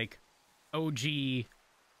 my like OG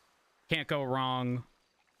can't go wrong,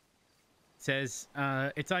 says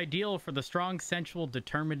it's ideal for the strong, sensual,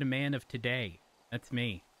 determined man of today. That's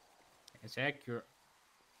me. It's accurate.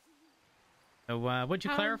 So what'd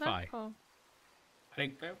you clarify? I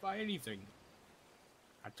didn't clarify anything.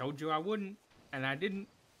 I told you I wouldn't, and I didn't.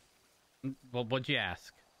 Well, what'd you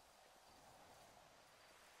ask?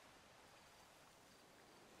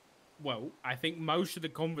 Well, I think most of the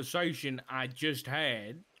conversation I just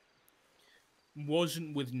had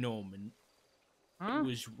wasn't with Norman. It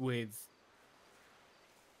was with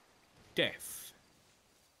Death.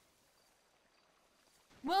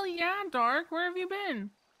 Well, yeah, Dark. Where have you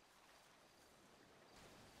been?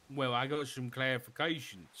 Well, I got some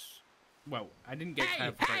clarifications. Well, I didn't get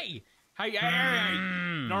clarification. Hey! Hey!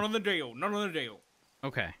 None of the deal. None of the deal.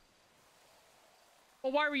 Okay.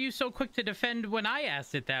 Well, why were you so quick to defend when I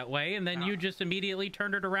asked it that way, and then you just immediately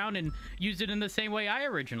turned it around and used it in the same way I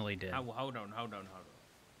originally did? Oh, hold on.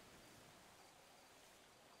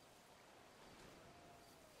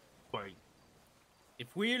 Wait.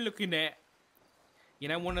 If we're looking at,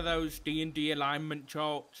 one of those D&D alignment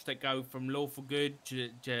charts that go from lawful good to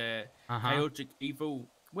chaotic evil,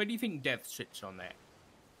 where do you think Death sits on that?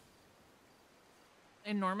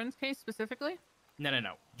 In Norman's case specifically?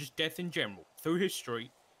 No. Just Death in general. Through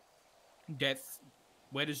history, Death,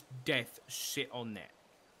 where does Death sit on that?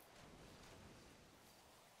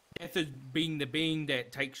 Death as being the being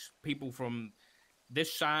that takes people from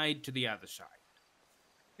this side to the other side.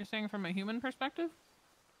 You're saying from a human perspective?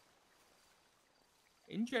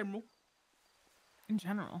 In general. In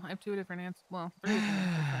general. I have two different answers. Well, three different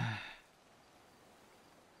answers.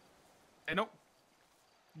 I don't.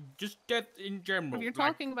 Just Death in general. If you're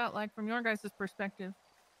talking about, like, from your guys' perspective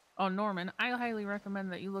on Norman, I highly recommend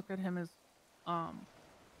that you look at him as, what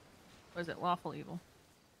is it, lawful evil?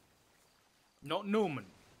 Not Norman.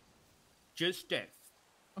 Just Death.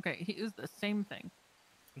 Okay, he is the same thing.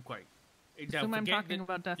 Okay. Assume I'm talking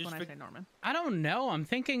about Death when I say Norman. I don't know. I'm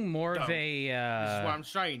thinking more of a... This is what I'm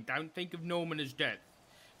saying. Don't think of Norman as Death.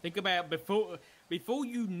 Think about before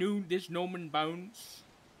you knew this Norman Bones,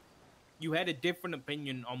 you had a different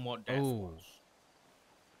opinion on what Death was.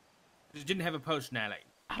 He didn't have a personality.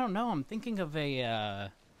 I don't know. I'm thinking of a...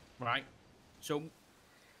 Right? So,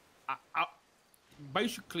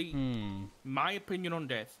 basically, my opinion on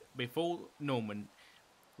Death before Norman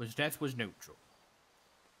was Death was neutral.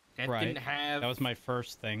 Death didn't have... That was my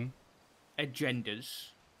first thing.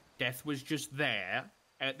 Agendas. Death was just there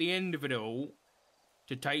at the end of it all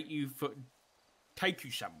to take you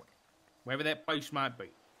somewhere, wherever that place might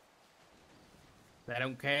be. They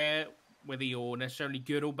don't care whether you're necessarily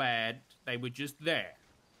good or bad. They were just there.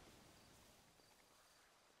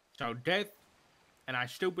 So Death, and I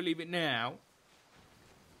still believe it now,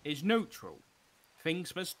 is neutral.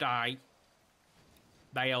 Things must die.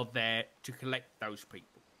 They are there to collect those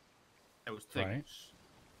people. Those things. Right.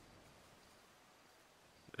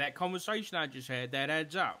 But that conversation I just had, that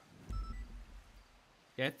adds up.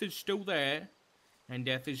 Death is still there, and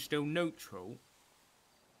Death is still neutral.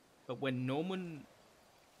 But when Norman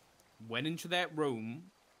went into that room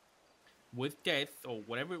with Death, or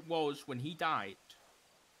whatever it was when he died,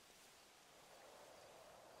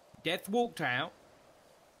 Death walked out,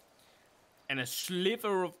 and a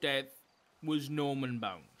sliver of Death was Norman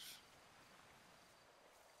Bones.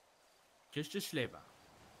 Just a sliver.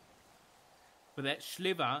 But that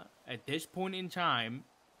sliver, at this point in time,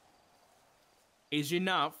 is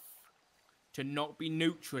enough to not be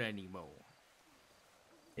neutral anymore.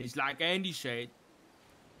 It's like Andi said,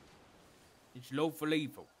 it's lawful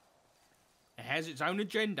evil. It has its own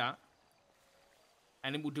agenda,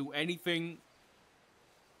 and it will do anything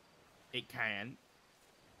it can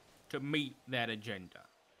to meet that agenda.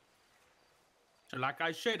 So like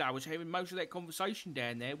I said, I was having most of that conversation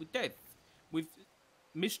down there with Death, with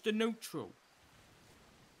Mr. Neutral.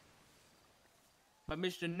 But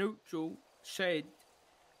Mr. Neutral said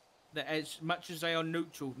that as much as they are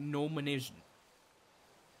neutral, Norman isn't.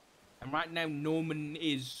 And right now, Norman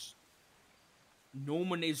is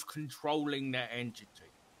controlling that entity.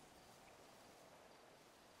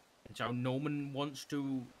 And so Norman wants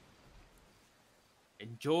to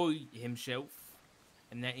enjoy himself,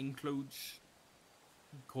 and that includes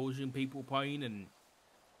causing people pain and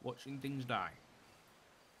watching things die.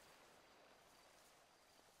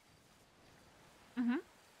 Mm-hmm.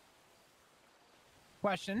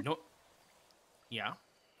 Question. No. Yeah.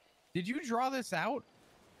 Did you draw this out,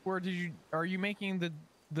 or are you making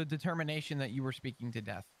the determination that you were speaking to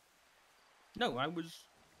Death? No, I was.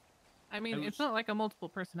 I mean, it's not like a multiple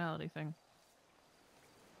personality thing.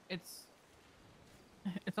 It's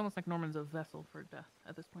almost like Norman's a vessel for Death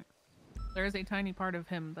at this point. There is a tiny part of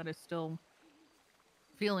him that is still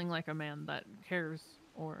feeling like a man that cares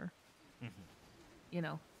or, you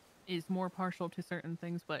know, is more partial to certain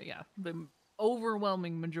things. But yeah, the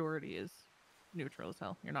overwhelming majority is neutral as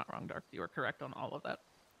hell. You're not wrong, Dark. You are correct on all of that.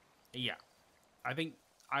 Yeah. I think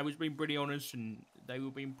I was being pretty honest, and they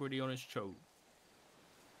were being pretty honest too.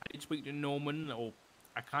 I did speak to Norman, or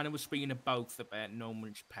I kind of was speaking to both about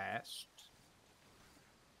Norman's past.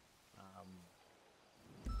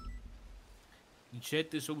 He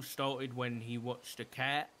said this all started when he watched a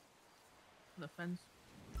cat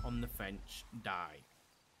on the fence die.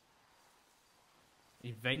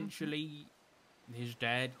 Eventually, his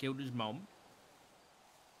dad killed his mom.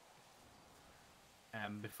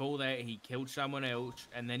 And before that, he killed someone else,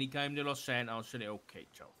 and then he came to Los Santos and it all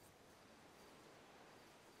kicked off.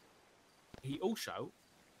 He also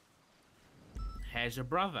has a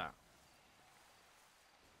brother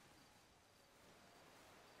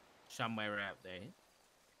somewhere out there.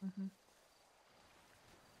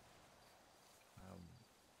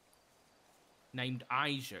 Named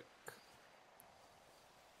Isaac.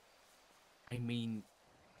 I mean,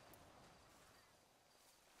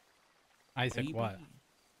 Isaac maybe? what?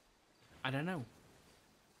 I don't know.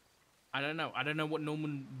 I don't know what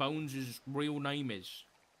Norman Bones' real name is.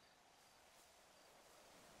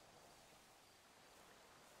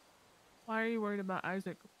 Why are you worried about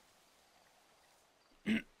Isaac?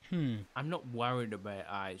 I'm not worried about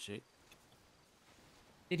Isaac.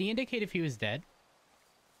 Did he indicate if he was dead?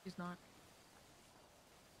 He's not.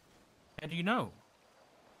 How do you know?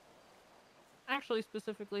 Actually,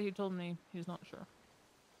 specifically, he told me he's not sure.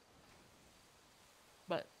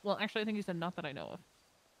 But, well, actually, I think he said not that I know of.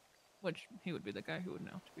 Which, he would be the guy who would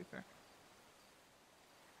know, to be fair.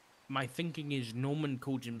 My thinking is Norman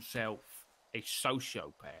called himself a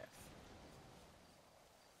sociopath.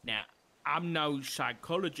 Now, I'm no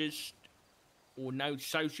psychologist or no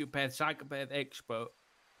psychopath expert,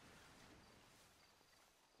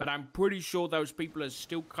 but I'm pretty sure those people are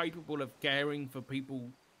still capable of caring for people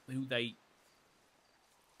who they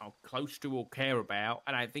are close to or care about,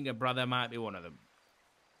 and I think a brother might be one of them.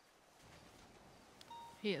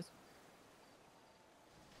 He is.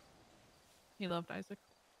 He loved Isaac.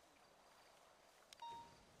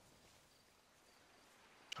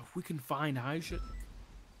 If we can find Isaac.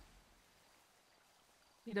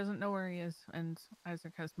 He doesn't know where he is, and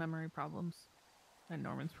Isaac has memory problems. And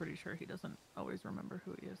Norman's pretty sure he doesn't always remember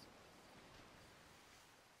who he is.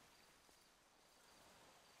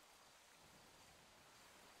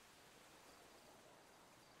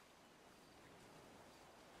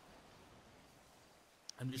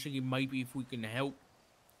 I'm just thinking maybe if we can help.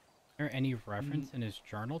 Is there any reference in his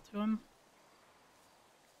journal to him?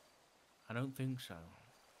 I don't think so.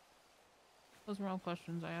 Those were all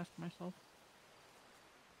questions I asked myself.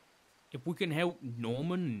 If we can help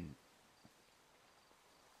Norman,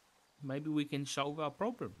 maybe we can solve our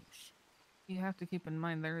problems. You have to keep in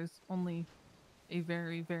mind there is only a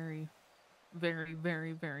very, very, very,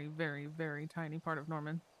 very, very, very, very tiny part of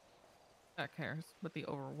Norman that cares, but the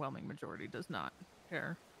overwhelming majority does not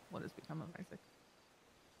care what has become of Isaac.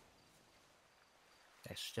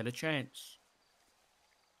 There's still a chance.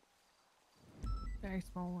 Very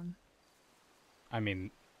small one. I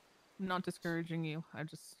mean, I'm not discouraging you. I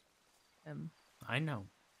just am I know.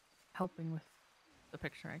 helping with the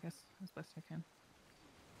picture, I guess, as best I can.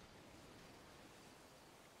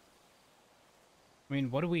 I mean,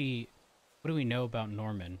 what do we know about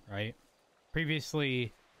Norman, right?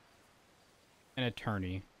 Previously an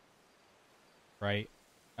attorney, right?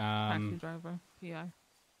 Taxi driver, PI.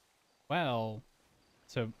 Well,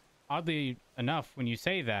 so oddly enough, when you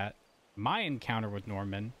say that, my encounter with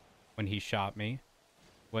Norman when he shot me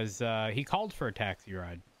was he called for a taxi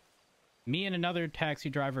ride. Me and another taxi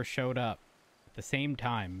driver showed up at the same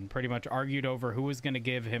time and pretty much argued over who was going to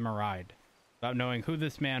give him a ride without knowing who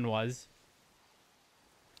this man was.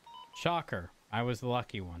 Shocker. I was the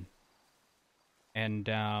lucky one. And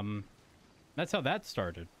that's how that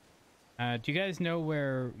started. Do you guys know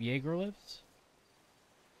where Jaeger lives?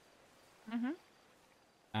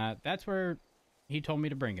 Mm-hmm. That's where he told me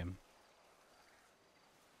to bring him.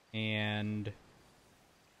 And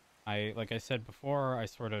like I said before, I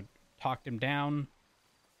sort of talked him down.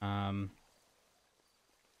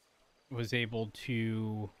 Was able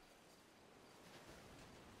to,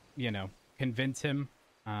 convince him.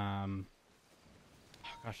 Gosh,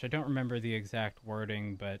 I don't remember the exact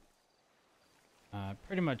wording, but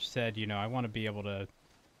pretty much said, I want to be able to,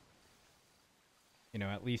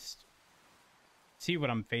 at least see what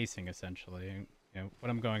I'm facing, essentially, what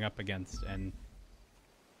I'm going up against. And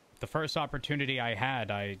the first opportunity I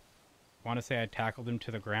had, I want to say I tackled him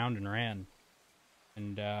to the ground and ran.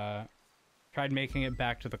 And tried making it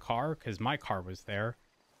back to the car, because my car was there.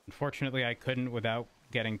 Unfortunately, I couldn't without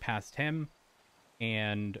getting past him.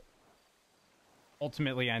 And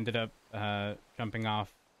ultimately, I ended up jumping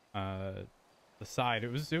off the side.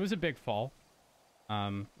 It was a big fall.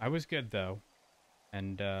 I was good, though.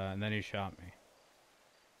 And then he shot me.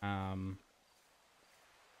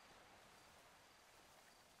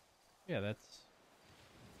 Yeah, that's...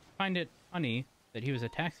 I find it funny that he was a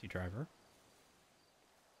taxi driver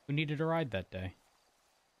who needed a ride that day.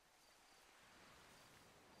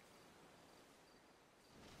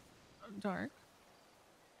 Dark.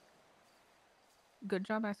 Good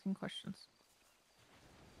job asking questions.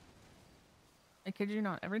 I kid you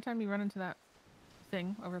not. Every time you run into that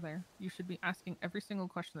thing over there, you should be asking every single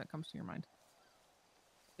question that comes to your mind.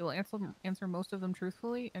 You will answer most of them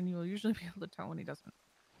truthfully, and you will usually be able to tell when he doesn't.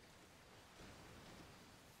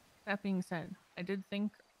 That being said, I did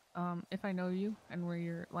think, if I know you and where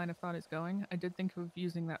your line of thought is going, I did think of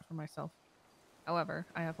using that for myself. However,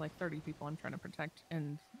 I have like 30 people I'm trying to protect,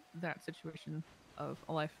 and that situation of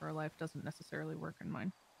a life for a life doesn't necessarily work in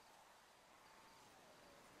mine.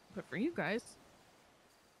 But for you guys,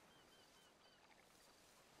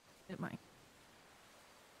 it might.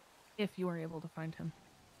 If you are able to find him.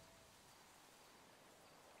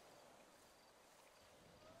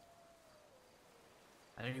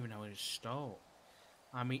 I don't even know where to start.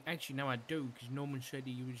 I mean, actually, no, I do, because Norman said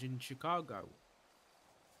he was in Chicago.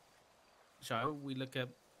 So we look at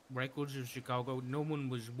records of Chicago. Norman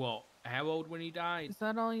was what? How old when he died? Is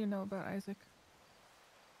that all you know about Isaac?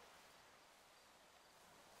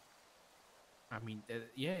 I mean,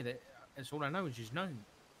 that's all I know is his name.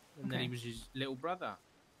 And then Okay. he was his little brother.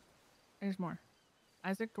 There's more.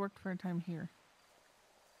 Isaac worked for a time here.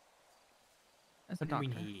 As a What do you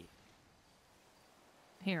doctor. mean here?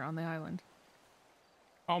 Here on the island.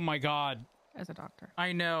 Oh my god. As a doctor.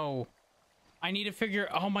 I know. I need to figure...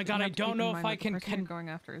 Oh my god, You I have to don't keep in know if mind I that the can... person you're going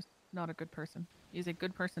after is not a good person. He's a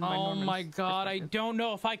good person by Oh Norman's my god, I perspective. don't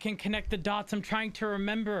know if I can connect the dots. I'm trying to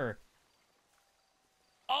remember.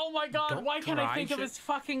 Oh my god, why can't I think of his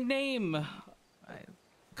fucking name?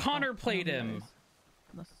 Connor played him.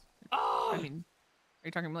 Unless, Oh! I mean, are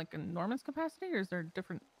you talking like in Norman's capacity, or is there a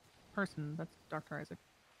different person that's Dr. Isaac?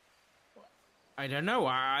 I don't know.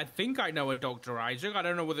 I think I know a Dr. Isaac. I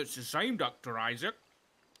don't know whether it's the same Dr. Isaac.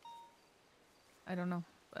 I don't know,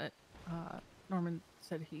 but Norman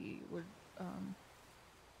said he would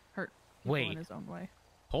hurt people in Wait. his own way.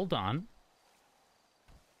 Hold on.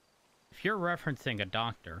 If you're referencing a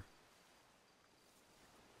doctor,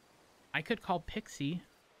 I could call Pixie.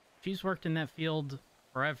 She's worked in that field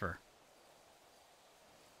forever.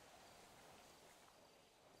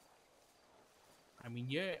 I mean,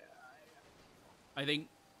 yeah. I think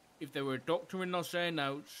if they were a doctor in Los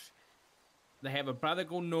Angeles, they have a brother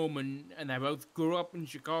called Norman, and they both grew up in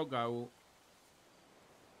Chicago.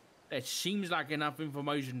 That seems like enough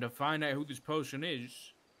information to find out who this person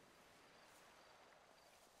is.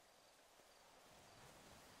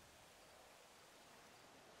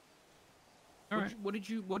 What did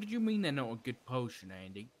you mean they're not a good person,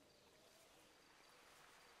 Andy?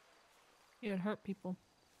 He would hurt people.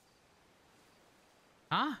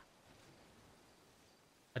 Huh?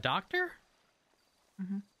 A doctor?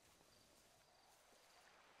 Mm-hmm.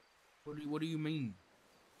 What do you mean?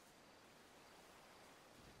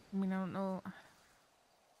 I mean, I don't know.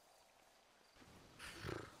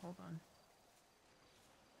 Hold on.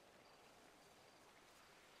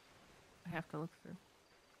 I have to look through.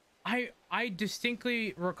 I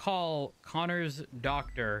distinctly recall Connor's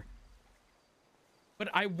doctor, but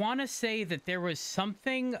I want to say that there was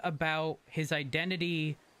something about his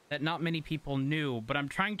identity that not many people knew, but I'm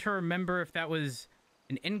trying to remember if that was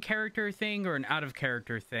an in-character thing or an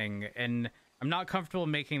out-of-character thing, and I'm not comfortable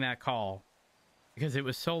making that call because it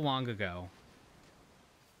was so long ago.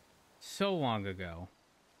 So long ago.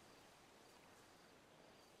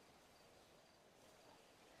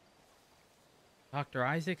 Dr.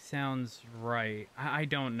 Isaac sounds right. I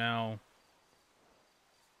don't know.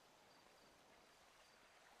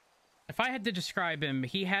 If I had to describe him,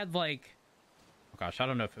 he had like... Oh gosh, I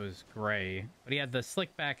don't know if it was gray, but he had the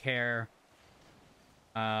slick back hair.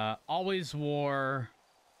 Always wore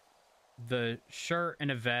the shirt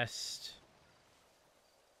and a vest.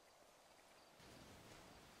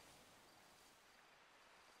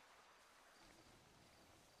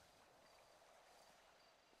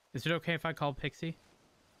 Is it okay if I call Pixie?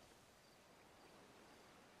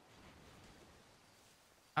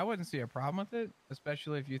 I wouldn't see a problem with it,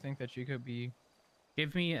 especially if you think that she could be...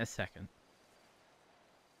 Give me a second.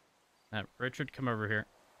 Richard, come over here.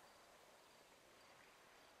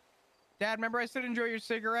 Dad, remember I said enjoy your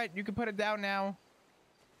cigarette? You can put it down now.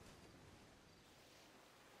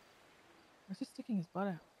 Where's he sticking his butt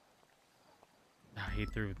out? Nah, he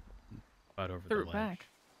threw butt over Threw the it ledge. back.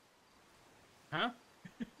 Huh?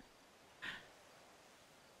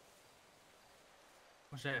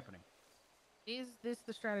 What's happening? Is this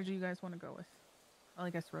the strategy you guys want to go with? Well, I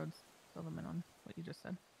guess Rhodes, fill them in on what you just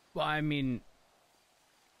said. Well, I mean,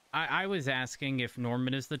 I was asking if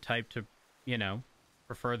Norman is the type to, you know,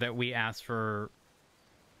 prefer that we ask for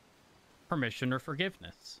permission or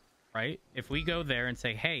forgiveness, right? If we go there and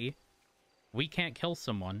say, hey, we can't kill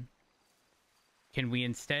someone, can we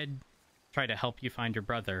instead try to help you find your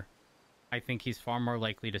brother? I think he's far more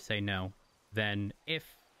likely to say no than if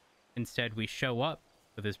instead we show up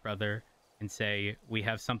with his brother and say, we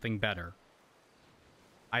have something better.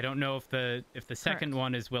 I don't know if the second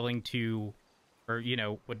one is willing to, or, you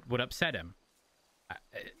know, would upset him.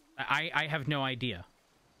 I have no idea.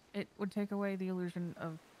 It would take away the illusion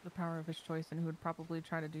of the power of his choice, and he would probably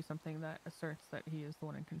try to do something that asserts that he is the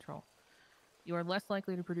one in control. You are less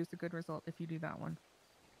likely to produce a good result if you do that one.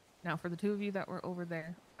 Now, for the two of you that were over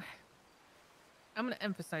there, I'm going to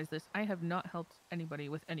emphasize this. I have not helped anybody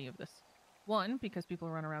with any of this. One, because people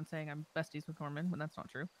run around saying I'm besties with Norman, when that's not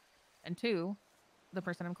true. And two, the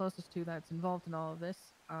person I'm closest to that's involved in all of this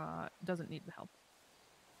doesn't need the help.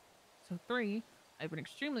 So three, I've been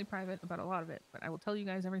extremely private about a lot of it, but I will tell you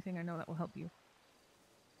guys everything I know that will help you.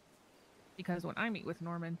 Because when I meet with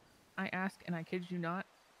Norman, I ask, and I kid you not,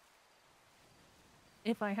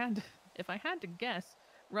 if I had to guess,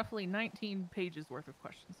 roughly 19 pages worth of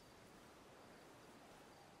questions.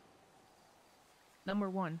 Number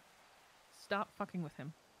one, stop fucking with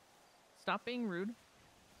him. Stop being rude.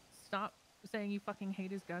 Stop saying you fucking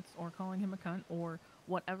hate his guts or calling him a cunt or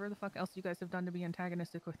whatever the fuck else you guys have done to be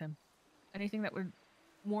antagonistic with him. Anything that would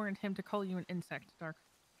warrant him to call you an insect, Dark.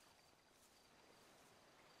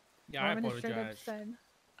 Yeah, Norman I has straight up apologize. said,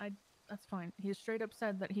 that's fine. He has straight up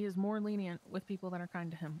said that he is more lenient with people that are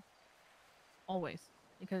kind to him. Always.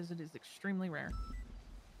 Because it is extremely rare.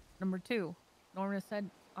 Number two, Norman has said,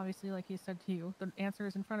 obviously like he said to you, the answer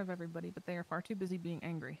is in front of everybody, but they are far too busy being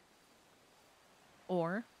angry.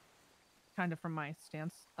 Or, kind of from my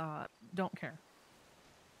stance, don't care.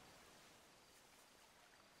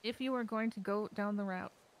 If you are going to go down the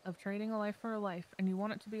route of trading a life for a life, and you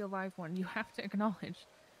want it to be a live one, you have to acknowledge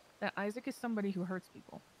that Isaac is somebody who hurts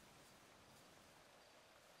people.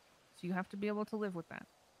 So you have to be able to live with that.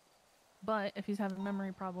 But if he's having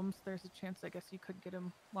memory problems, there's a chance, I guess, you could get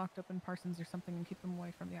him locked up in Parsons or something and keep him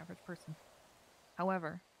away from the average person.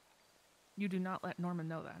 However, you do not let Norman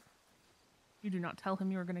know that. You do not tell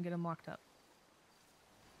him you are going to get him locked up.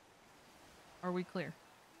 Are we clear?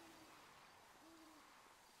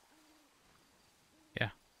 Yeah.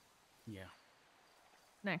 Yeah.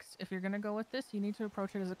 Next, if you're going to go with this, you need to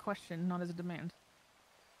approach it as a question, not as a demand.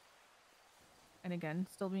 And again,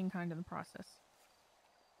 still being kind in the process.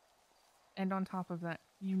 And on top of that,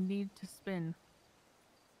 you need to spin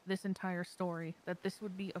this entire story that this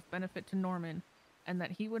would be of benefit to Norman and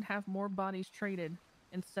that he would have more bodies traded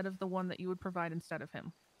instead of the one that you would provide instead of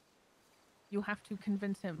him. You have to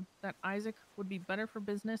convince him that Isaac would be better for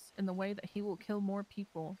business in the way that he will kill more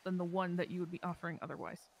people than the one that you would be offering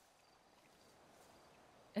otherwise.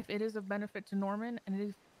 If it is of benefit to Norman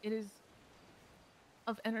and it is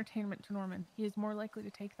of entertainment to Norman, he is more likely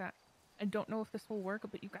to take that. I don't know if this will work,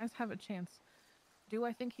 but you guys have a chance. Do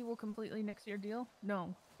I think he will completely nix your deal?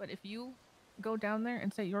 No. But if you go down there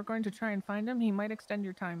and say you're going to try and find him, he might extend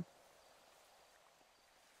your time.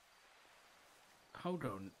 Hold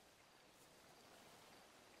on.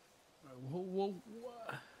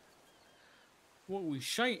 What we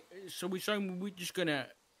say? So we saying we're just gonna,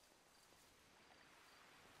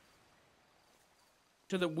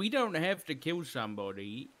 so that we don't have to kill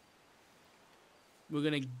somebody. We're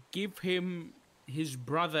gonna give him his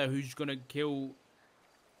brother, who's gonna kill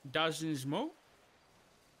dozens more.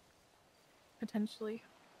 Potentially.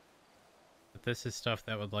 But this is stuff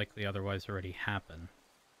that would likely otherwise already happen,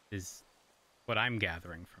 is what I'm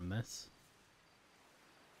gathering from this.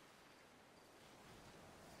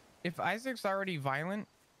 If Isaac's already violent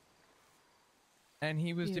and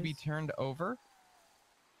he was to be Yes. turned over,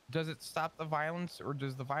 does it stop the violence or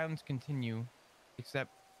does the violence continue?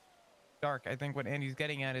 Except, Dark, I think what Andy's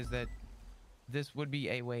getting at is that this would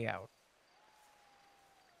be a way out.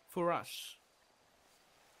 For us.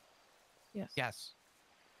 Yes. Yes.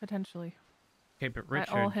 Potentially. Okay, but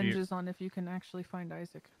Richard, that all hinges on if you can actually find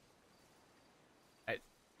Isaac.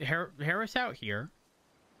 Harris out here.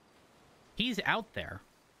 He's out there.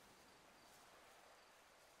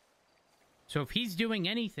 So if he's doing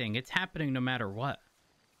anything, it's happening no matter what.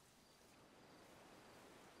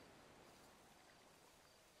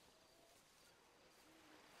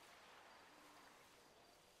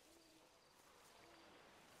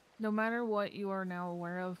 No matter what you are now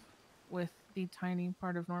aware of with the tiny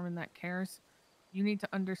part of Norman that cares, you need to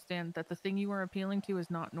understand that the thing you are appealing to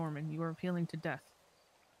is not Norman. You are appealing to death.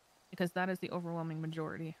 Because that is the overwhelming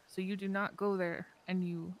majority. So you do not go there and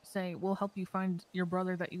you say, we'll help you find your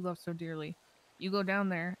brother that you love so dearly. You go down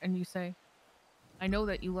there and you say, I know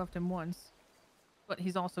that you loved him once, but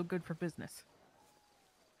he's also good for business.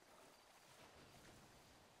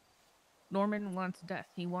 Norman wants death.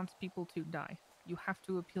 He wants people to die. You have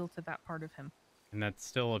to appeal to that part of him. And that's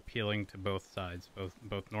still appealing to both sides,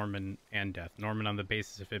 both Norman and Death. Norman on the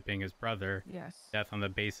basis of it being his brother. Yes. Death on the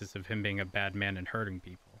basis of him being a bad man and hurting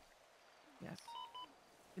people. Yes.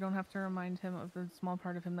 You don't have to remind him of the small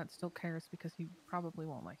part of him that still cares because he probably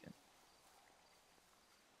won't like it.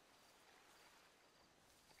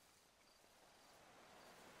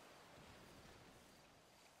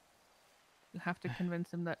 You have to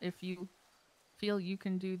convince him that if you feel you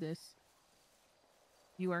can do this,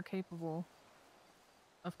 you are capable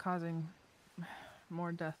of causing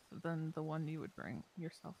more death than the one you would bring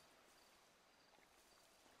yourself.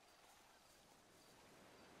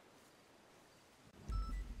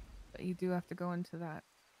 But you do have to go into that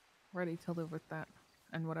ready to live with that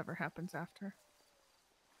and whatever happens after.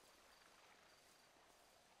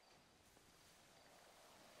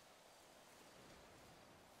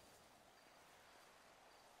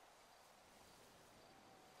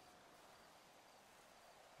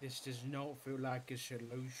 This does not feel like a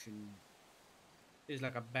solution. It's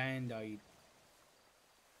like a band-aid.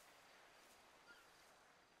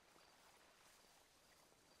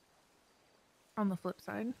 On the flip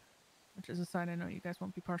side, which is a side I know you guys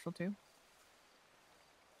won't be partial to,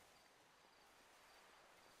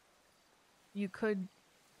 you could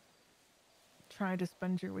try to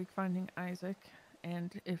spend your week finding Isaac,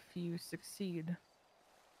 and if you succeed,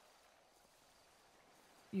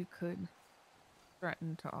 you could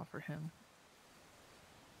threaten to offer him.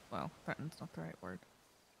 Well, threaten's not the right word.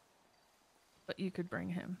 But you could bring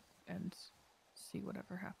him and see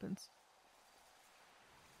whatever happens.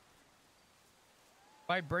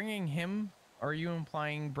 By bringing him, are you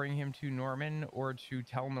implying bring him to Norman or to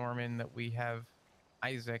tell Norman that we have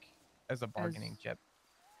Isaac as a bargaining chip?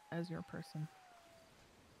 As your person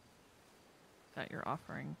that you're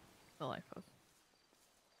offering the life of.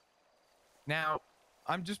 Now,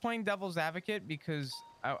 I'm just playing devil's advocate because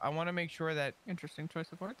I want to make sure that. Interesting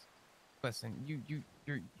choice of words. Listen, you're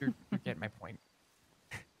getting my point.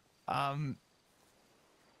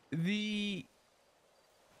 The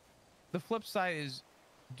flip side is,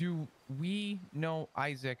 do we know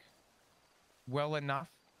Isaac well enough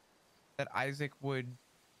that Isaac would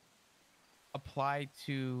apply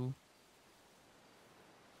to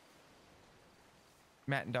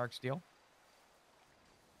Matt and Dark's deal?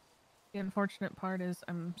 The unfortunate part is,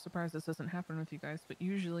 I'm surprised this doesn't happen with you guys, but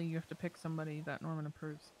usually you have to pick somebody that Norman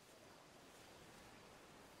approves.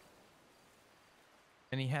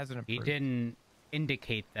 And he hasn't approved. He didn't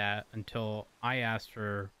indicate that until I asked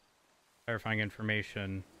for clarifying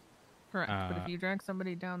information. Correct, but if you drag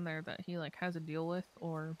somebody down there that he like has a deal with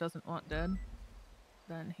or doesn't want dead,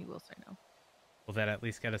 then he will say no. Will that at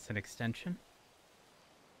least get us an extension?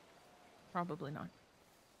 Probably not.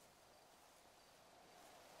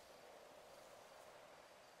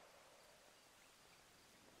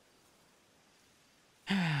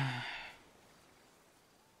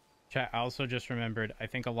 Chat, I also just remembered, I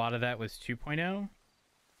think a lot of that was 2.0,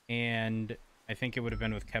 and I think it would have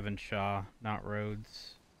been with Kevin Shaw, not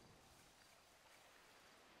Rhodes.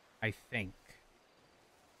 I think.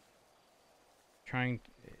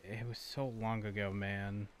 It was so long ago,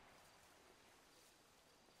 man.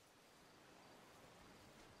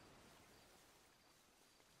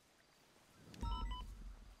 It's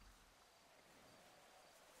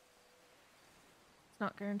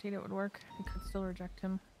not guaranteed it would work. He could still reject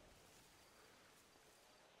him.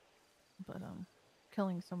 But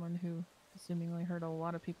killing someone who seemingly hurt a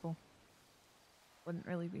lot of people wouldn't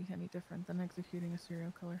really be any different than executing a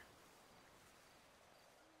serial killer.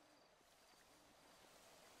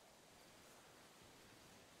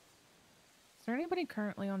 Is there anybody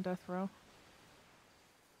currently on death row?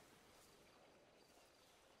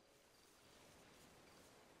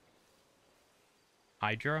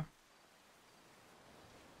 Hydra?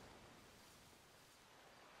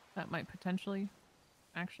 That might potentially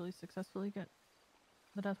actually successfully get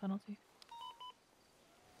the death penalty.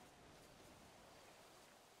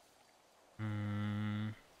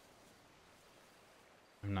 I'm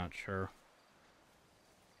not sure.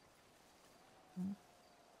 But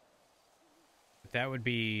that would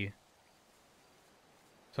be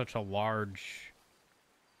such a large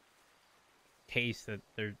case that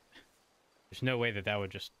there's no way that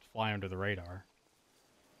would just fly under the radar.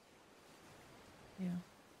 Yeah.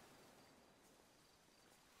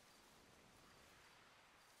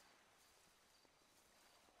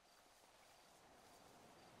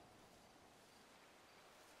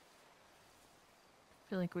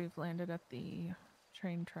 I feel like we've landed at the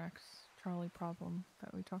train tracks trolley problem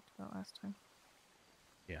that we talked about last time.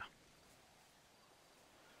 Yeah.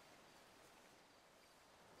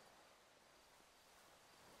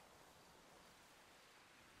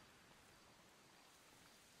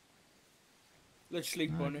 Let's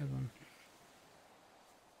sleep on it.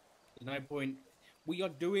 There's no point. We are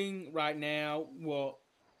doing right now what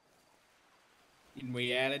in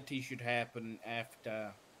reality should happen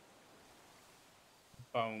after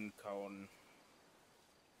BoneCon.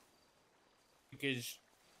 Because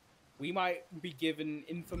we might be given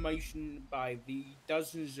information by the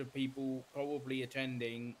dozens of people probably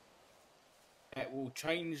attending that will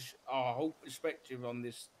change our whole perspective on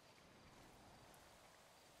this,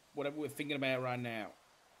 whatever we're thinking about right now.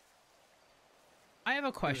 I have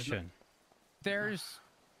a question. Go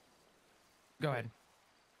ahead.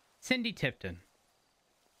 Cindy Tipton.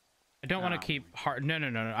 I don't want to keep hard. No.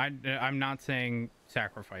 I'm not saying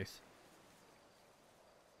sacrifice.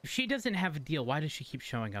 If she doesn't have a deal, why does she keep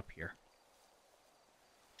showing up here?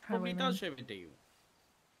 Probably does have a deal.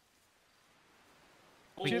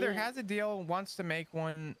 She either has a deal, wants to make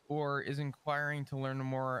one, or is inquiring to learn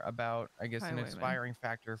more about, I guess, an inspiring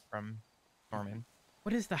factor from Norman.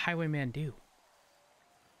 What does the highwayman do?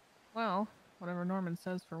 Well, whatever Norman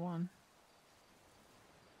says for one.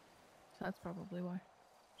 So that's probably why.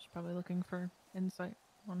 She's probably looking for insight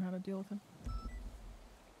on how to deal with him.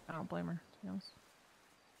 I don't blame her, to be honest.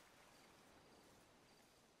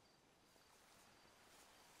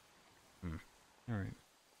 All right.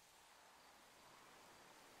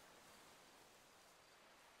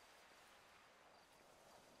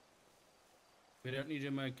 We don't need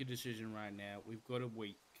to make a decision right now. We've got a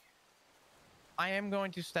week. I am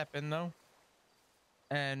going to step in, though,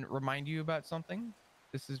 and remind you about something.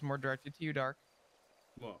 This is more directed to you, Dark.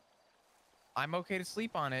 What? I'm okay to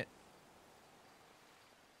sleep on it,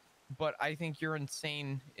 but I think you're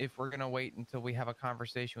insane if we're going to wait until we have a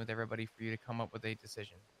conversation with everybody for you to come up with a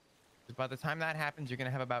decision. Because by the time that happens, you're going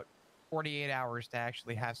to have about 48 hours to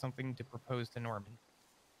actually have something to propose to Norman.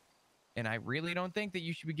 And I really don't think that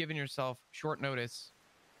you should be giving yourself short notice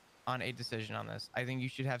on a decision on this. I think you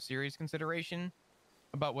should have serious consideration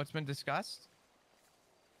about what's been discussed.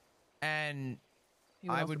 And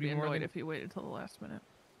I would be annoyed if he waited till the last minute.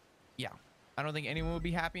 Yeah. I don't think anyone would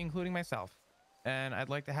be happy, including myself. And I'd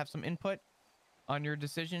like to have some input on your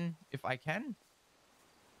decision if I can,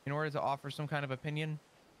 in order to offer some kind of opinion.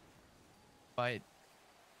 But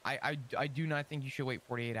I do not think you should wait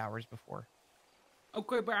 48 hours before.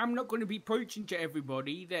 Okay, but I'm not going to be preaching to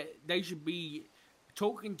everybody that they should be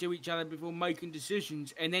talking to each other before making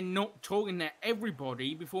decisions and then not talking to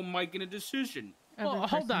everybody before making a decision. Well,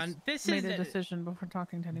 hold on. person's This made is a decision before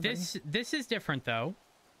talking to anybody. this is different though,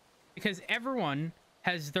 because everyone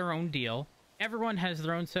has their own deal. Everyone has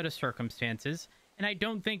their own set of circumstances, and I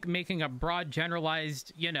don't think making a broad,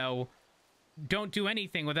 generalized, don't do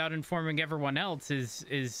anything without informing everyone else is.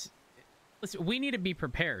 Listen, we need to be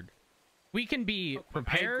prepared. We can be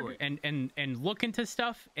prepared and look into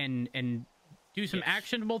stuff and do some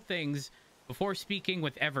actionable things before speaking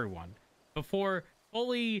with everyone, before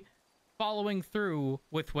fully following through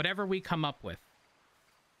with whatever we come up with.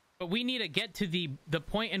 But we need to get to the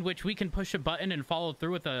point in which we can push a button and follow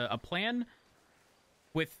through with a plan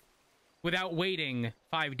without waiting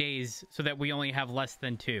 5 days so that we only have less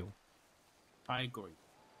than 2. I agree.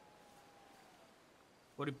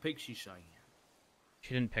 What did Pixie say?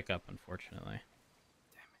 She didn't pick up, unfortunately.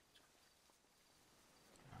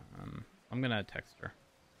 Damn it. I'm gonna text her.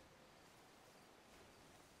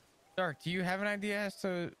 Dark, do you have an idea as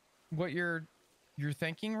to what you're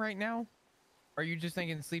thinking right now? Are you just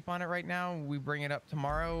thinking sleep on it right now? We bring it up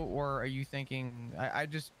tomorrow, or are you thinking? I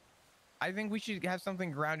think we should have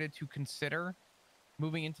something grounded to consider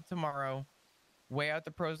moving into tomorrow. Weigh out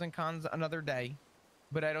the pros and cons another day,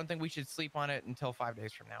 but I don't think we should sleep on it until 5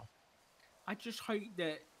 days from now. I just hate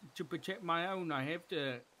that to protect my own, I have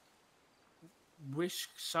to risk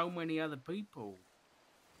so many other people.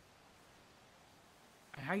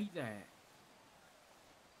 I hate that.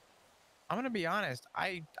 I'm gonna be honest.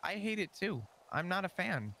 I hate it too. I'm not a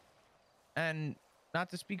fan, and not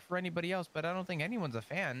to speak for anybody else, but I don't think anyone's a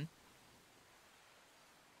fan.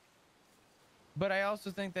 But I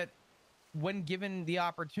also think that when given the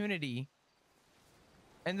opportunity,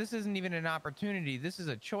 and this isn't even an opportunity, this is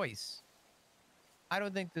a choice. I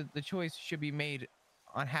don't think that the choice should be made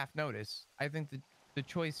on half notice. I think that the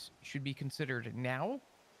choice should be considered now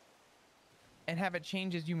and have it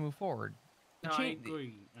change as you move forward. No, I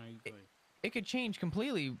agree. It could change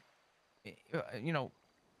completely,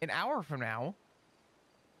 an hour from now.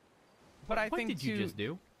 But I think what did you just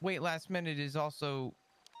do? Wait last minute is also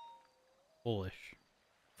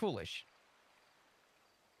foolish.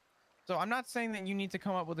 So I'm not saying that you need to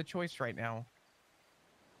come up with a choice right now,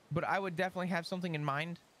 but I would definitely have something in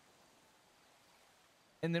mind,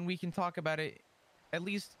 and then we can talk about it at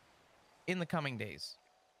least in the coming days.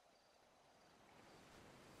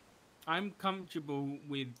 I'm comfortable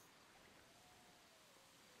with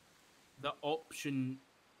the option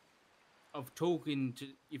of talking to,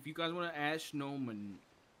 if you guys want to ask Norman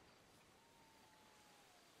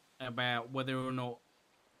about whether or not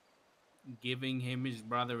giving him his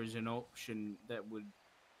brother is an option that would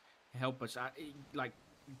help us. Like,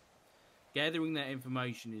 gathering that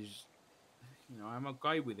information is, I'm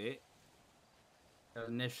okay with it.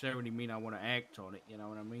 Doesn't necessarily mean I want to act on it, you know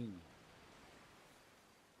what I mean?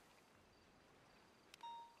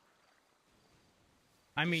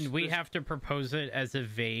 I mean, we have to propose it as a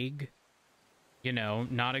vague,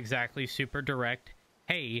 not exactly super direct.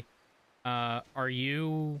 Hey, are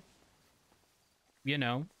you,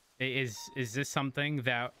 is this something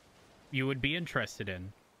that you would be interested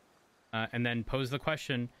in? And then pose the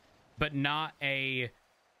question, but not a,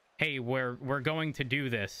 hey, we're going to do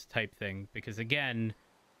this type thing. Because again,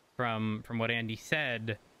 from what Andi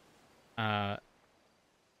said,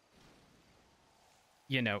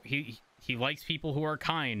 he likes people who are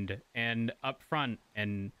kind and upfront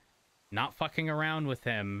and not fucking around with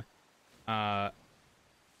him. And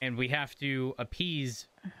we have to appease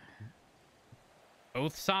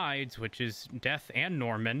both sides, which is Death and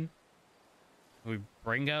Norman. We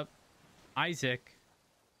bring up Isaac,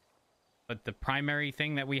 but the primary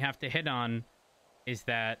thing that we have to hit on is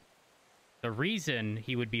that the reason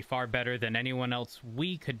he would be far better than anyone else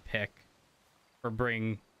we could pick or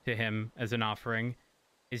bring to him as an offering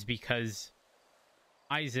is because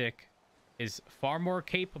Isaac is far more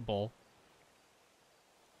capable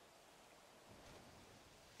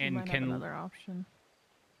and might can. have another option.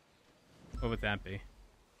 What would that be?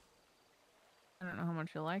 I don't know how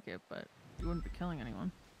much you like it, but you wouldn't be killing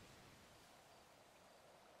anyone.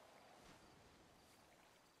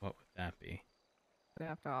 What would that be? They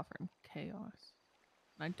have to offer him chaos.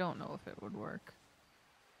 And I don't know if it would work.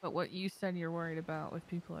 But what you said you're worried about with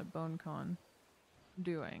people at BoneCon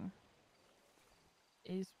doing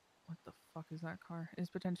is, what the fuck is that car? Is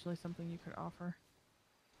potentially something you could offer.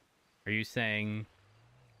 Are you saying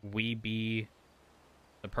we be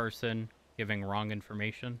the person giving wrong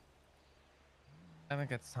information? I think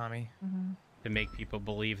that's Tommy. To make people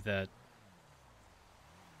believe that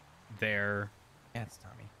they're... Yeah, it's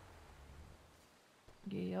Tommy.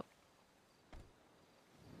 Yep.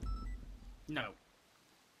 No.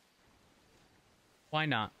 Why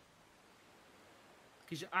not?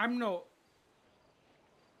 Because I'm not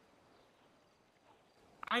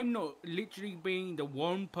I'm not literally being the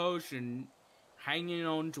one person hanging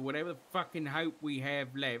on to whatever fucking hope we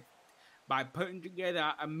have left by putting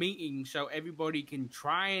together a meeting so everybody can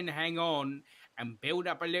try and hang on and build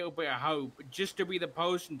up a little bit of hope just to be the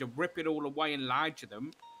person to rip it all away and lie to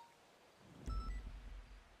them.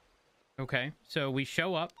 Okay, so we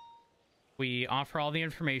show up, we offer all the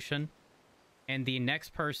information, and the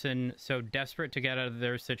next person, so desperate to get out of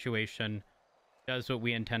their situation, does what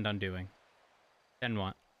we intend on doing. Then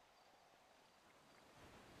what?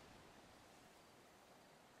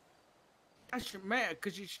 That doesn't matter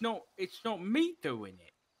because it's not me doing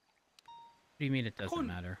it. What do you mean it doesn't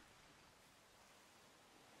matter?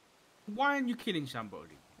 Why aren't you killing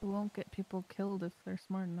somebody? It won't get people killed if they're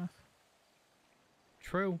smart enough.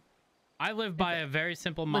 True. I live by a very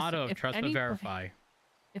simple motto of trust but verify.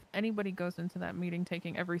 If anybody goes into that meeting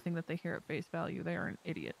taking everything that they hear at face value, they are an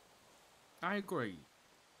idiot. I agree.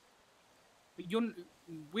 But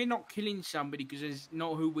we're not killing somebody because it's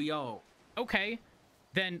not who we are. Okay,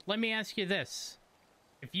 then let me ask you this.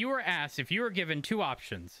 If you were given two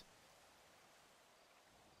options.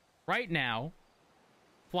 Right now,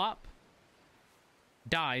 Flop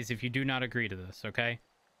dies if you do not agree to this, okay?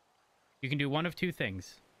 You can do one of two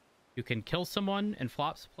things. You can kill someone in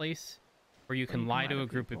Flop's place, or you can lie to a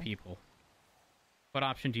group of people. What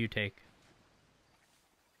option do you take?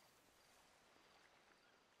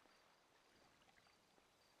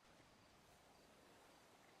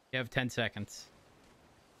 You have 10 seconds.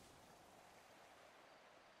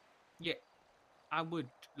 Yeah, I would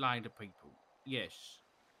lie to people. Yes.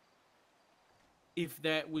 If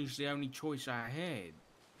that was the only choice I had.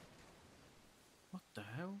 What the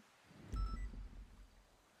hell?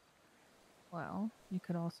 Well, you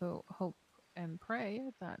could also hope and pray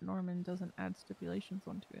that Norman doesn't add stipulations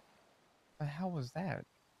onto it. The hell was that?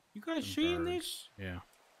 You guys seeing this? Yeah.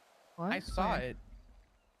 What? I saw Where? it.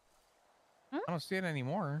 I don't see it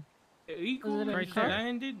anymore. Eagle right just there.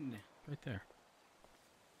 landed. Right there.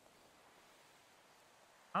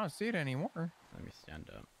 I don't see it anymore. Let me stand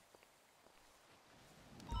up.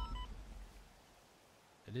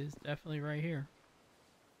 It is definitely right here.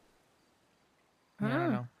 Yeah, I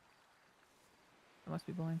don't know. I must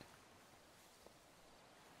be blind.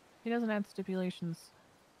 He doesn't add stipulations.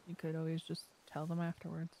 You could always just tell them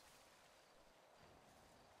afterwards.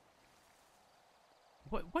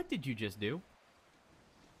 What did you just do?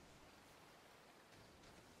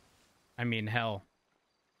 I mean, hell.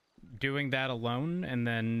 Doing that alone and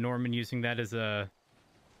then Norman using that as a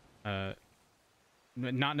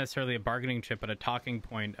not necessarily a bargaining chip, but a talking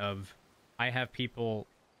point of, I have people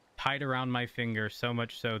tied around my finger so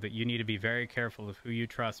much so that you need to be very careful of who you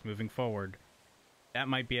trust moving forward. That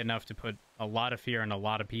might be enough to put a lot of fear in a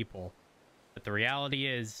lot of people. But the reality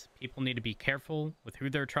is, people need to be careful with who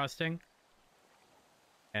they're trusting.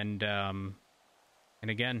 And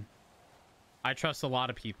again, I trust a lot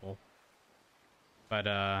of people. But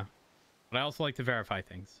I also like to verify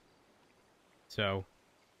things. So,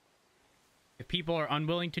 if people are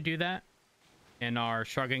unwilling to do that, and are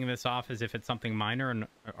shrugging this off as if it's something minor and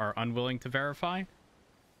are unwilling to verify,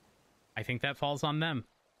 I think that falls on them.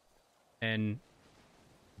 And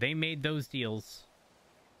they made those deals.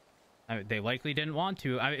 They likely didn't want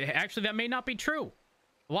to. Actually, that may not be true.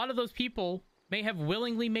 A lot of those people may have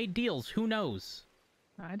willingly made deals. Who knows?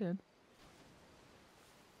 I did.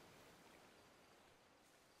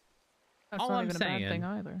 That's All not I'm even saying, a bad thing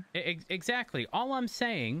either. Exactly. All I'm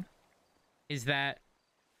saying is that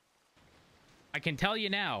I can tell you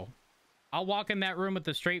now, I'll walk in that room with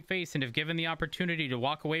a straight face, and if given the opportunity to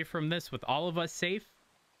walk away from this with all of us safe,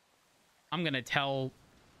 I'm gonna tell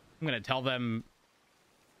them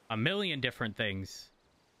a million different things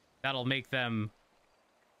that'll make them,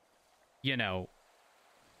 you know,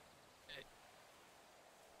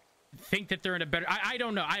 think that they're in a better... I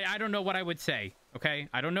don't know. I don't know what I would say, okay?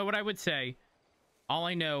 I don't know what I would say. All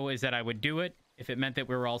I know is that I would do it if it meant that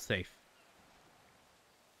we were all safe.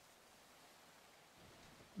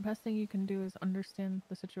 The best thing you can do is understand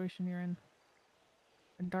the situation you're in.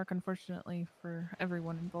 And Dark, unfortunately, for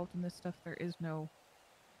everyone involved in this stuff, there is no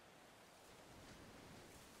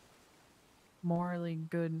morally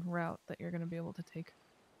good route that you're going to be able to take.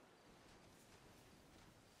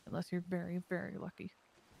 Unless you're very, very lucky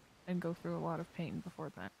and go through a lot of pain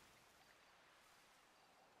before that.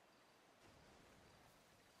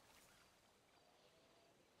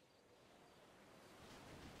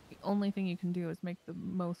 The only thing you can do is make the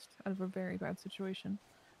most out of a very bad situation.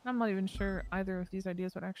 And I'm not even sure either of these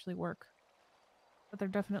ideas would actually work. But they're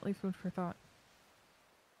definitely food for thought.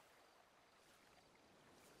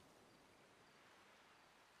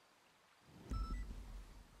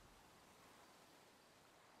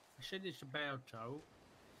 said this about Joe,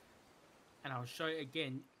 and I'll say it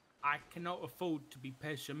again. I cannot afford to be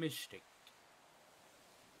pessimistic.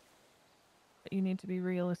 But you need to be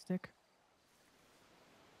realistic.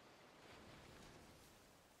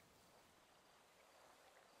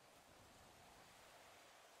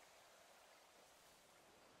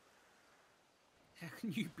 How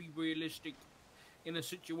can you be realistic in a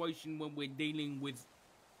situation when we're dealing with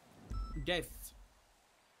death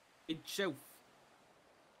itself?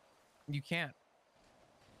 You can't.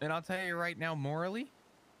 And I'll tell you right now, morally,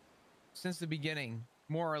 since the beginning,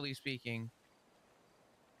 morally speaking,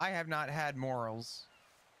 I have not had morals.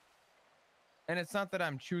 And it's not that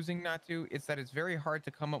I'm choosing not to, it's that it's very hard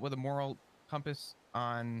to come up with a moral compass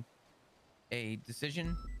on a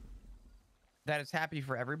decision that is happy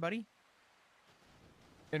for everybody.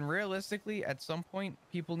 And realistically, at some point,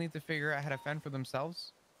 people need to figure out how to fend for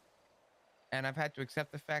themselves. And I've had to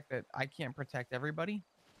accept the fact that I can't protect everybody.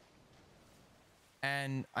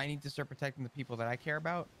 And I need to start protecting the people that I care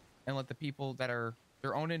about and let the people that are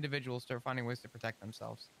their own individuals start finding ways to protect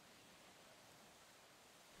themselves.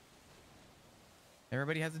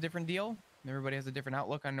 Everybody has a different deal. Everybody has a different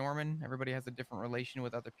outlook on Norman. Everybody has a different relation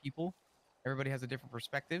with other people. Everybody has a different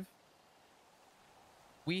perspective.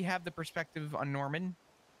 We have the perspective on Norman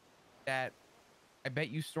that I bet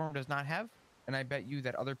you Storm does not have, and I bet you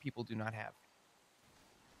that other people do not have.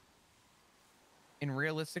 And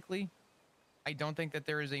realistically, I don't think that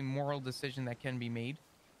there is a moral decision that can be made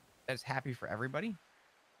that is happy for everybody.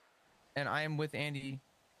 And I am with Andi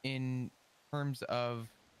in terms of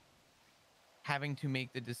having to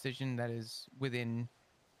make the decision that is within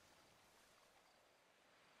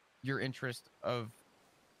your interest of,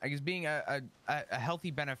 I guess, being a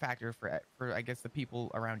healthy benefactor for I guess the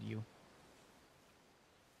people around you.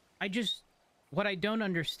 What I don't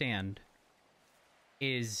understand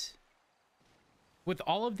is, with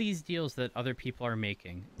all of these deals that other people are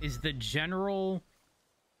making, is the general,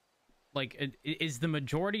 like, is the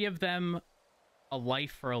majority of them a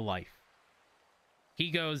life for a life?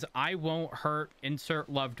 He goes, I won't hurt insert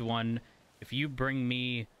loved one if you bring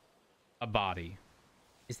me a body.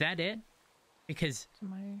 Is that it? Because to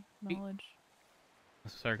my knowledge.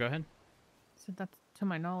 Sorry, go ahead. So that's to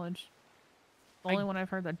my knowledge. The only one I've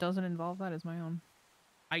heard that doesn't involve that is my own.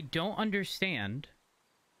 I don't understand.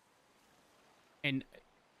 And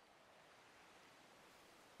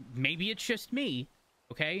maybe it's just me,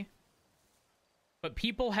 okay? But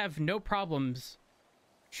people have no problems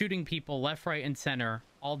shooting people left, right, and center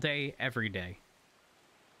all day, every day.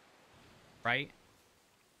 Right?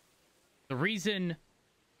 The reason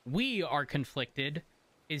we are conflicted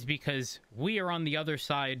is because we are on the other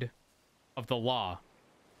side of the law.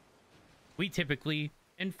 We typically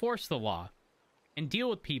enforce the law and deal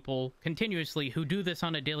with people continuously who do this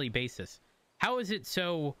on a daily basis. How is it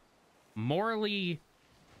so morally...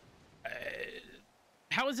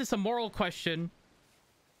 how is this a moral question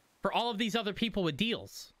for all of these other people with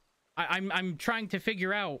deals? I'm trying to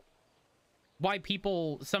figure out why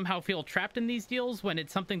people somehow feel trapped in these deals when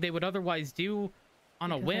it's something they would otherwise do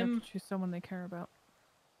on a Because they have whim. to choose someone they care about.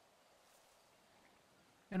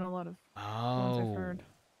 And a lot of ones I've heard.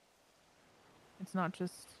 It's not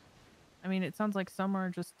just... I mean, it sounds like some are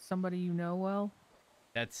just somebody you know well.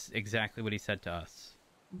 That's exactly what he said to us.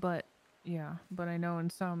 But, yeah. But I know in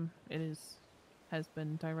some, has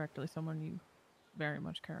been directly someone you very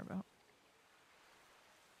much care about.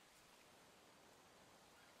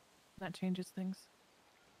 That changes things.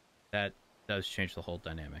 That does change the whole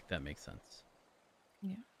dynamic. That makes sense.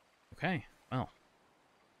 Yeah. Okay, well.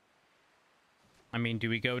 I mean, do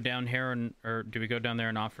we go down here or do we go down there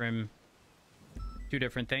and offer him two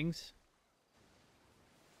different things?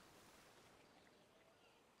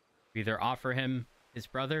 We either offer him his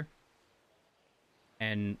brother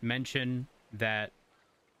and mention that,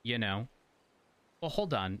 you know... Well,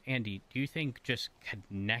 hold on, Andi. Do you think just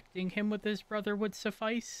connecting him with his brother would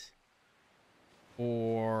suffice?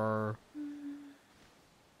 Or...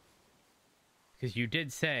 Because you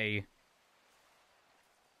did say,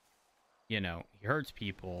 you know, he hurts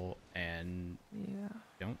people and... Yeah.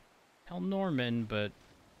 Don't tell Norman, but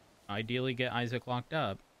ideally get Isaac locked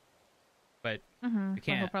up. But we Well,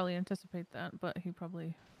 can't. he'll probably anticipate that, but he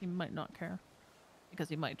might not care. Because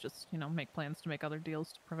he might just, you know, make plans to make other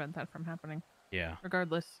deals to prevent that from happening. Yeah.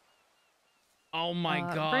 Regardless. Oh my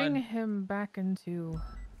god. Bring him back into,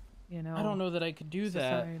 you know... I don't know that I could do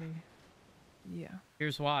society. that. Yeah.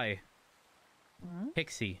 Here's why.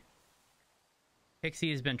 Pixie. Pixie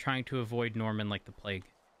has been trying to avoid Norman like the plague.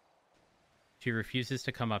 She refuses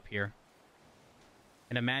to come up here.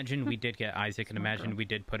 And imagine we did get Isaac, and imagine we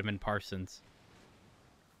did put him in Parsons.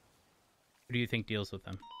 Who do you think deals with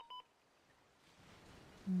him?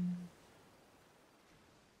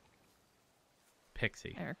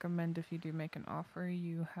 Pixie. I recommend if you do make an offer,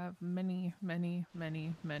 you have many, many,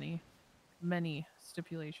 many, many, many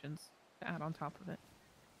stipulations to add on top of it.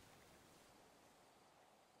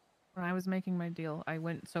 When I was making my deal, I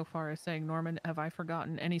went so far as saying, Norman, have I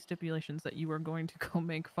forgotten any stipulations that you were going to go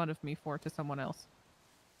make fun of me for to someone else?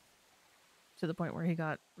 To the point where he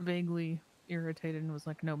got vaguely irritated and was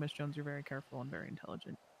like, no, Miss Jones, you're very careful and very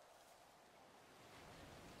intelligent.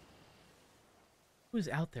 Who's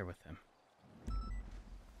out there with him?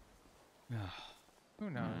 Who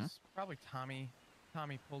knows? Probably Tommy.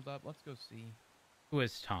 Tommy pulled up. Let's go see. Who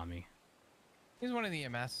is Tommy? He's one of the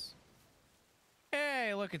EMS.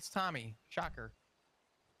 Hey, look, it's Tommy. Shocker.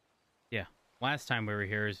 Yeah. Last time we were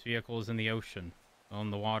here, his vehicle was in the ocean,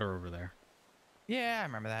 on the water over there. Yeah, I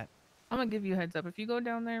remember that. I'm gonna give you a heads up. If you go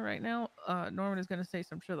down there right now, Norman is gonna say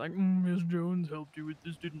some shit like, Miss Jones helped you with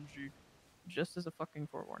this, didn't she? Just as a fucking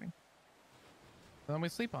forewarning. Then we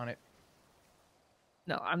sleep on it.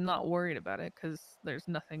 No, I'm not worried about it because there's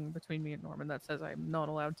nothing between me and Norman that says I'm not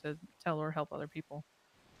allowed to tell or help other people.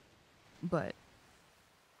 But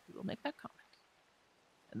he will make that comment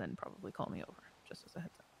and then probably call me over, just as a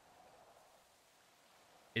heads up.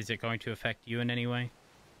 Is it going to affect you in any way?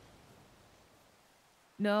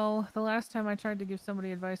 No, the last time I tried to give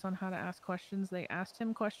somebody advice on how to ask questions, they asked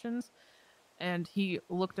him questions, and he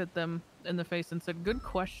looked at them in the face and said, "Good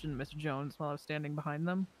question, Miss Jones," while I was standing behind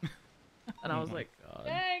them. And I was like, God.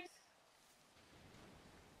 thanks!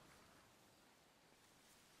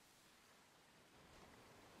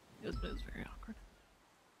 It was very awkward.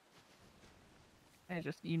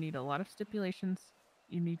 You need a lot of stipulations.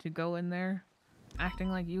 You need to go in there acting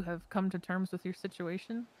like you have come to terms with your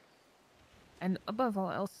situation. And above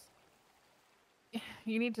all else,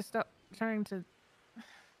 you need to stop trying to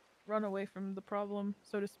run away from the problem,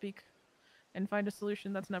 so to speak, and find a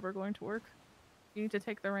solution that's never going to work. You need to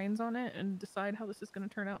take the reins on it and decide how this is going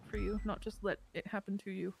to turn out for you, not just let it happen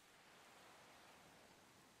to you.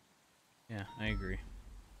 Yeah, I agree.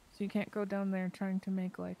 So you can't go down there trying to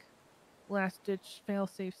make, like, last-ditch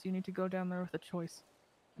fail-safes. You need to go down there with a choice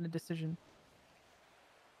and a decision.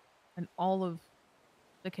 And all of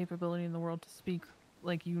the capability in the world to speak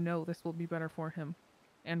like you know this will be better for him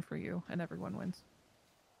and for you, and everyone wins.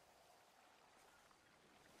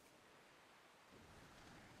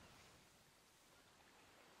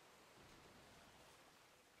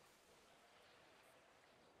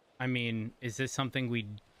 I mean, is this something we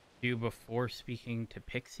do before speaking to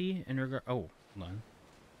Pixie in regard? Oh, hold on.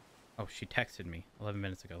 Oh, she texted me 11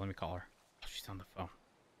 minutes ago. Let me call her. Oh, she's on the phone.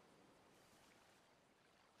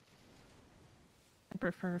 I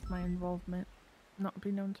prefer if my involvement not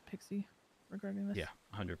be known to Pixie regarding this. Yeah,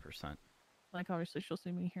 100%. Like, obviously she'll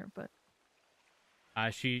see me here, but...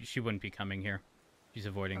 She wouldn't be coming here. She's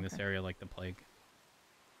avoiding this area like the plague.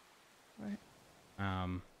 Right.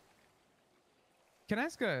 Can I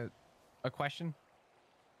ask a question?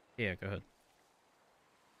 Yeah, go ahead.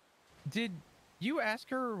 Did you ask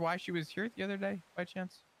her why she was here the other day, by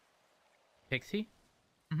chance? Pixie?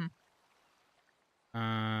 Mm-hmm.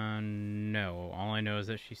 No. All I know is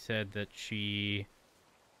that she said that she,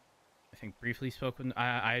 I think, briefly spoke with...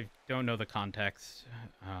 I don't know the context.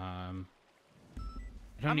 I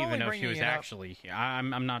don't even know if she was actually here.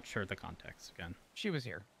 I'm not sure the context, again. She was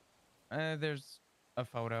here. There's a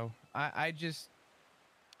photo. I just...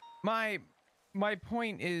 My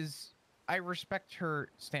point is, I respect her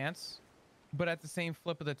stance, but at the same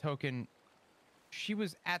flip of the token, she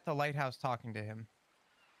was at the lighthouse talking to him.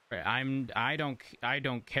 Right, I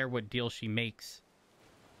don't care what deal she makes.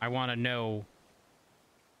 I want to know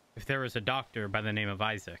if there was a doctor by the name of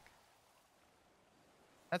Isaac.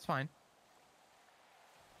 That's fine.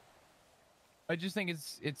 I just think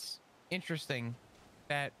it's interesting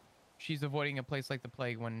that she's avoiding a place like the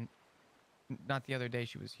plague when not the other day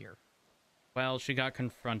she was here. Well, she got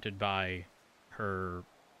confronted by her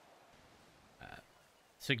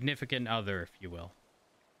significant other, if you will.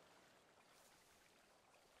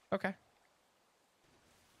 Okay.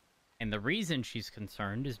 And the reason she's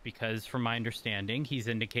concerned is because, from my understanding, he's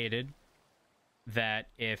indicated that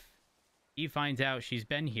if he finds out she's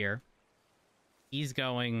been here, he's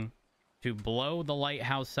going to blow the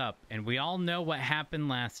lighthouse up. And we all know what happened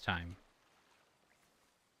last time.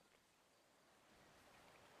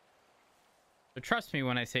 But trust me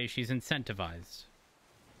when I say she's incentivized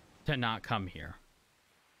to not come here.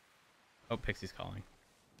 Oh, Pixie's calling.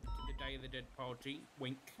 The day of the dead party.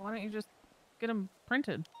 Wink. Why don't you just get them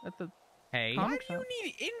printed at the Hey. Why comic do you shop?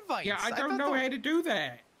 need invites? Yeah, I don't know how to do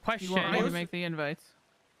that. Question. You want me to make the invites?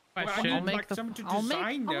 Well, I Question. need like someone to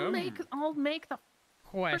design them. I'll make the frickin'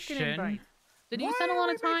 Question. invite. Did you Why settle are on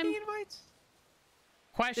a we time? making invites?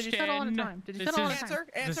 Question. Did you settle on a time? Did you This settle on a is- time?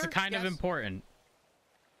 Answer. This is kind of yes. important.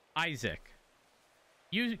 Isaac,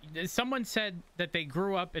 someone said that they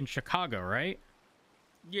grew up in Chicago, right?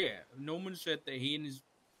 Yeah, Norman said that he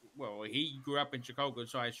grew up in Chicago,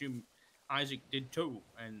 so I assume Isaac did too,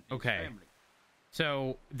 and his Okay. family.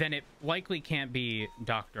 So then it likely can't be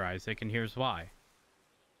Dr. Isaac, and here's why.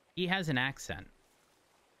 He has an accent.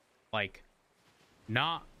 Like,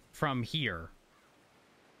 not from here.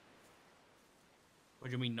 What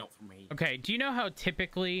do you mean not from me? Okay, do you know how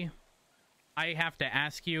typically I have to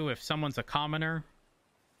ask you if someone's a commoner?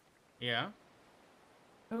 Yeah.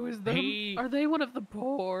 Who is them? He- Are they one of the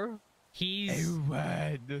poor? He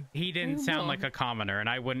Oh, didn't sound no. like a commoner, and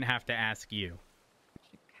I wouldn't have to ask you.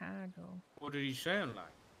 Chicago. What did he sound like?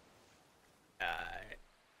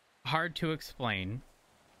 Hard to explain,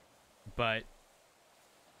 but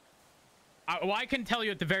I can tell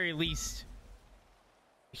you at the very least,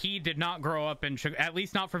 he did not grow up in Chicago, at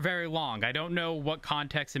least not for very long. I don't know what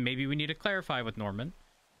context, and maybe we need to clarify with Norman,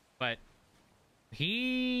 but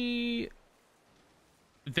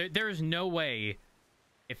there's no way,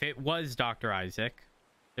 if it was Dr. Isaac,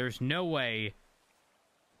 there's no way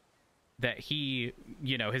that he,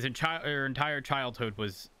 his entire childhood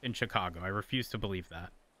was in Chicago. I refuse to believe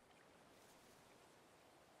that.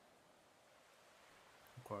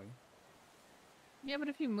 Okay. Yeah, but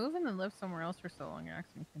if you move and then live somewhere else for so long, your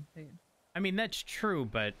accent can fade. I mean, that's true,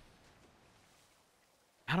 but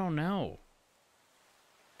I don't know.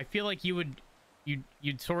 I feel like you'd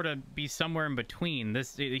sort of be somewhere in between.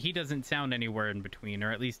 He doesn't sound anywhere in between,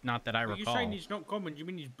 or at least not that I recall. You're saying he's not common? You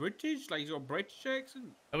mean he's British? Like he's got a British accent?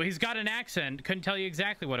 Oh, he's got an accent. Couldn't tell you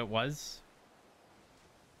exactly what it was.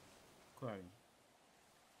 Okay.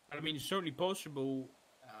 I mean, it's certainly possible.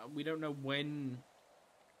 We don't know when,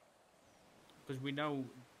 because we know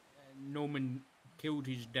Norman killed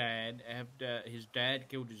his dad. His dad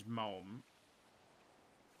killed his mom.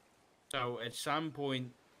 So at some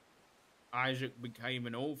point, Isaac became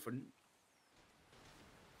an orphan.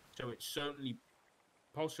 So it's certainly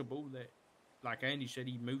possible that, like Andy said,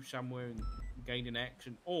 he moved somewhere and gained an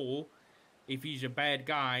accent. Or if he's a bad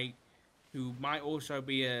guy who might also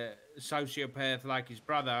be a sociopath like his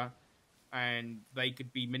brother, and they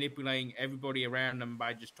could be manipulating everybody around them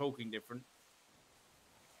by just talking different.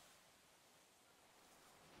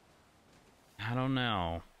 I don't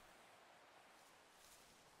know.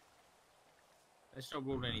 Let's not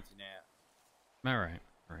rule anything out. All right.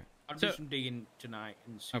 I'll do some digging tonight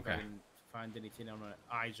and see if I can find anything on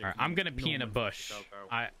Isaac. All right, I'm gonna pee in a bush.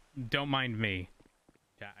 Don't mind me.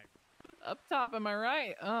 Up top, am I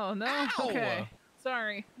right? Oh no. Ow! Okay.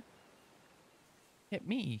 Sorry. Hit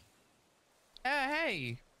me.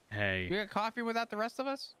 Hey. Hey. You got coffee without the rest of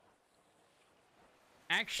us?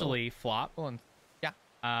 Actually, Flop. Hold on.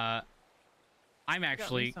 Yeah. I'm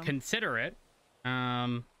actually considerate.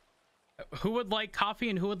 Who would like coffee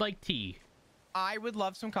and who would like tea? I would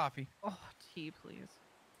love some coffee. Oh, tea, please.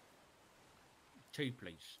 Tea,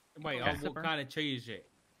 please. Wait, Okay. what kind of tea is it?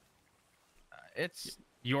 It's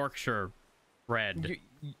Yorkshire red.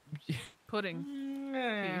 Pudding.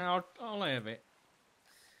 Yeah, I'll have it.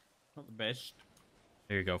 Not the best.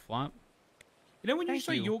 There you go, Flop. You know, when you Thank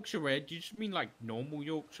say you. Yorkshire red, do you just mean like normal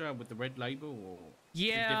Yorkshire with the red label? Or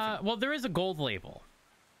Yeah, well, there is a gold label.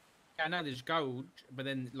 I know there's gold, but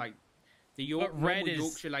then like the red normal is-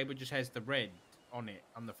 Yorkshire label just has the red on it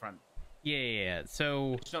on the front. Yeah.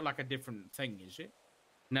 So It's not like a different thing, is it?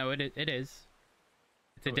 no, it is.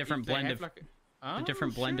 It's a Oh, different they blend have of like a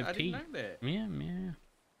different blend shit, of I tea. didn't know that. Yeah. I'm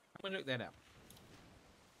gonna look that up.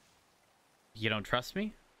 You don't trust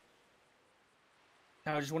me?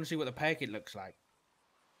 No, I just want to see what the packet looks like.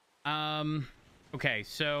 Okay,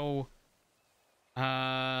 so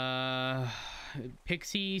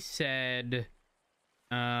Pixie said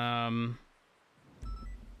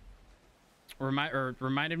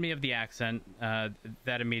reminded me of the accent.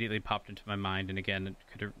 That immediately popped into my mind, and again,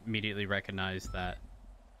 could immediately recognize that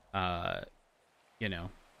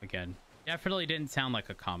again, definitely didn't sound like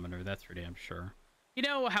a commoner, that's for damn sure. You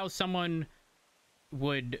know how someone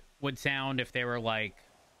would sound if they were like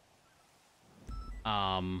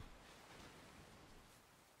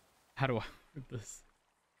how do I put this?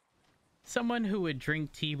 Someone who would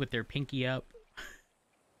drink tea with their pinky up.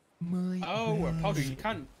 Oh, a posh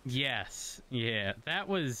cunt. Yes, yeah, that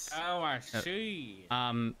was. Oh, I see.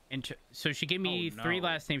 So she gave me Oh, three no.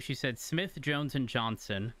 last names. She said Smith, Jones, and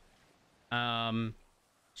Johnson.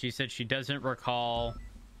 She said she doesn't recall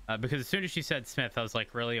because as soon as she said Smith, I was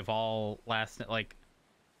like, really, of all last, like,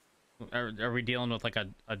 are we dealing with like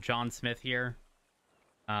a John Smith here?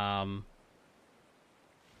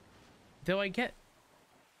 Though I get...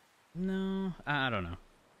 No, I don't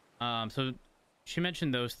know. So she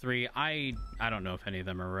mentioned those three. I don't know if any of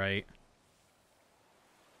them are right.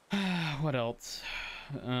 What else?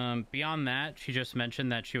 Beyond that, she just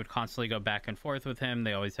mentioned that she would constantly go back and forth with him.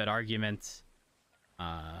 They always had arguments.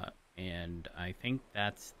 And I think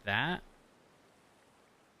that's that.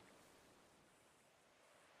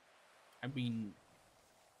 I mean...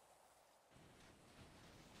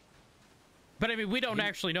 But I mean, we don't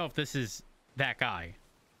actually know if this is that guy.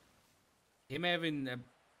 Him having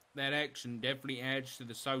that action definitely adds to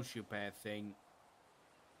the sociopath thing.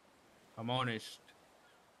 I'm honest.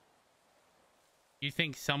 You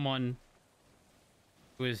think someone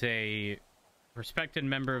who is a respected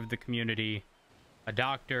member of the community, a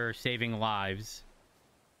doctor saving lives,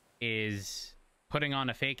 is putting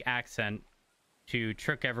on a fake accent to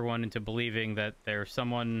trick everyone into believing that they're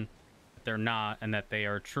someone that they're not, and that they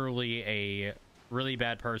are truly a really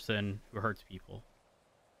bad person who hurts people?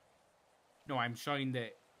 No, I'm saying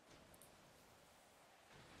that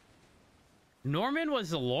Norman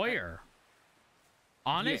was a lawyer.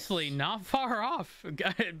 Honestly, Yes. not far off.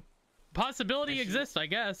 Possibility Yes, exists, I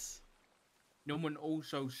guess. Norman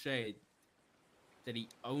also said that he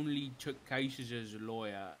only took cases as a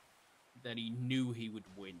lawyer that he knew he would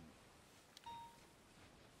win.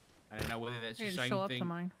 I don't know whether that's He the didn't same show up thing. to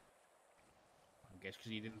mine. I guess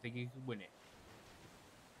because he didn't think he could win it.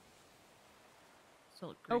 Still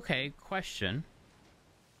look great. Okay, question.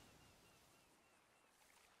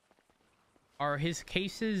 Are his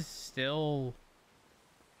cases still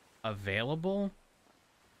available?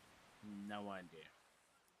 No idea.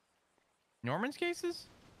 Norman's cases?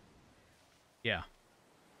 Yeah.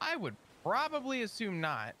 I would probably assume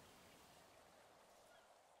not.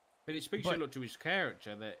 But it speaks But- a lot to his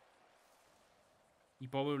character that he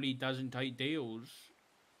probably doesn't take deals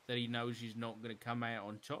that he knows he's not going to come out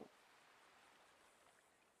on top.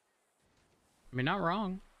 I mean, not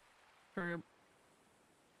wrong. True.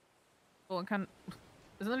 Well, it kind of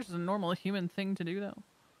isn't that just a normal human thing to do, though?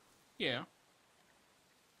 Yeah.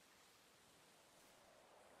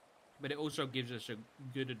 But it also gives us a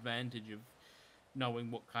good advantage of knowing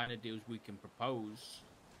what kind of deals we can propose.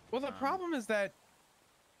 Well, the problem is that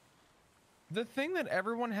the thing that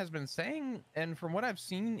everyone has been saying, and from what I've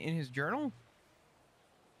seen in his journal,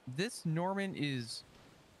 this Norman is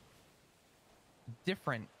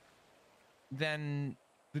different than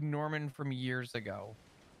the Norman from years ago.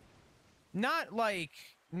 Not like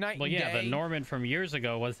night Well, and yeah, day. the Norman from years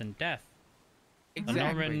ago wasn't Death. Exactly. The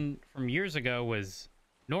Norman from years ago was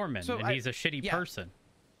Norman, So and he's a shitty yeah. person.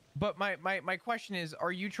 But my question is,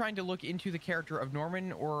 are you trying to look into the character of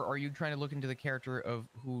Norman, or are you trying to look into the character of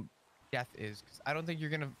who Death is? Because I don't think you're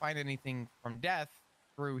going to find anything from Death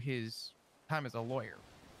through his time as a lawyer.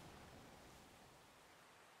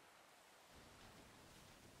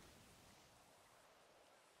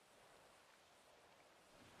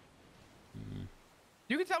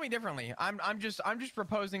 You can tell me differently. I'm just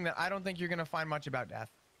proposing that I don't think you're going to find much about Death.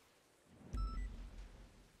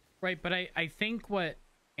 Right, but I think what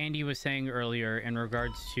Andy was saying earlier in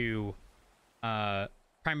regards to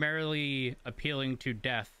primarily appealing to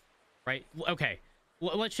Death, right? Okay,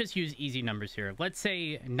 let's just use easy numbers here. Let's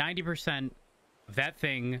say 90% of that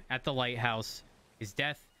thing at the lighthouse is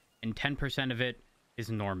Death, and 10% of it is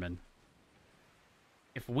Norman.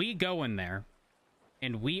 If we go in there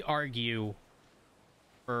and we argue,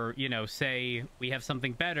 or, you know, say we have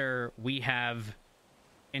something better, we have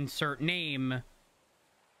insert name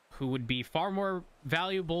who would be far more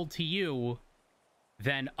valuable to you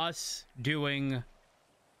than us doing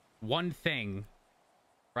one thing,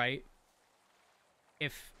 right?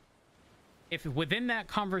 If within that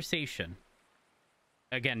conversation,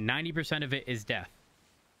 again, 90% of it is Death,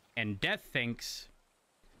 and Death thinks,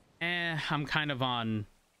 I'm kind of on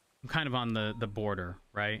the border,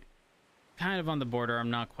 right? Kind of on the border, I'm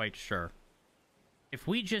not quite sure. If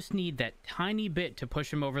we just need that tiny bit to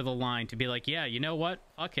push him over the line to be like, yeah, you know what?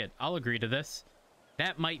 Fuck it. I'll agree to this.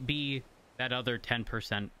 That might be that other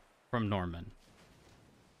 10% from Norman.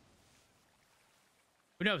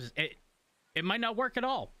 Who knows? It might not work at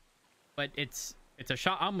all, but it's a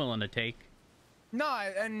shot I'm willing to take. No,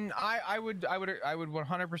 and I would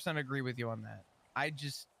 100% agree with you on that. I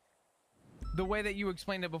just, the way that you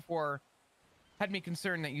explained it before had me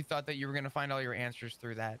concerned that you thought that you were going to find all your answers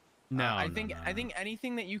through that. No, I no, think no, I think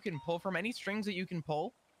anything that you can pull from, any strings that you can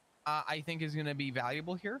pull, I think is going to be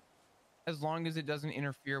valuable here, as long as it doesn't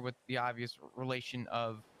interfere with the obvious relation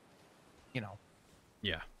of, you know,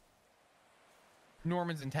 Yeah.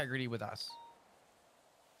 Norman's integrity with us.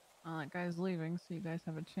 Well, that guy's leaving, so you guys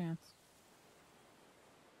have a chance.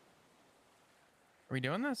 Are we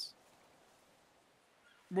doing this?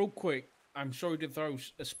 real quick, I'm sorry to throw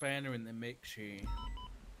a spanner in the mix here.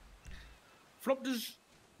 Flop, does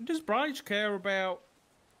Bryce care about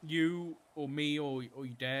you or me or your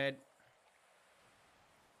dad?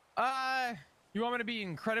 You want me to be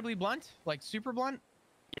incredibly blunt, like super blunt?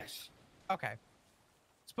 Yes. Okay.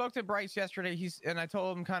 Spoke to Bryce yesterday. And I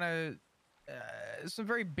told him kind of some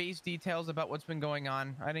very base details about what's been going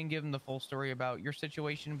on. I didn't give him the full story about your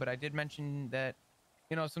situation, but I did mention that,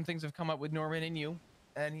 you know, some things have come up with Norman and you.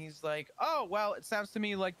 And he's like, oh, well, it sounds to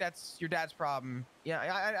me like that's your dad's problem.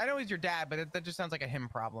 Yeah, I know he's your dad, but that just sounds like a him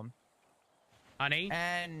problem. Honey?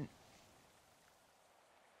 And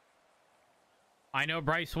I know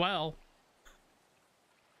Bryce well.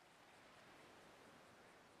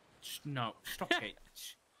 No, stop it.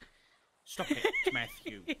 Stop it,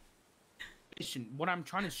 Matthew. Listen, what I'm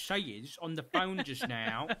trying to say is, on the phone just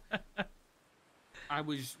now, I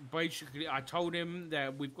told him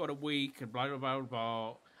that we've got a week and blah, blah,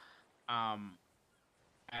 blah, blah.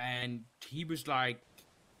 And he was like,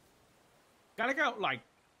 gotta go, like,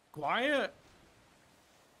 quiet.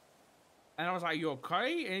 And I was like, you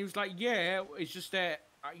okay? And he was like, yeah, it's just that,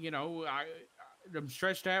 you know, I'm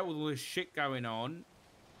stressed out with all this shit going on.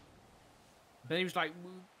 Then he was like,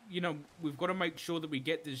 you know, we've got to make sure that we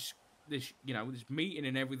get this, you know, this meeting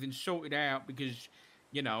and everything sorted out because,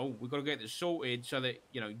 you know, we've got to get this sorted so that,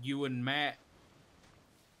 you know, you and Matt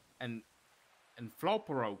and Flop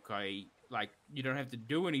are okay. Like, you don't have to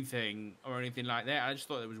do anything or anything like that. I just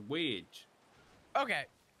thought it was weird. Okay,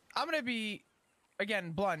 I'm gonna be,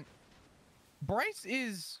 again, blunt. Bryce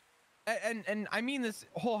is, and I mean this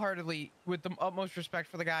wholeheartedly with the utmost respect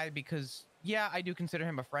for the guy because, yeah, I do consider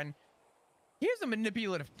him a friend. He's a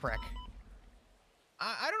manipulative prick.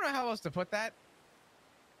 I don't know how else to put that.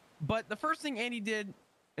 But the first thing Andy did,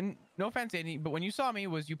 and no offense, Andy, but when you saw me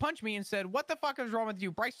was you punched me and said, what the fuck is wrong with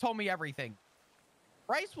you? Bryce told me everything.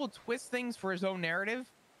 Bryce will twist things for his own narrative.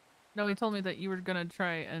 No, he told me that you were going to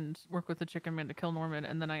try and work with the chicken man to kill Norman.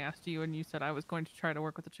 And then I asked you and you said I was going to try to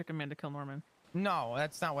work with the chicken man to kill Norman. No,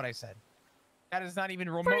 that's not what I said. That is not even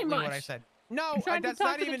remotely what I said. No, that's to talk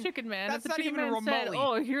not to even the chicken man. That's if the not chicken even man remotely. said,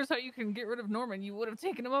 "Oh, here's how you can get rid of Norman," you would have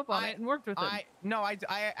taken him up on it and worked with him.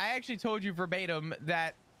 I actually told you verbatim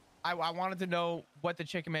that I wanted to know what the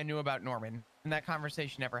chicken man knew about Norman, and that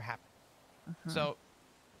conversation never happened. So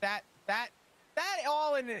that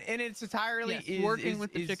all in its entirely is working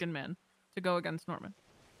with the chicken man to go against Norman.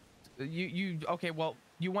 You okay? Well,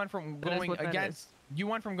 you went from going against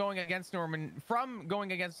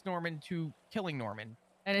Norman to killing Norman.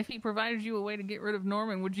 And if he provided you a way to get rid of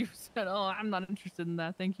Norman, would you have said, "Oh, I'm not interested in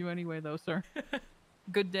that. Thank you anyway, though, sir.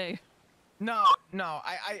 Good day." No,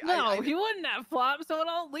 he wouldn't have, Flop. So it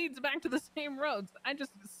all leads back to the same roads. I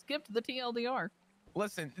just skipped the TLDR.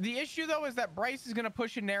 Listen, the issue though is that Bryce is gonna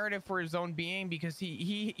push a narrative for his own being because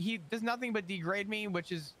he does nothing but degrade me,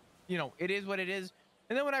 which is, you know, it is what it is.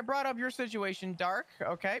 And then when I brought up your situation, Dark,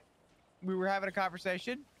 okay, we were having a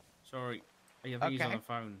conversation. Sorry, I think he's on the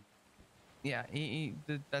phone. Yeah,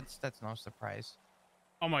 that's no surprise.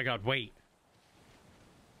 Oh my God! Wait.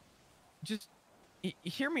 Just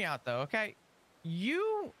hear me out, though, okay?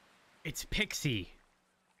 It's Pixie.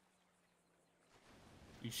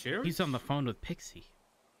 You serious? He's on the phone with Pixie.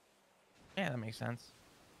 Yeah, that makes sense.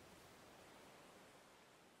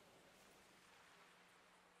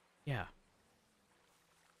 Yeah.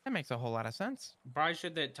 That makes a whole lot of sense. Bryce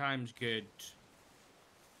said that time's good.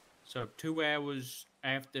 So 2 hours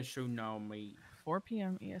after tsunami. 4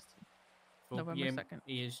 p.m. EST. 4 November p.m.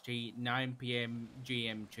 2nd. EST, 9 p.m.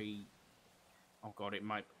 GMT. Oh God, it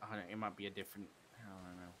might be a different. I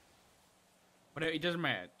don't know. But it doesn't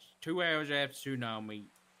matter. 2 hours after tsunami.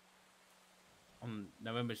 On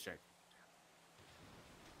November 2nd.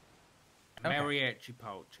 Okay. Mariachi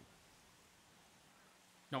poetry.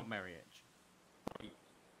 Not mariachi.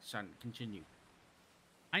 Son, continue.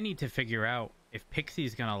 I need to figure out if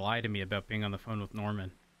Pixie's gonna lie to me about being on the phone with Norman.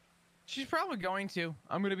 She's probably going to.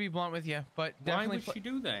 I'm gonna be blunt with you, but Why definitely. would she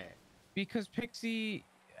do that? Because Pixie,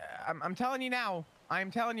 I'm telling you now. I'm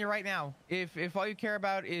telling you right now. If all you care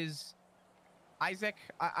about is Isaac,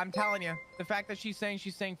 I'm telling you, the fact that she's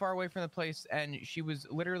staying far away from the place, and she was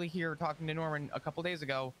literally here talking to Norman a couple days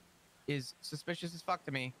ago, is suspicious as fuck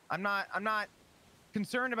to me. I'm not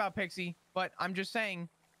concerned about Pixie, but I'm just saying.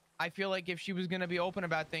 I feel like if she was going to be open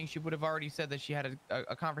about things, she would have already said that she had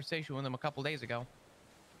a conversation with him a couple days ago.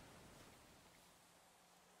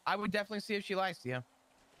 I would definitely see if she lies to you.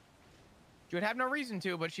 She would have no reason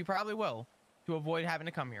to, but she probably will, to avoid having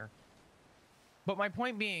to come here. But my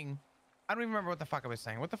point being, I don't even remember what the fuck I was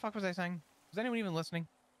saying. What the fuck was I saying? Was anyone even listening?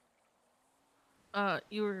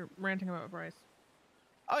 You were ranting about Bryce.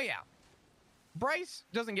 Oh, yeah. Bryce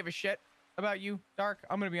doesn't give a shit about you, Dark.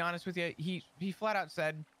 I'm gonna be honest with you. He flat out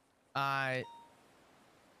said,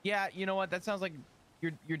 yeah, you know what? That sounds like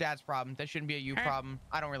your dad's problem. That shouldn't be a you problem.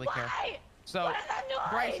 I don't really care. So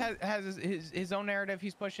Bryce has his own narrative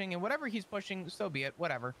he's pushing, and whatever he's pushing, so be it.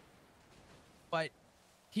 Whatever. But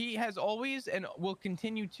he has always and will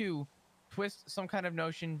continue to twist some kind of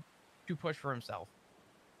notion to push for himself.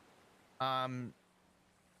 God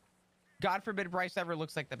forbid Bryce ever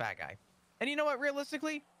looks like the bad guy. And you know what?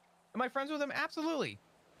 Realistically, am I friends with him? Absolutely.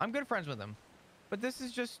 I'm good friends with him. But this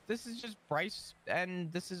is just Bryce,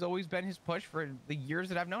 and this has always been his push for the years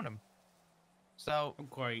that I've known him. So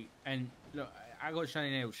okay, and look, I got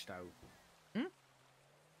something else though.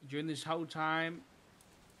 During this whole time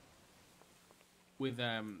with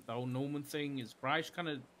the whole Norman thing, is Bryce kind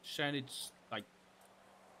of sounded like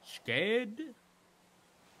scared?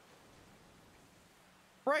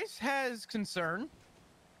 Bryce has concern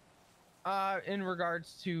in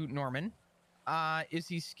regards to Norman. Is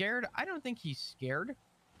he scared? I don't think he's scared.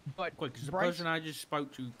 But because the person I just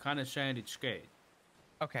spoke to kind of sounded scared.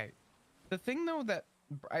 Okay. The thing though that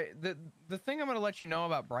the thing I'm going to let you know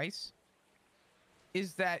about Bryce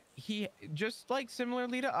is that he, just like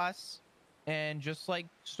similarly to us, and just like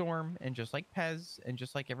Storm, and just like Pez, and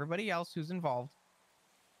just like everybody else who's involved,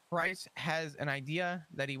 Bryce has an idea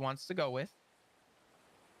that he wants to go with,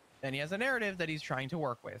 and he has a narrative that he's trying to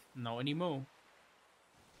work with. Not anymore.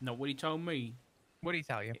 Not what he told me. What did he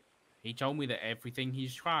tell you? He told me that everything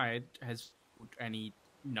he's tried has, and he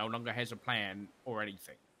no longer has a plan or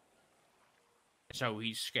anything. So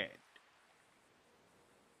he's scared.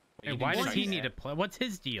 Hey, why does he need a plan? What's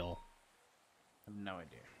his deal? I have no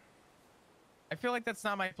idea. I feel like that's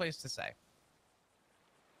not my place to say.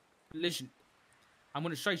 Listen, I'm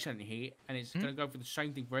going to say something here, and it's going to go for the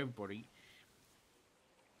same thing for everybody.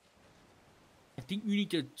 I think you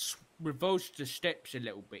need to reverse the steps a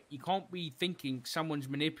little bit. You can't be thinking someone's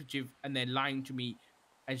manipulative and they're lying to me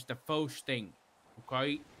as the first thing,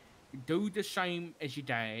 okay? Do the same as your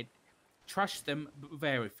dad. Trust them, but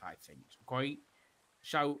verify things, okay?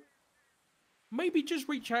 So, maybe just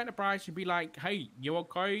reach out to Bryce and be like, hey, you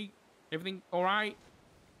okay? Everything all right?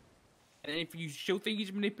 And if you still think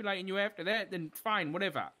he's manipulating you after that, then fine,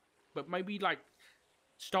 whatever. But maybe, like,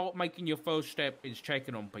 start making your first step is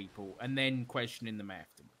checking on people and then questioning them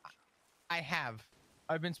afterwards.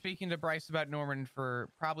 I've been speaking to Bryce about Norman for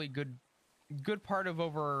probably good part of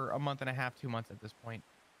over a month and a half, 2 months at this point.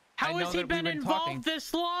 How has he been involved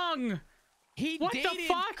this long? He dated the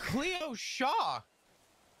fuck? Cleo Shaw.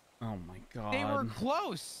 Oh my god. They were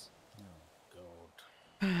close. Oh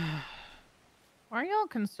god. Why are y'all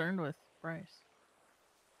concerned with Bryce?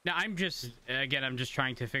 Now I'm just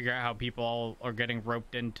trying to figure out how people all are getting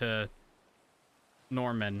roped into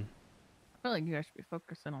Norman. I feel like you guys should be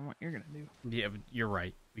focusing on what you're gonna do. Yeah, you're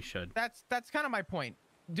right. We should. That's kind of my point.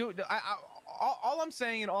 All I'm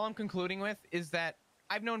saying and all I'm concluding with is that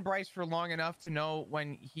I've known Bryce for long enough to know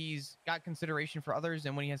when he's got consideration for others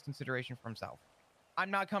and when he has consideration for himself.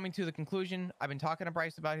 I'm not coming to the conclusion. I've been talking to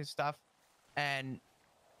Bryce about his stuff, and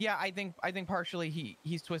yeah, I think partially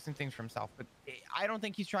he's twisting things for himself, but I don't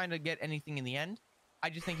think he's trying to get anything in the end. I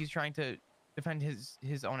just think he's trying to defend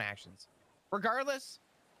his own actions. Regardless,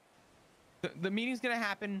 the meeting's gonna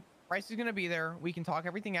happen. Bryce is gonna be there. We can talk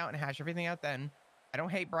everything out and hash everything out then. I don't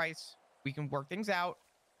hate Bryce. We can work things out.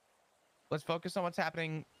 Let's focus on what's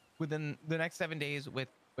happening within the next 7 days with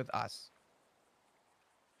us.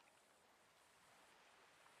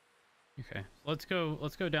 Okay, let's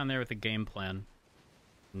go down there with a game plan.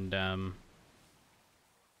 And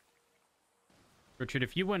Richard,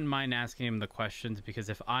 if you wouldn't mind asking him the questions, because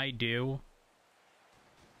if I do,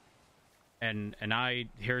 and I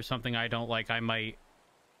hear something I don't like, I might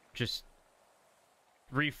just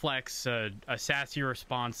reflex a sassy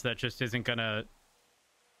response that just isn't gonna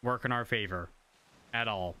work in our favor at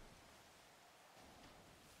all.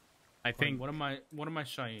 I think. What am I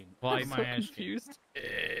saying? Well, what am I asking? Confused.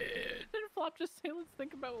 Didn't Flop just say, let's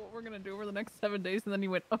think about what we're gonna do over the next 7 days, and then he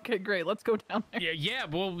went, okay, great, let's go down there. Yeah.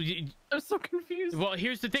 Well, I'm so confused. Well,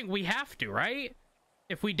 here's the thing: we have to, right?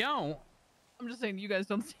 If we don't, I'm just saying you guys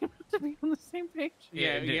don't seem to be on the same page.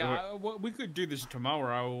 Yeah. Well, we could do this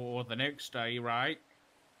tomorrow or the next day, right?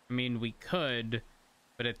 I mean, we could,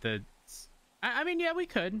 but at the, I mean, yeah, we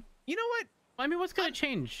could. You know what? I mean, what's gonna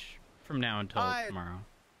change from now until tomorrow?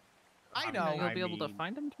 I know. You'll be able to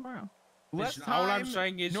find him tomorrow. Listen, all I'm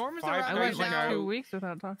saying is Norman's 5 around I went days like ago. 2 weeks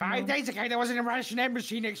without talking. 5 days ago, there wasn't a Russian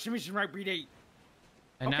embassy next to Mission Road PD.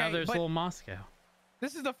 And now Okay, there's but- little Moscow.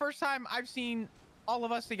 This is the first time I've seen all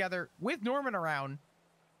of us together with Norman around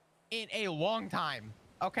in a long time.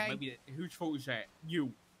 Okay. Maybe whose fault is that?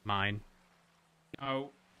 You. Mine.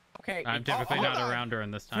 No. Okay. I'm typically hold not on. around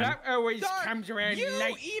during this time. That always Dark, comes around you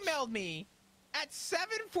late. emailed me at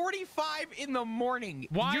 7:45 in the morning.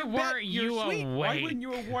 Why You bet weren't your you sweet- awake? Why weren't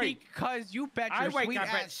you awake? Because you bet I your wake sweet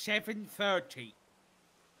up at ass. 7:30.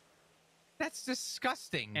 That's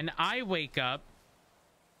disgusting. And I wake up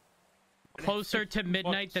closer to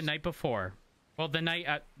midnight the night before. Well, the night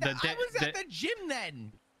I was at the gym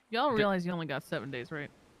then. Y'all realize you only got 7 days, right?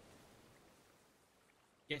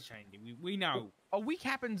 Yes, Andy, we know. A week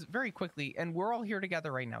happens very quickly, and we're all here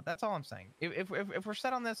together right now. That's all I'm saying. If we're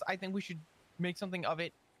set on this, I think we should make something of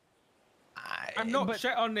it. I'm not but-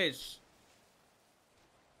 set on this.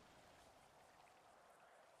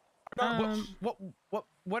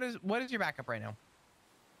 What is your backup right now?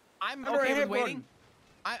 I'm I don't okay with have waiting.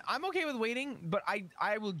 one. I'm okay with waiting, but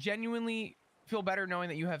I will genuinely feel better knowing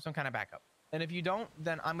that you have some kind of backup. And if you don't,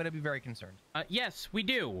 then I'm going to be very concerned. yes, we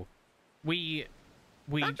do. We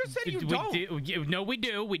Doctor said you don't. No, we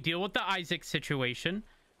do. We deal with the Isaac situation,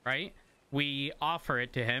 right? We offer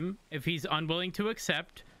it to him. If he's unwilling to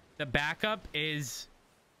accept, the backup is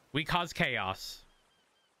we cause chaos.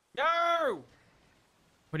 No.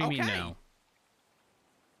 What do you mean Okay. no?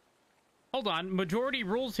 Hold on. Majority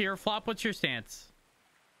rules here. Flop, what's your stance?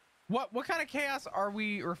 What kind of chaos are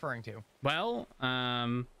we referring to? Well,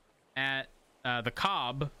 at the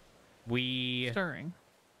Cobb, we... Stirring.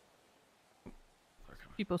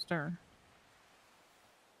 People stir.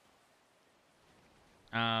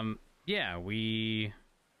 Yeah, we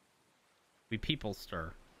people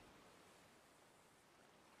stir.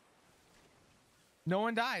 No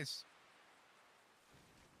one dies.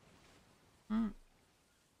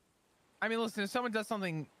 I mean, listen, if someone does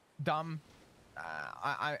something dumb,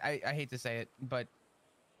 I hate to say it, but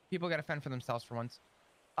people got to fend for themselves for once.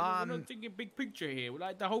 We're not thinking big picture here.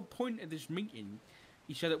 Like, the whole point of this meeting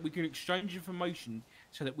is so that we can exchange information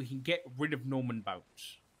so that we can get rid of Norman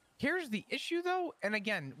boats. Here's the issue, though, and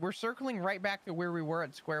again, we're circling right back to where we were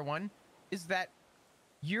at square one, is that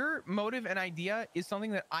your motive and idea is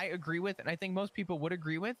something that I agree with, and I think most people would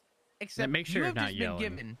agree with, except Make sure you you're have not just yelling.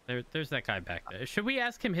 been given. There's that guy back there. Should we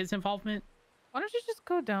ask him his involvement? Why don't you just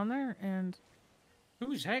go down there and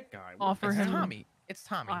Who's that guy? offer It's him Tommy. It's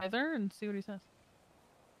Tommy. either and see what he says?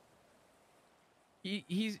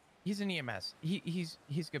 He's an EMS.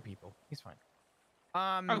 He's good people. He's fine.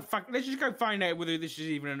 Oh, fuck. Let's just go find out whether this is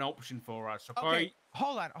even an option for us, okay? Okay,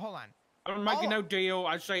 hold on. I'm making no deal.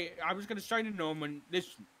 I was going to say to Norman,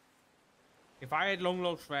 listen, if I had long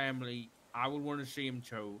lost family, I would want to see him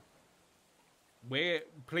too. We're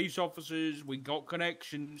police officers. We got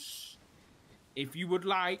connections. If you would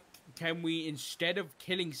like, can we, instead of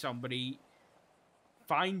killing somebody,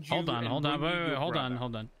 find you? Hold on.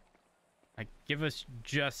 hold on. Give us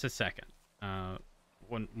just a second.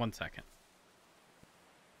 One second.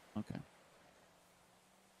 Okay.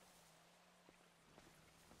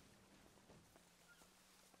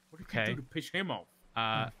 What did you do to piss him off?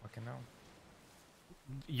 Fucking no.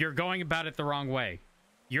 You're going about it the wrong way.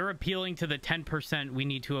 You're appealing to the 10%. We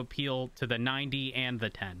need to appeal to the 90 and the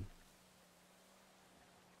 10.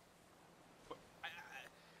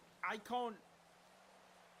 I can't.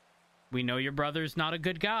 We know your brother's not a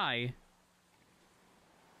good guy.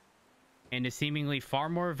 And is seemingly far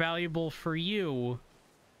more valuable for you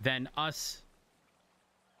than us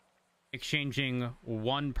exchanging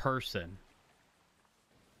one person.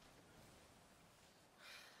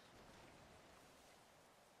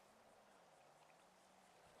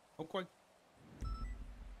 Okay.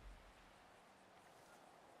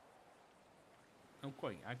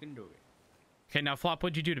 Okay, I can do it. Okay, now Flop,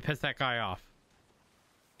 what'd you do to piss that guy off?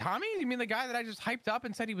 Tommy? You mean the guy that I just hyped up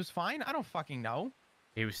and said he was fine? I don't fucking know.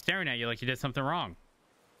 He was staring at you like you did something wrong.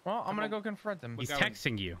 Well, I'm gonna go confront him. He's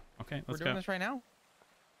texting you. Okay, We're let's doing go. this right now?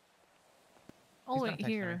 I'll He's wait not texting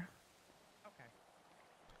here. me.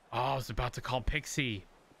 Oh, I was about to call Pixie.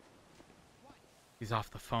 He's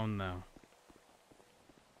off the phone, though.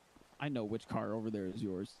 I know which car over there is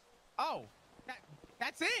yours. Oh,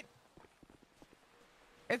 that's it.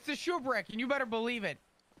 It's the shoe brick, and you better believe it.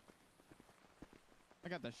 I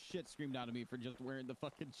got the shit screamed out of me for just wearing the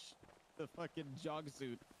fucking jog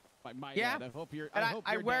suit. By my Yeah, dad. I hope you're. And I hope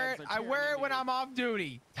I your wear it. dads are I wear tearing it when into I'm off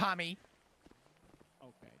duty, Tommy.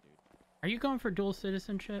 Okay, dude. Are you going for dual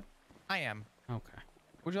citizenship? I am. Okay.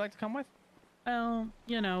 Would you like to come with? Well,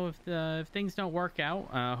 you know, if things don't work out,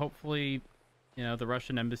 hopefully, you know, the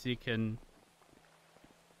Russian embassy can,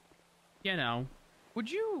 you know.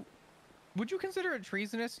 Would you consider it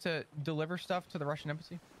treasonous to deliver stuff to the Russian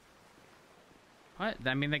embassy? What?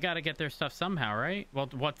 I mean, they got to get their stuff somehow, right? Well,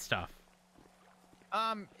 what stuff?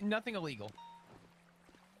 Nothing illegal.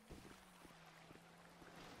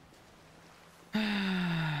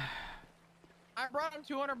 brought him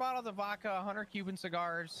 200 bottles of vodka, 100 Cuban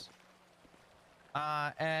cigars,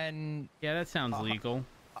 and Yeah, that sounds legal.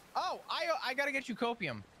 oh, I gotta get you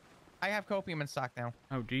copium. I have copium in stock now.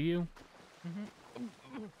 Oh, do you? Mm-hmm.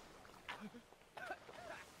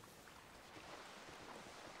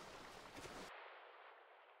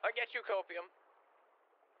 I get you copium.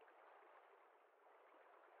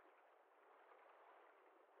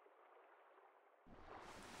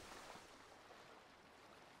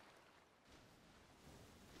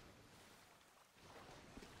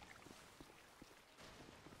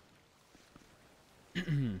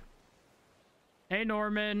 Hey,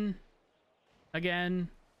 Norman. Again.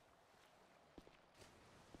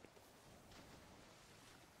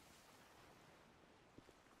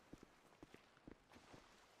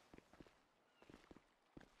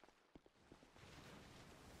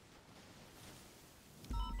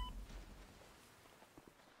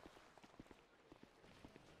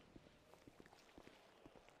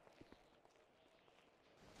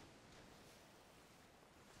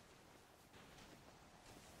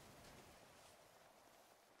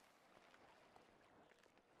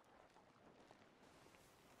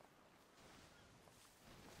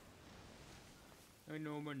 Hey,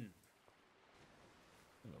 Norman.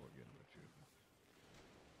 Hello again, Richard.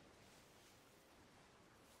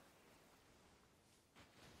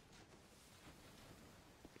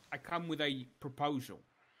 I come with a proposal.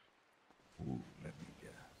 Ooh, let me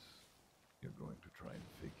guess. You're going to try and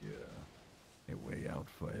figure a way out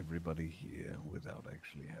for everybody here without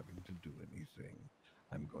actually having to do anything.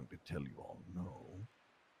 I'm going to tell you all no.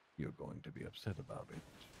 You're going to be upset about it.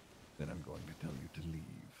 Then I'm going to tell you to leave.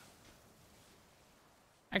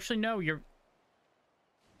 Actually, no, you're...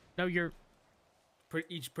 No, you're...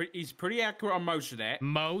 He's pretty accurate on most of that.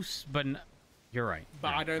 Most, but... You're right.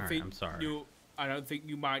 But I don't think I'm sorry. I don't think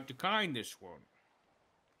you might decline this one.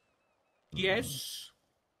 Yes.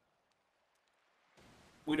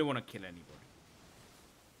 We don't want to kill anybody.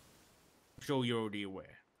 I'm sure you're already aware.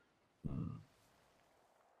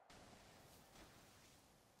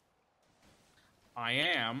 I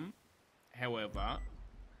am, however,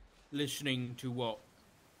 listening to what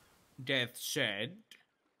Death said,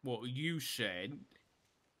 what you said,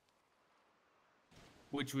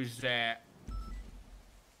 which was that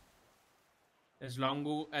as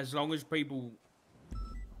long as people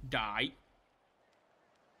die,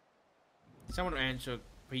 someone answer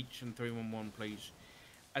Peach and 311, please.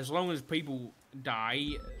 As long as people die,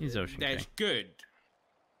 He's Ocean that's King. good,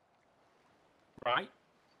 right?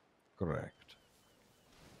 Correct.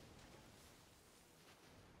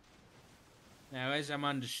 Now, as I'm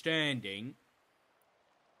understanding,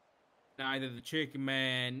 neither the Chicken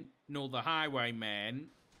Man nor the Highwayman,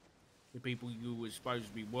 the people you were supposed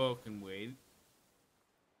to be working with,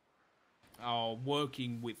 are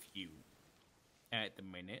working with you at the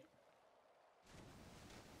minute.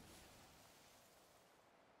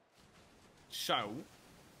 So,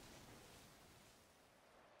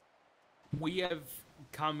 we have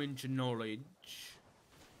come into knowledge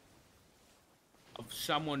of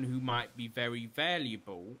someone who might be very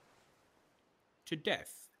valuable to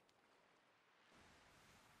Death.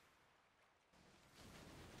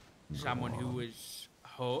 Someone who has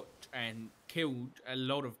hurt and killed a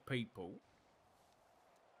lot of people.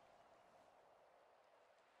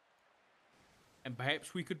 And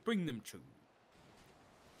perhaps we could bring them to you.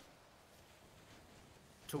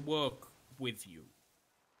 To work with you.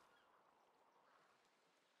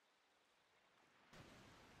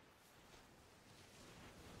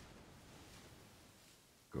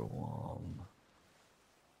 Go on.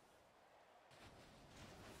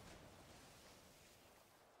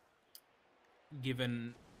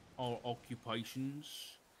 Given our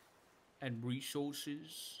occupations and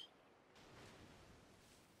resources,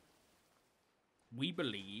 we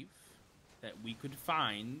believe that we could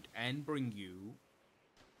find and bring you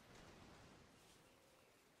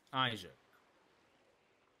Isaac.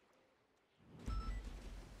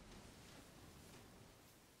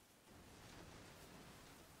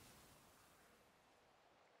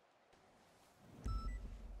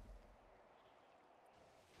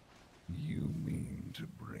 You mean to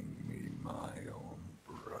bring me my own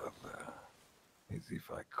brother? As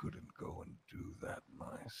if I couldn't go and do that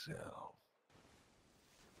myself.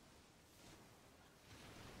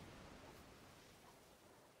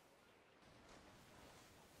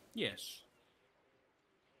 Yes.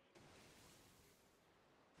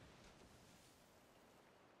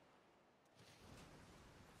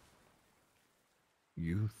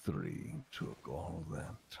 You three took all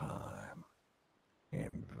that time,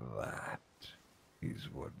 and that is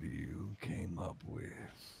what you came up with.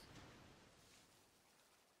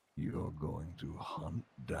 You're going to hunt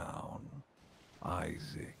down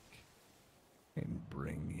Isaac and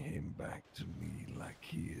bring him back to me like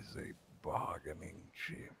he is a bargaining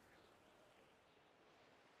chip.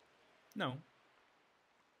 No.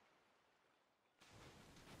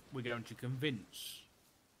 We're going to convince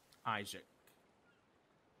Isaac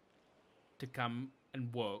to come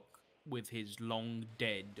and work with his long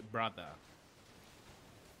dead brother.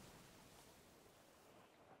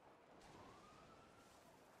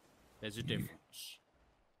 There's a difference.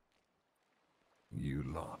 You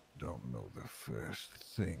lot don't know the first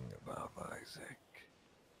thing about Isaac,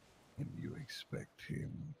 and you expect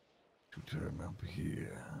him to turn up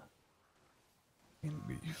here and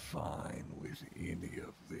be fine with any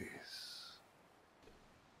of this.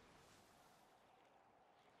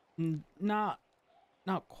 Not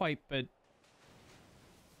quite, but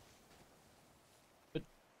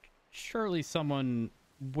surely someone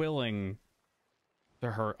willing to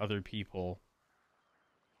hurt other people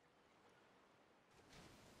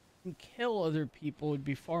and kill other people would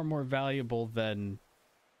be far more valuable than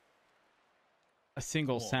a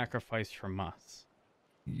single sacrifice from us.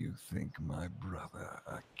 You think my brother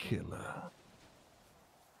a killer?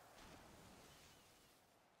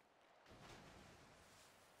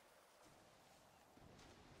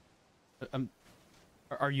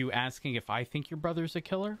 Are you asking if I think your brother's a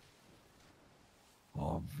killer?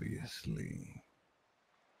 Obviously.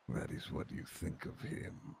 That is what you think of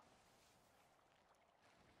him.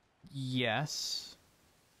 Yes.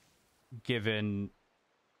 Given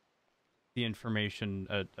the information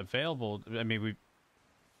available, I mean, we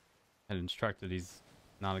had instructed he's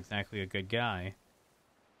not exactly a good guy.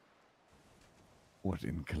 What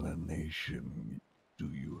inclination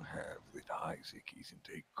do you have that Isaac isn't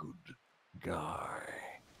a good guy?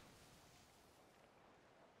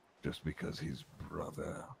 Just because his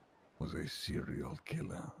brother was a serial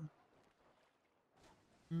killer?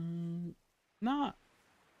 Not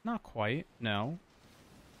quite, no.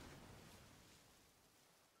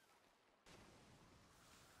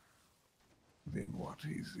 Then what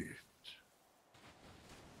is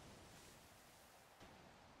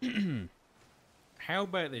it? How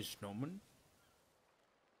about this, Norman?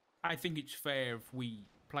 I think it's fair if we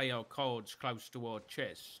play our cards close to our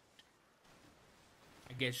chest.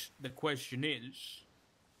 I guess the question is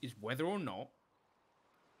whether or not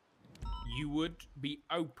you would be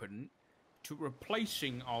open to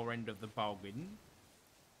replacing our end of the bargain,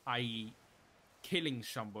 i.e. killing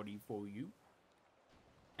somebody for you,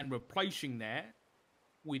 and replacing that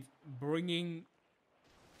with bringing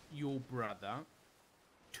your brother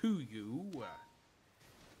to you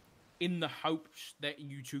in the hopes that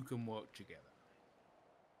you two can work together.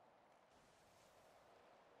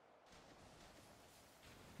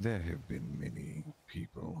 There have been many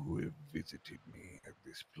people who have visited me at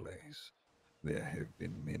this place. There have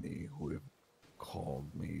been many who have called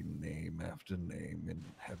me name after name and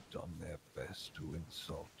have done their best to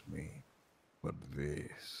insult me. But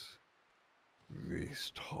this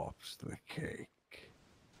tops the cake.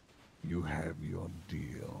 You have your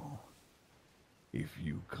deal. If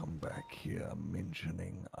you come back here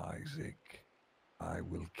mentioning Isaac, I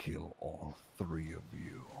will kill all three of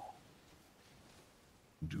you.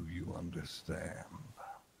 Do you understand?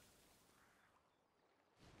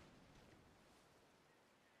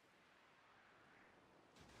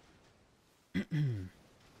 I'm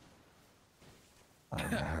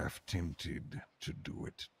half tempted to do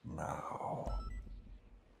it now.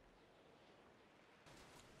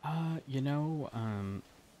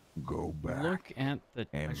 Go back. Look at the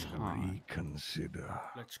and time. reconsider.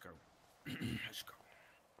 Let's go. Let's go.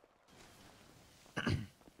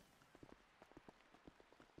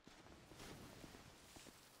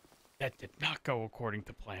 That did not go according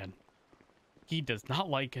to plan. He does not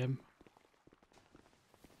like him.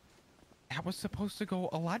 That was supposed to go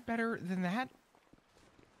a lot better than that.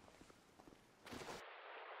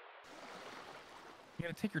 You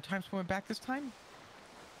gonna take your time swimming back this time?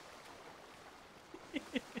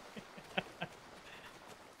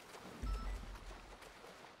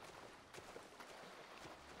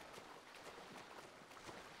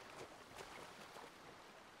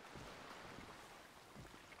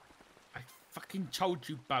 Fucking told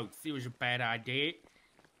you both it was a bad idea.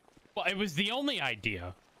 Well, it was the only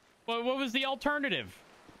idea. What was the alternative?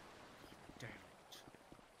 Damn it.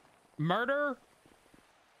 Murder?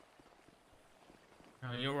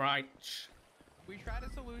 No, you're right. We tried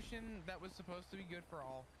a solution that was supposed to be good for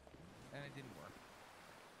all, and it didn't work.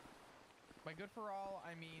 By good for all,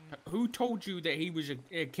 I mean... Who told you that he was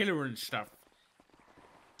a killer and stuff?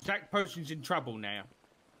 That person's in trouble now.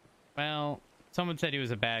 Well, someone said he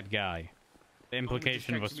was a bad guy. The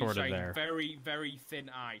implication was sort of there. Very, very thin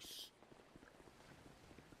ice.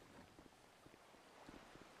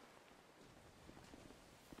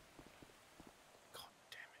 God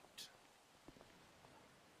damn it.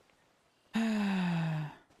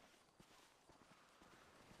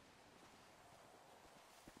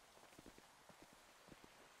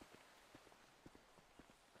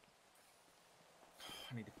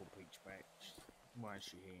 I need to call Peach back. Why is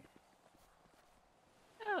she here?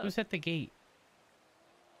 Who's at the gate?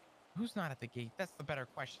 Who's not at the gate? That's the better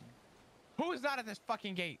question. Who is not at this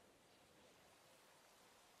fucking gate?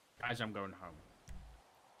 Guys, I'm going home.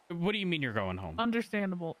 What do you mean you're going home?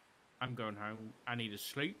 Understandable. I'm going home. I need to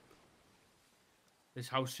sleep. This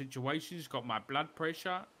whole situation's got my blood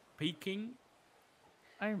pressure peaking.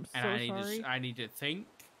 I am so And sorry. I need to think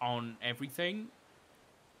on everything.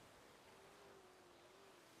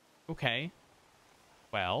 Okay.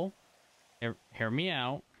 Well, hear me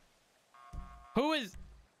out. Who is...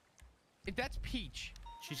 If that's Peach.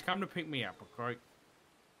 She's come to pick me up, okay?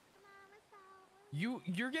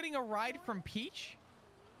 You're getting a ride from Peach?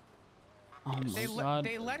 Oh my They god.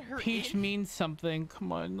 they let her Peach in? means something.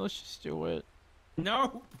 Come on, let's just do it.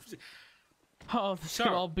 No. Oh, this Sir.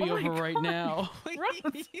 could all be Oh my over right God, now.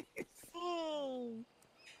 please.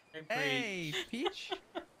 Hey. Hey, Peach.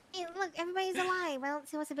 Hey, look, everybody's alive. I don't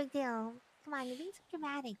see what's the big deal. Come on, you're being so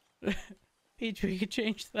dramatic. Peach, we could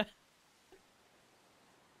change that.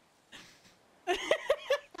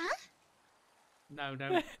 Huh? No,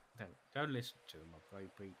 don't listen to him, okay,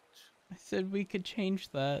 Peach? I said we could change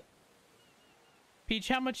that. Peach,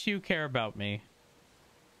 how much do you care about me?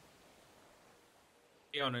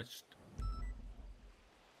 Be honest.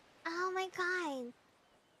 Oh my god.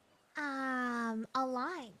 A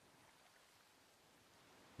lot.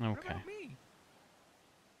 What Okay. about me?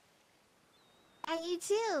 And you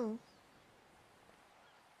too.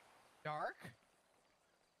 Dark?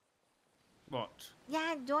 What?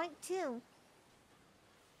 Yeah, Dork too.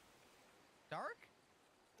 Dark?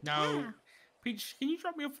 No. Yeah. Peach, can you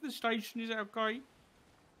drop me off at the station? Is that okay?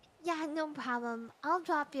 Yeah, no problem. I'll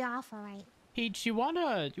drop you off, alright. Peach, you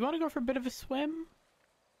wanna go for a bit of a swim?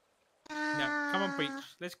 No, come on, Peach.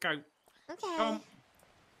 Let's go. Okay. Come on.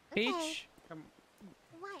 Okay. Peach? Come.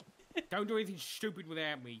 What? Don't do anything stupid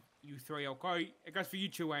without me, you three, okay? It goes for you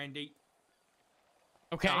too, Andy.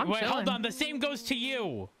 Okay, I'm wait, hold chilling. on. The same goes to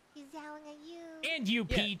you. He's yelling at you. And you,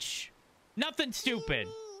 Yeah. Peach. Nothing stupid.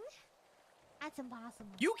 That's impossible.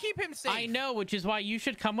 You keep him safe. I know, which is why you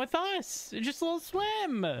should come with us. Just a little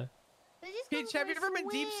swim. We're just going Peach, have for you a ever been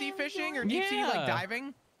deep sea swim, fishing or Dork. deep sea like Yeah.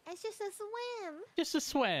 diving? It's just a swim. Just a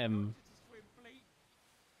swim.